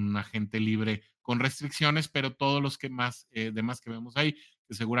un agente libre con restricciones, pero todos los demás que vemos ahí,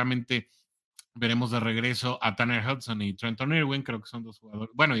 que seguramente veremos de regreso a Tanner Hudson y Trenton Irwin, creo que son dos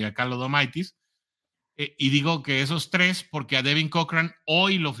jugadores, bueno, y a Carlos Domaitis, y digo que esos tres porque a Devin Cochran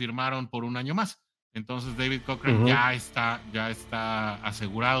hoy lo firmaron por un año más, entonces David Cochran ya está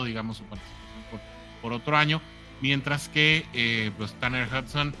asegurado, digamos, su participación por otro año, mientras que pues Tanner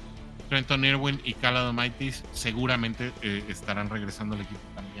Hudson, Trenton Irwin y Carlos Domaitis seguramente estarán regresando al equipo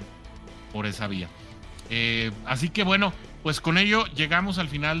también por esa vía. Así que bueno, pues con ello llegamos al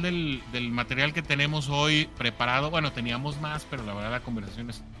final del material que tenemos hoy preparado. Bueno, teníamos más, pero la verdad la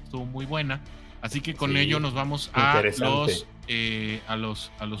conversación estuvo muy buena. Así que con ello nos vamos a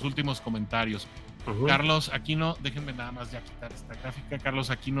los últimos comentarios. Carlos Aquino, déjenme nada más ya quitar esta gráfica. Carlos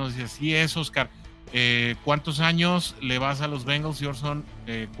Aquino dice, así es, Oscar. ¿Cuántos años le vas a los Bengals, Orson?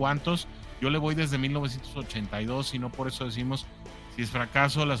 ¿Cuántos? Yo le voy desde 1982 y no por eso decimos si es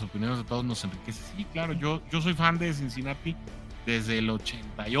fracaso, las opiniones de todos nos enriquecen. Sí, claro, yo soy fan de Cincinnati desde el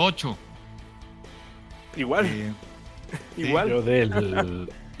 88. Igual. Igual. Yo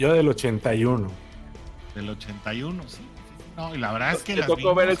del 81. Del 81, sí. No, y la verdad es que te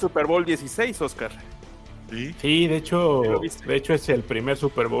tocó ver el Super Bowl 16, Oscar. Sí, de hecho es el primer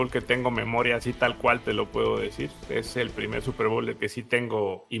Super Bowl que tengo memoria así tal cual te lo puedo decir. Es el primer Super Bowl del que sí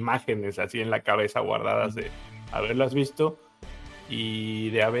tengo imágenes así en la cabeza guardadas de haberlas visto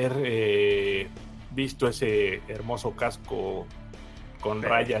y de haber visto ese hermoso casco con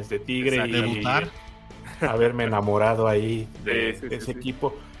rayas de tigre y debutar, haberme enamorado ahí de ese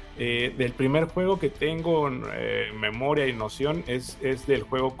equipo. Del primer juego que tengo memoria y noción es del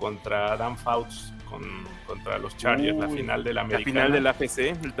juego contra Dan Fouts contra los Chargers, la final de la Americana. La final de la FC,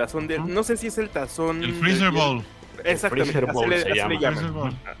 el tazón no sé si es el tazón... El Freezer Bowl. Exactamente, el Freezer Bowl se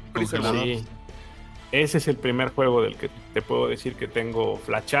llama. Freezer Bowl. Sí. Ese es el primer juego del que te puedo decir que tengo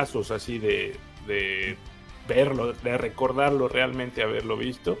flachazos así de verlo, de recordarlo realmente, haberlo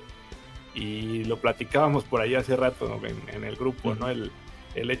visto. Y lo platicábamos por ahí hace rato, ¿no? en el grupo, ¿no?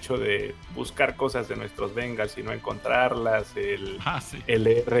 El hecho de buscar cosas de nuestros Bengals y no encontrarlas, el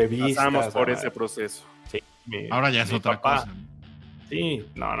leer revistas. Pasamos por ese proceso. Sí, ahora ya es otra cosa. Sí,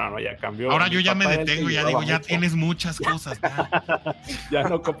 no, ya cambió. Ahora yo ya me detengo, ya digo, ya tienes muchas cosas. Ya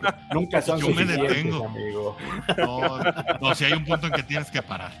no, nunca son yo me suficientes, detengo. amigo. No, si hay un punto en que tienes que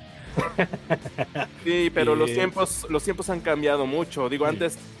parar. Sí, pero los tiempos han cambiado mucho. Digo,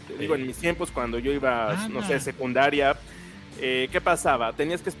 antes, en mis tiempos, cuando yo iba, no sé, secundaria, ¿qué pasaba?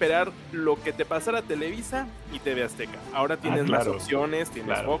 Tenías que esperar lo que te pasara Televisa y TV Azteca. Ahora tienes más opciones,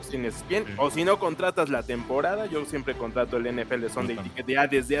 tienes Fox, tienes ESPN, o si no contratas la temporada. Yo siempre contrato el NFL Sunday Ticket ya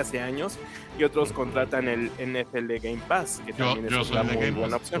desde hace años, y otros contratan el NFL Game Pass, que también es una muy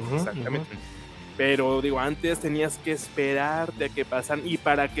buena opción. Exactamente. Pero digo, antes tenías que esperarte a que pasaran, y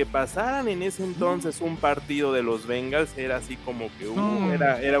para que pasaran en ese entonces un partido de los Bengals era así como que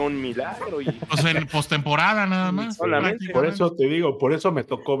era un milagro. Pues en postemporada nada más. Solamente. Por eso te digo, por eso me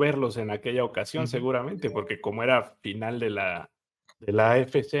tocó verlos en aquella ocasión, seguramente, porque como era final de la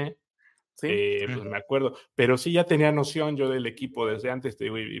AFC, pues me acuerdo. Pero sí ya tenía noción yo del equipo desde antes, te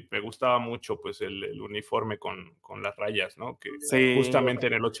digo, y me gustaba mucho pues el uniforme con las rayas, ¿no? Que justamente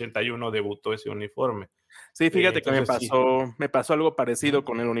en el 81 debutó ese uniforme. Sí, fíjate que me pasó algo parecido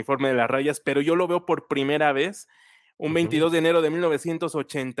con el uniforme de las rayas, pero yo lo veo por primera vez un 22 de enero de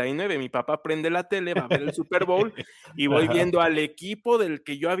 1989. Mi papá prende la tele, va a ver el Super Bowl, y voy viendo al equipo del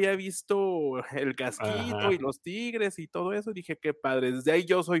que yo había visto el casquito y los Tigres y todo eso, y dije, qué padre. Desde ahí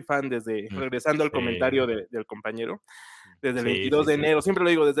yo soy fan, regresando al comentario del compañero, desde el 22 de enero, siempre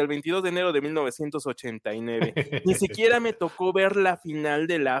lo digo, desde el 22 de enero de 1989. Ni siquiera me tocó ver la final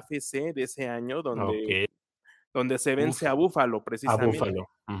del AFC de ese año, donde se vence a Buffalo, precisamente.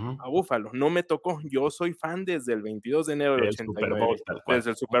 A Buffalo. No me tocó. Yo soy fan desde el 22 de enero del 89, desde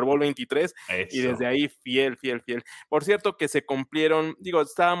el Super Bowl 23, y desde ahí fiel. Por cierto, que se cumplieron,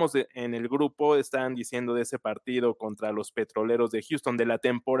 estábamos en el grupo, estaban diciendo de ese partido contra los Petroleros de Houston, de la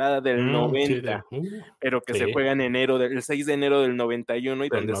temporada del 90, pero que se juega en el 6 de enero del 91, y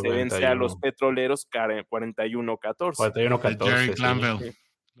donde se vence a los Petroleros 41-14. 41-14. Jerry Glanville.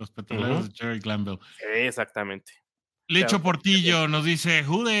 Los Petroleros de Jerry Glanville. Exactamente. Licho Portillo nos dice,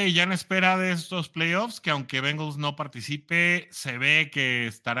 Jude, ya en espera de estos playoffs, que aunque Bengals no participe, se ve que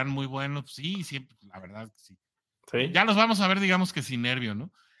estarán muy buenos. Sí, siempre, la verdad, sí. Ya los vamos a ver, digamos que sin nervio,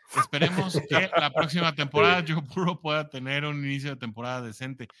 ¿no? Esperemos que la próxima temporada Joe Burrow pueda tener un inicio de temporada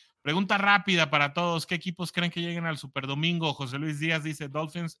decente. Pregunta rápida para todos, ¿qué equipos creen que lleguen al Superdomingo? José Luis Díaz dice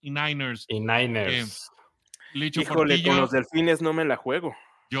Dolphins y Niners. Licho Portillo, con los Delfines no me la juego.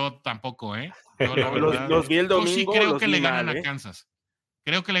 Yo tampoco, Los vi el domingo. Yo sí creo que le ganan a Kansas.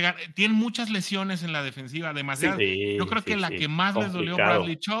 Creo que tienen muchas lesiones en la defensiva, demasiadas. Yo creo que la que más les dolió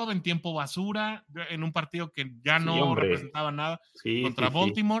Bradley Chubb en tiempo basura, en un partido que ya no representaba nada contra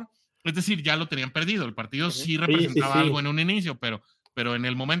Baltimore. Es decir, ya lo tenían perdido. El partido sí representaba algo en un inicio, pero en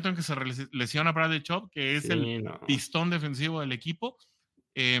el momento en que se lesiona Bradley Chubb, que es el pistón defensivo del equipo,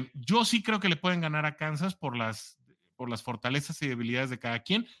 yo sí creo que le pueden ganar a Kansas por las fortalezas y debilidades de cada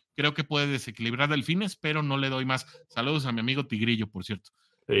quien. Creo que puede desequilibrar Delfines, pero no le doy más. Saludos a mi amigo Tigrillo, por cierto.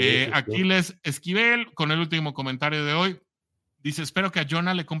 Aquiles Esquivel, con el último comentario de hoy, dice, espero que a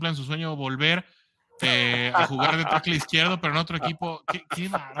Jonah le cumplan su sueño volver a jugar de tackle izquierdo, pero en otro equipo. Qué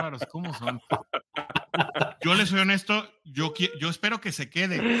bárbaros, ¿cómo son? Yo les soy honesto, yo espero que se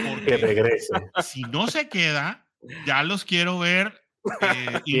quede, porque que regrese. Si no se queda, ya los quiero ver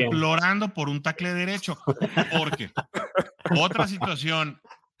implorando por un tackle derecho, porque otra situación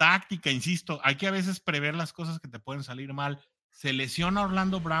táctica, insisto, hay que a veces prever las cosas que te pueden salir mal. Se lesiona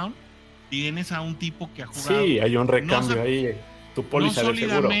Orlando Brown, tienes a un tipo que ha jugado. Sí, hay un recambio ahí, tu póliza no de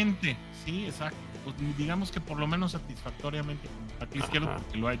seguro. Sólidamente, sí, exacto. Pues digamos que por lo menos satisfactoriamente con tackle izquierdo,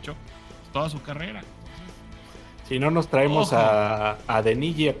 porque lo ha hecho toda su carrera. Si no nos traemos a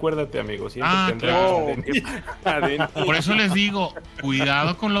Denigi, acuérdate, amigo. Por eso les digo,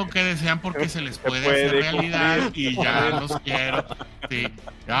 cuidado con lo que desean, porque se les puede hacer realidad y ya los quiero. Sí.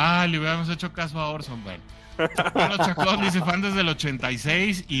 Le hubiéramos hecho caso a Orson. Bueno, Carlos Chacón dice fan desde el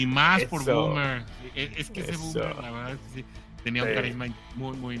 86 y más por Boomer. Es que ese Boomer, la verdad es que sí, tenía un carisma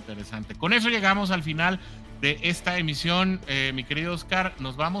muy, muy interesante. Con eso llegamos al final de esta emisión, mi querido Oscar.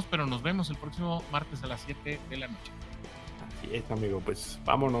 Nos vamos, pero nos vemos el próximo martes a las 7 de la noche. Así es, amigo, pues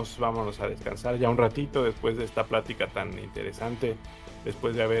vámonos a descansar ya un ratito después de esta plática tan interesante,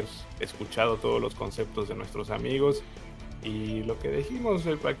 después de haber escuchado todos los conceptos de nuestros amigos, y lo que dijimos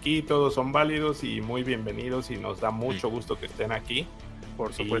aquí, todos son válidos y muy bienvenidos, y nos da mucho gusto que estén aquí.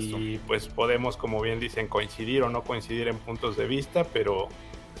 Por supuesto. Y pues podemos, como bien dicen, coincidir o no coincidir en puntos de vista, pero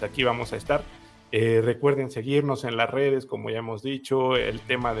pues aquí vamos a estar. Recuerden seguirnos en las redes, como ya hemos dicho. El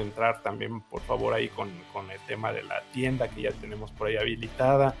tema de entrar también, por favor, ahí con el tema de la tienda que ya tenemos por ahí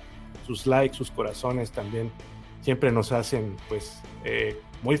habilitada. Sus likes, sus corazones también siempre nos hacen pues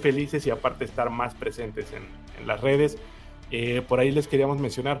muy felices, y aparte estar más presentes en las redes. Por ahí les queríamos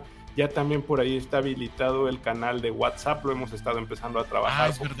mencionar, ya también por ahí está habilitado el canal de WhatsApp, lo hemos estado empezando a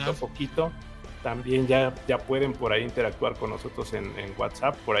trabajar poquito a poquito. También ya pueden por ahí interactuar con nosotros en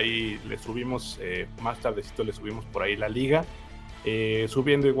WhatsApp. Por ahí les subimos, más tardecito les subimos por ahí la liga,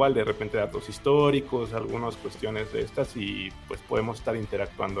 subiendo igual de repente datos históricos, algunas cuestiones de estas, y pues podemos estar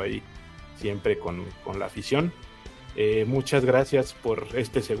interactuando ahí siempre con la afición. Muchas gracias por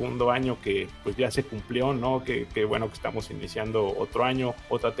este segundo año que pues ya se cumplió, ¿no? Que bueno que estamos iniciando otro año,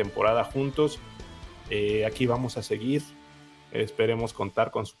 otra temporada juntos. Aquí vamos a seguir. Esperemos contar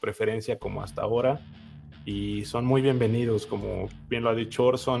con su preferencia como hasta ahora, y son muy bienvenidos, como bien lo ha dicho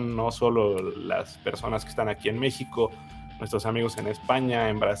Orson, no solo las personas que están aquí en México, nuestros amigos en España,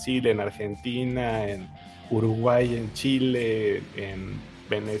 en Brasil, en Argentina, en Uruguay, en Chile, en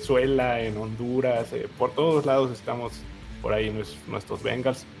Venezuela, en Honduras, por todos lados estamos por ahí nuestros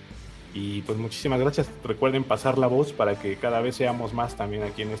Bengals. Y pues muchísimas gracias. Recuerden pasar la voz para que cada vez seamos más también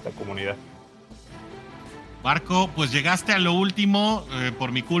aquí en esta comunidad. Marco, pues llegaste a lo último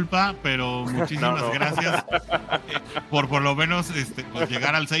por mi culpa, pero muchísimas gracias por lo menos pues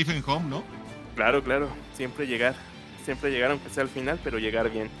llegar al safe and home, ¿no? Claro, siempre llegar, aunque sea al final, pero llegar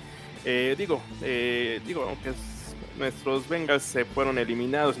bien. Digo, aunque nuestros Bengals se fueron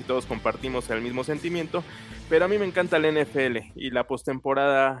eliminados y todos compartimos el mismo sentimiento, pero a mí me encanta el NFL y la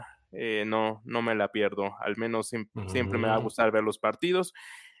postemporada no me la pierdo. Al menos siempre me va a gustar ver los partidos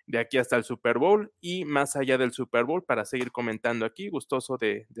de aquí hasta el Super Bowl y más allá del Super Bowl, para seguir comentando aquí, gustoso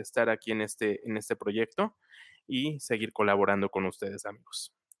de estar aquí en este proyecto y seguir colaborando con ustedes,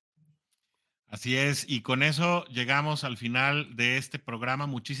 amigos. Así es, y con eso llegamos al final de este programa.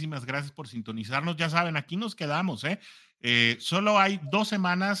 Muchísimas gracias por sintonizarnos. Ya saben, aquí nos quedamos, solo hay 2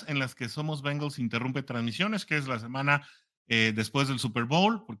 semanas en las que Somos Bengals interrumpe transmisiones, que es la semana después del Super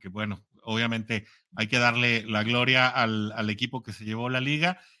Bowl, porque bueno, obviamente hay que darle la gloria al equipo que se llevó la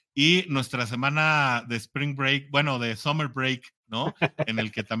liga, y nuestra semana de Spring Break, bueno, de Summer Break, ¿no? En el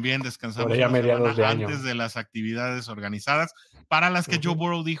que también descansamos una semana antes de las actividades organizadas, para las que Joe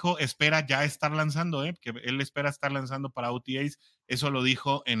Burrow dijo, espera ya estar lanzando, que él espera estar lanzando para OTAs. Eso lo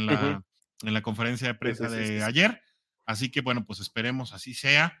dijo en la conferencia de prensa de ayer. Así que bueno, pues esperemos así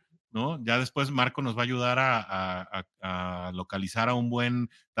sea, ¿no? Ya después Marco nos va a ayudar a localizar a un buen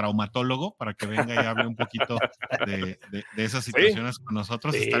traumatólogo para que venga y hable un poquito de esas situaciones con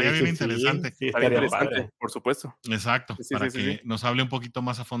nosotros. Estaría bien interesante. Sí, estaría interesante, por supuesto. Exacto, para que nos hable un poquito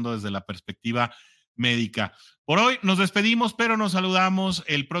más a fondo desde la perspectiva médica. Por hoy nos despedimos, pero nos saludamos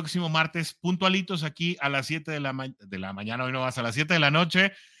el próximo martes puntualitos aquí a las 7 de la mañana, hoy no vas, a las 7 de la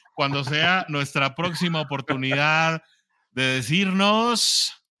noche, cuando sea nuestra próxima oportunidad de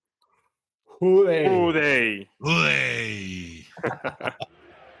decirnos ¡Uday!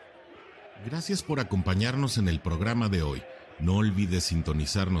 Gracias por acompañarnos en el programa de hoy. No olvides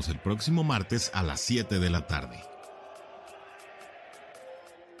sintonizarnos el próximo martes a las 7 de la tarde.